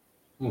cooking.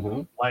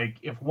 Mm-hmm. Like,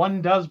 if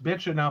one does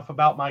bitch enough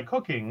about my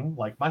cooking,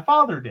 like my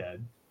father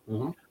did,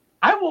 Mm-hmm.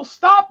 I will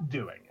stop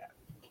doing it.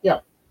 Yeah.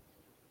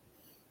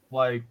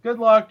 Like, good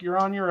luck. You're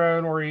on your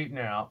own. We're eating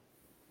out.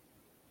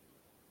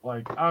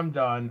 Like, I'm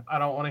done. I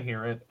don't want to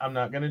hear it. I'm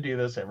not going to do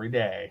this every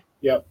day.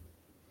 Yep.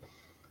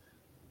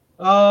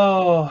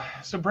 Oh,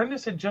 so Brenda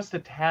said just a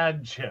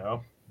tad,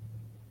 Joe.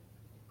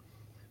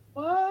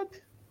 What?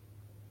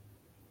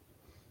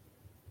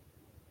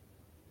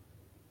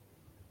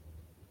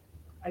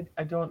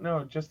 I don't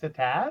know. Just a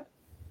tad?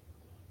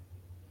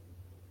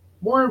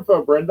 More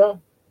info,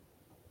 Brenda.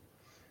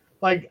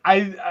 Like,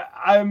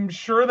 I'm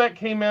sure that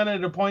came in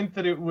at a point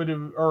that it would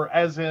have, or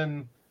as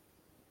in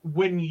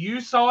when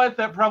you saw it,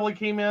 that probably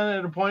came in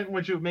at a point in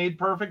which it made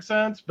perfect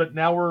sense, but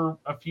now we're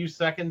a few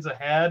seconds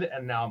ahead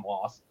and now I'm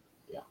lost.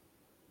 Yeah.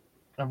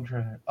 I'm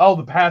trying to, oh,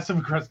 the passive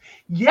aggressive.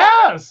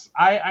 Yes!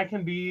 I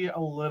can be a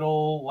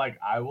little like,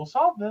 I will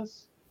solve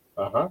this.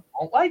 Uh-huh. I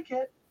don't like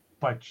it,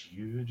 but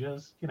you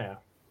just,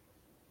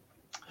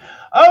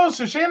 Oh,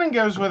 so Shannon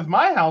goes with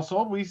my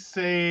household. We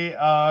say,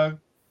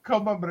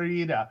 Coma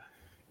Brida.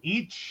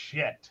 Eat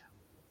shit.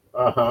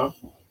 Uh-huh.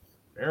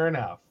 Fair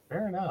enough.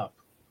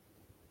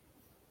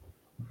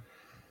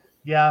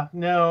 Yeah,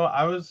 no,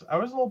 I was a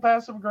little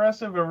passive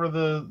aggressive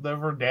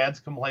over Dad's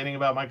complaining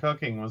about my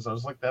cooking. I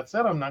was like, that's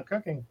it, I'm not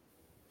cooking.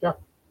 Yeah.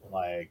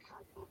 Like,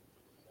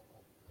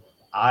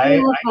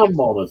 I have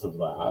moments of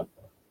that.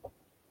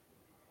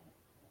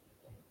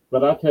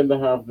 But I tend to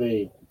have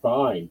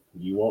fine,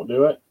 you won't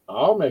do it,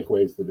 I'll make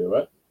ways to do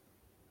it.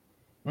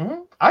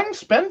 Mm-hmm. I can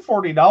spend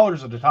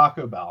 $40 at a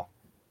Taco Bell.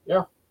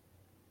 Yeah.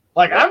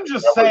 Like, I'm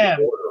just saying.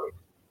 Order.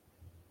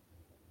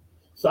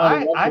 So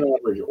what's an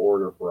average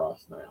order for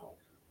us now?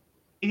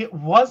 It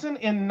wasn't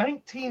in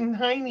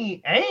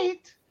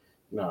 1998.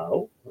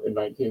 No. In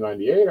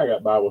 1998, I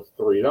got by with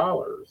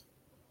 $3.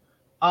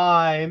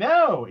 I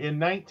know. In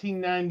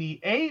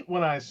 1998,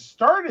 when I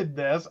started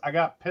this, I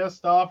got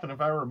pissed off. And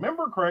if I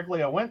remember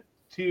correctly, I went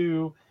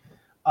to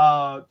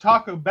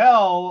Taco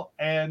Bell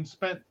and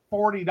spent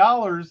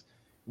 $40.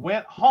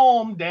 Went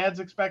home. Dad's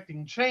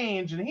expecting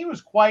change. And he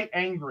was quite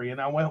angry. And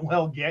I went,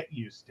 well, get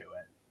used to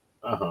it.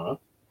 Uh-huh.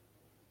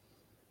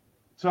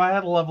 So I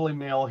had a lovely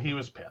meal. He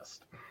was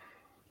pissed.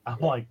 I'm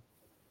like,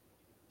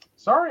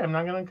 sorry, I'm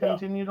not going to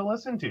continue to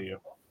listen to you.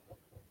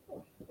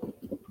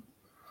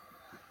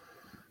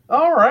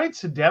 All right,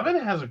 so Devin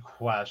has a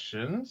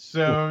question.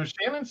 So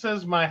Shannon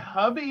says, my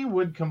hubby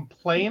would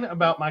complain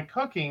about my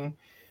cooking,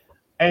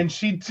 and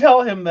she'd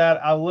tell him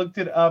that. I looked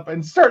it up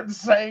and started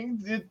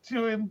saying it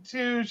to him,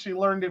 too. She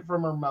learned it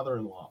from her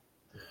mother-in-law.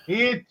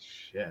 Eat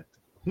shit.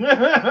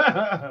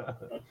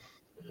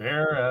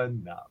 Fair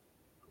enough.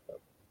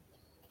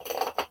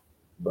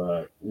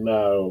 But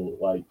no,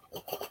 like,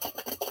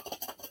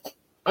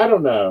 I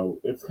don't know.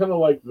 It's kind of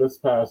like this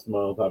past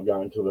month, I've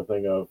gotten to the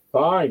thing of,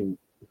 fine,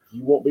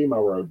 you won't be my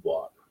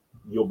roadblock.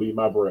 You'll be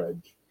my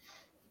bridge.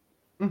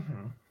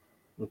 Mm-hmm.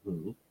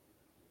 Mm-hmm.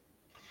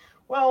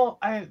 Well,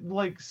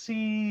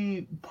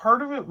 see,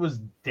 part of it was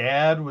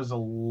Dad was a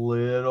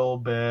little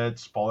bit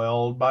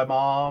spoiled by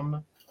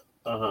Mom.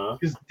 Uh-huh.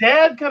 Because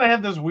Dad kind of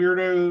had this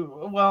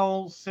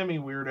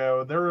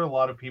semi-weirdo. There are a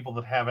lot of people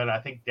that have it. I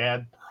think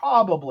Dad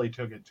probably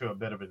took it to a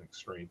bit of an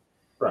extreme.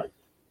 Right.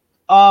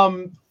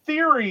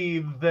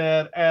 Theory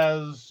that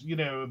as,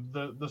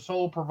 the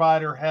sole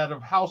provider, head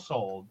of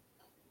household,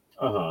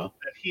 uh-huh,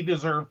 that he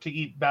deserved to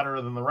eat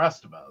better than the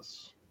rest of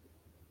us.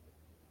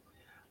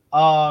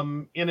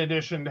 In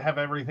addition to have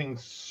everything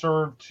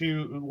served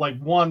to,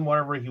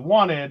 whatever he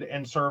wanted,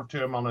 and served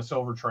to him on a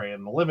silver tray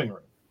in the living room.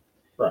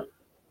 Right.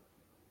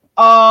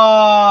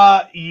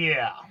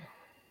 Yeah.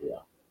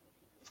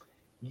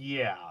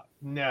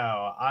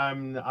 No,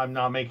 I'm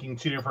not making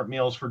two different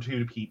meals for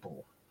two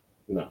people.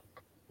 No.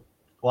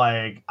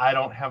 Like, I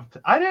didn't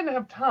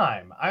have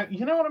time.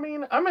 You know what I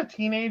mean? I'm a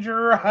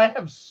teenager. I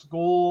have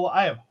school.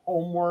 I have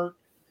homework.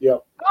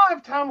 Yep. I don't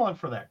have time left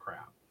for that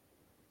crap.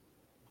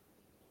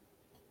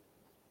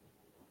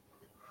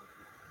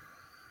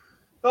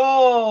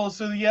 Oh,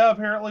 so yeah,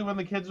 apparently when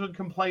the kids would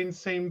complain,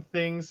 same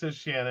thing, says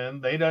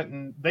Shannon. They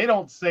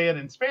don't say it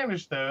in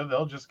Spanish, though.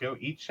 They'll just go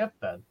eat shit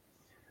then.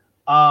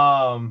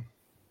 Oh,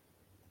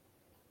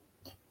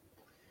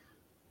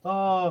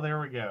 there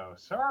we go.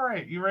 So, all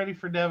right, you ready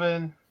for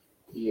Devin?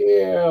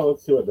 Yeah,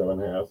 let's see what Devin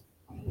has.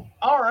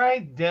 All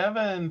right,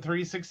 Devin,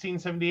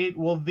 31678.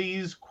 Will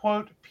these,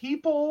 quote,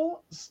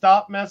 people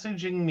stop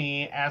messaging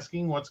me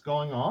asking what's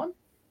going on?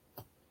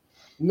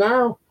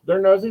 No,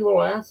 they're nosy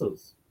little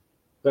asses.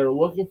 They're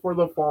looking for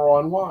the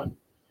 411.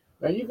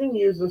 Now, you can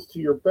use this to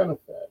your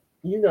benefit.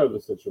 You know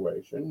the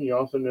situation. You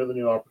also know the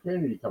new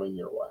opportunity coming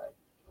your way.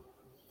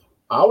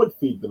 I would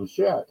feed them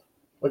shit.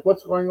 Like,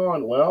 what's going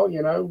on? Well,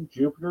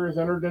 Jupiter has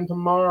entered into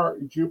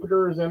Mars.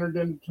 Jupiter has entered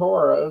into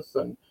Taurus,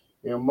 and,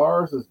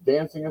 Mars is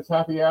dancing its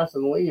happy ass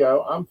in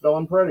Leo. I'm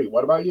feeling pretty.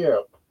 What about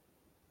you?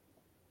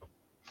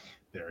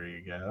 There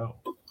you go.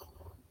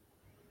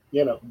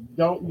 You know,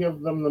 don't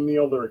give them the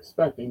meal they're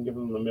expecting, give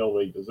them the meal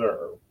they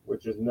deserve,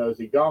 which is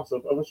nosy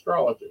gossip of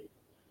astrology.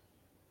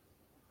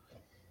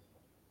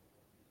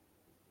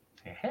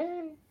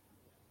 Hey.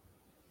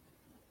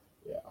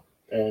 Yeah.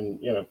 And,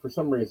 you know, for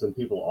some reason,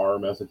 people are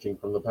messaging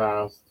from the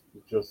past.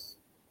 Just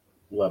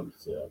let them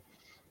sit.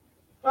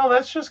 Well,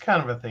 that's just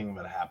kind of a thing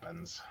that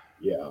happens.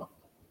 Yeah.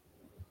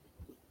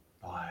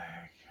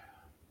 Like,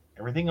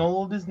 everything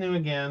old is new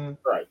again.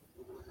 Right.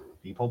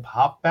 People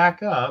pop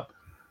back up.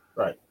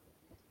 Right.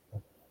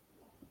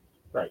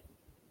 Right.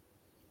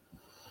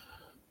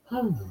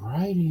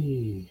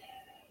 Alrighty.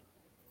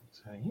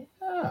 So,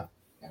 yeah.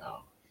 Yeah.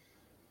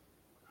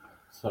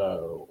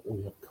 So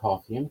we have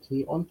coffee and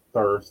tea on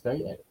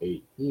Thursday at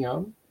 8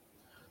 p.m.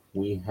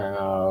 We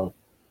have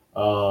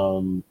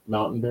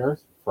Mountain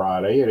Bears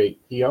Friday at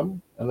 8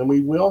 p.m. And then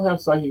we will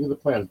have Psychic of the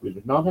Plans. We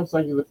did not have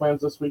Psychic of the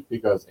Plans this week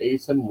because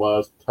Asen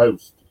was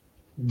toast.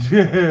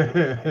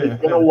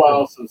 It's been a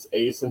while since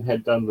Asen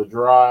had done the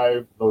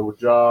drive, the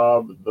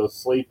job, the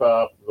sleep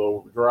up,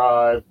 the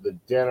drive, the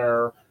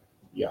dinner.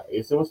 Yeah,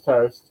 Asen was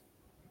toast.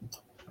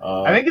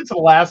 I think it's the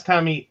last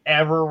time he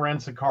ever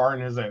rents a car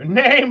in his own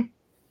name.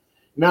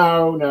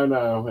 No.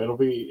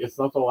 It's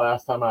not the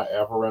last time I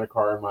ever rent a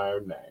car in my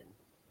own name.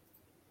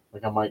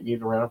 Like, I might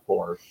need to rent a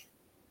Porsche.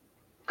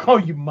 Oh,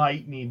 you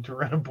might need to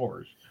rent a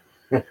Porsche.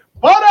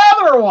 But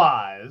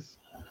otherwise,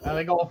 I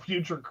think all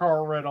future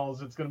car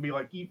rentals, it's going to be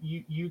like,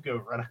 you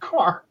go rent a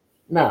car.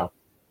 No,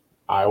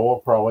 I will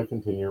probably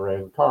continue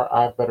renting a car.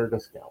 I have better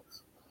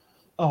discounts.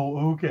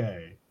 Oh,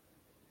 okay.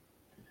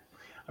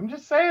 I'm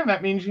just saying,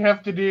 that means you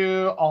have to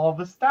do all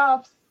the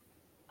stuffs.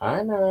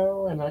 I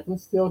know, and I can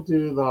still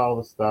do all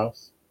the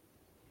stuffs.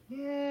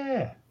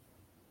 Yeah.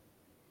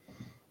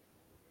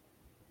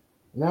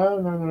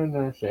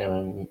 No,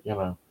 Shannon. You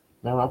know,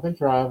 no, I've been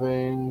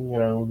driving. You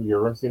know, you're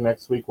going to see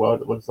next week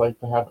what it looks like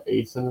to have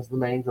Asen as the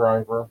main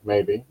driver.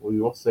 Maybe. We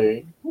will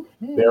see.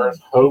 There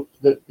is hope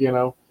that, you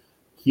know,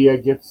 Kia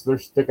gets their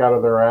stick out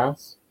of their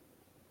ass.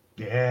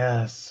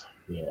 Yes.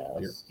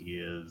 Yes.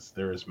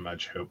 There is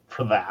much hope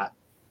for that.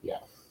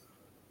 Yes.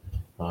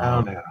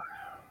 Oh, no.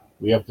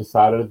 We have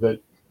decided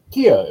that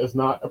Kia is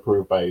not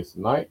approved by Asen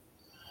Knight.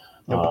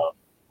 Nope.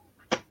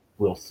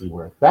 We'll see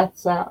where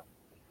that's at.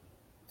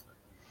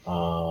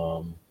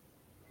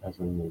 As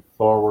we move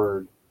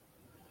forward.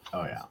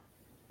 Oh, yeah.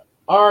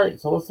 All right,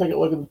 so let's take a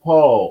look at the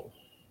poll.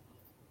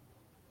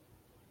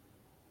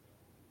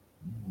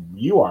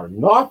 You are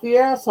not the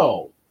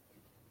asshole.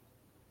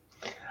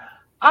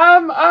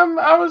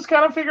 I was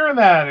kind of figuring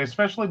that,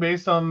 especially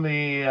based on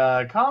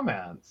the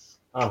comments.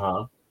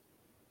 Uh-huh.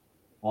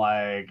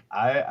 Like,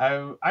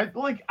 I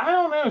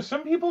don't know.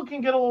 Some people can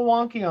get a little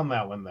wonky on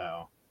that one,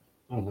 though.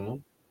 Mm-hmm.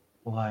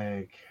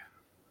 Like,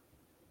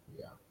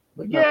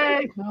 But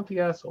yay, not the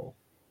asshole.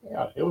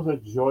 Yeah, it was a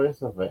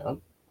joyous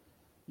event.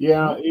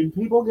 Yeah, and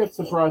people get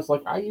surprised.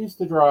 Like, I used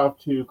to drive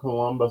to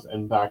Columbus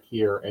and back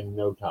here in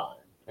no time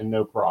and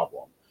no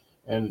problem.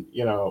 And,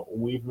 you know,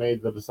 we've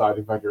made the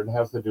deciding factor. It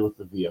has to do with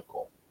the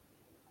vehicle.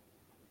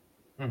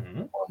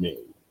 Mm-hmm. For me.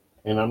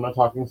 And I'm not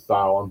talking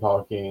style, I'm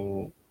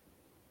talking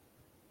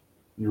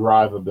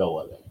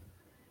drivability.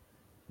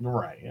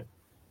 Right.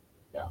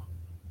 Yeah.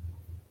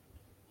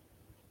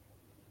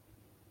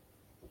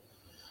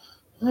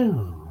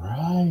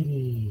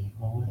 Alrighty.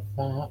 Well, with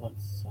that,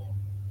 let's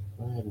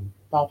go ahead and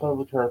pop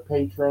over to our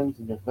patrons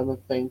and give them a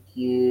thank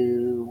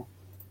you.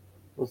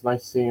 It was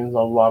nice seeing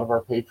a lot of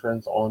our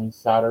patrons on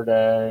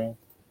Saturday.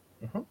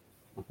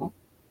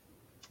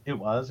 It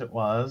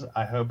was.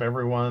 I hope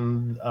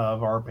everyone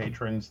of our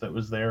patrons that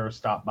was there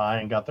stopped by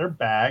and got their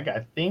bag.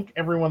 I think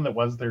everyone that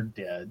was there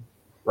did.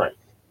 Right.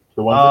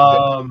 The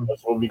ones that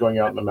will be going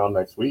out in the mail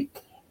next week.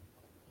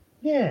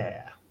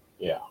 Yeah.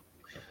 Yeah.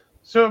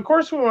 So, of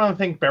course, we want to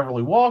thank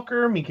Beverly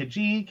Walker, Mika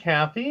G,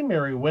 Kathy,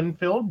 Mary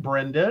Winfield,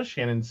 Brenda,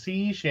 Shannon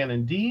C,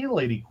 Shannon D,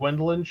 Lady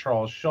Gwendolyn,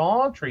 Charles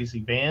Shaw, Tracy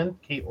Van,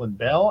 Caitlin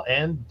Bell,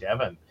 and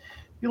Devin.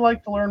 If you'd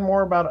like to learn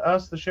more about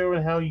us, the show,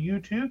 and how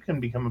you too can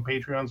become a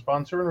Patreon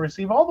sponsor and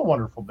receive all the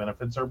wonderful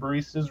benefits our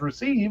baristas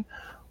receive,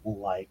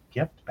 like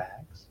gift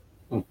bags,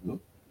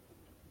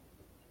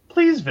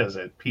 please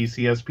visit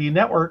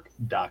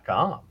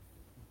PCSPnetwork.com.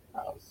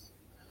 Yes.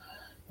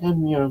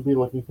 And, you know, be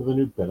looking for the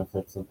new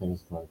benefits and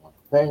things going on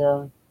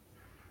there.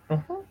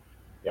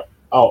 Yep.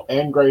 Oh,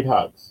 and great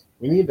hugs.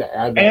 We need to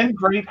add that. And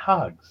great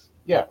hugs.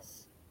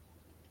 Yes.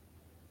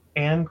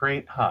 And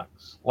great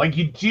hugs. Like,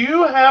 you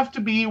do have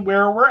to be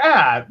where we're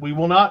at. We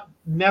will not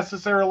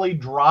necessarily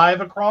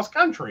drive across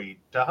country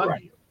to hug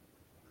you.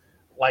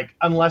 Like,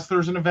 unless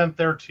there's an event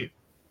there too.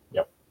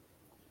 Yep.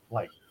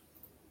 Like.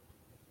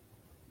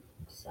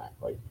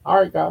 Exactly. All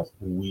right, guys.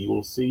 We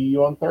will see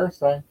you on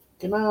Thursday.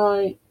 Good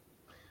night.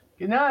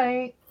 Good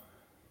night.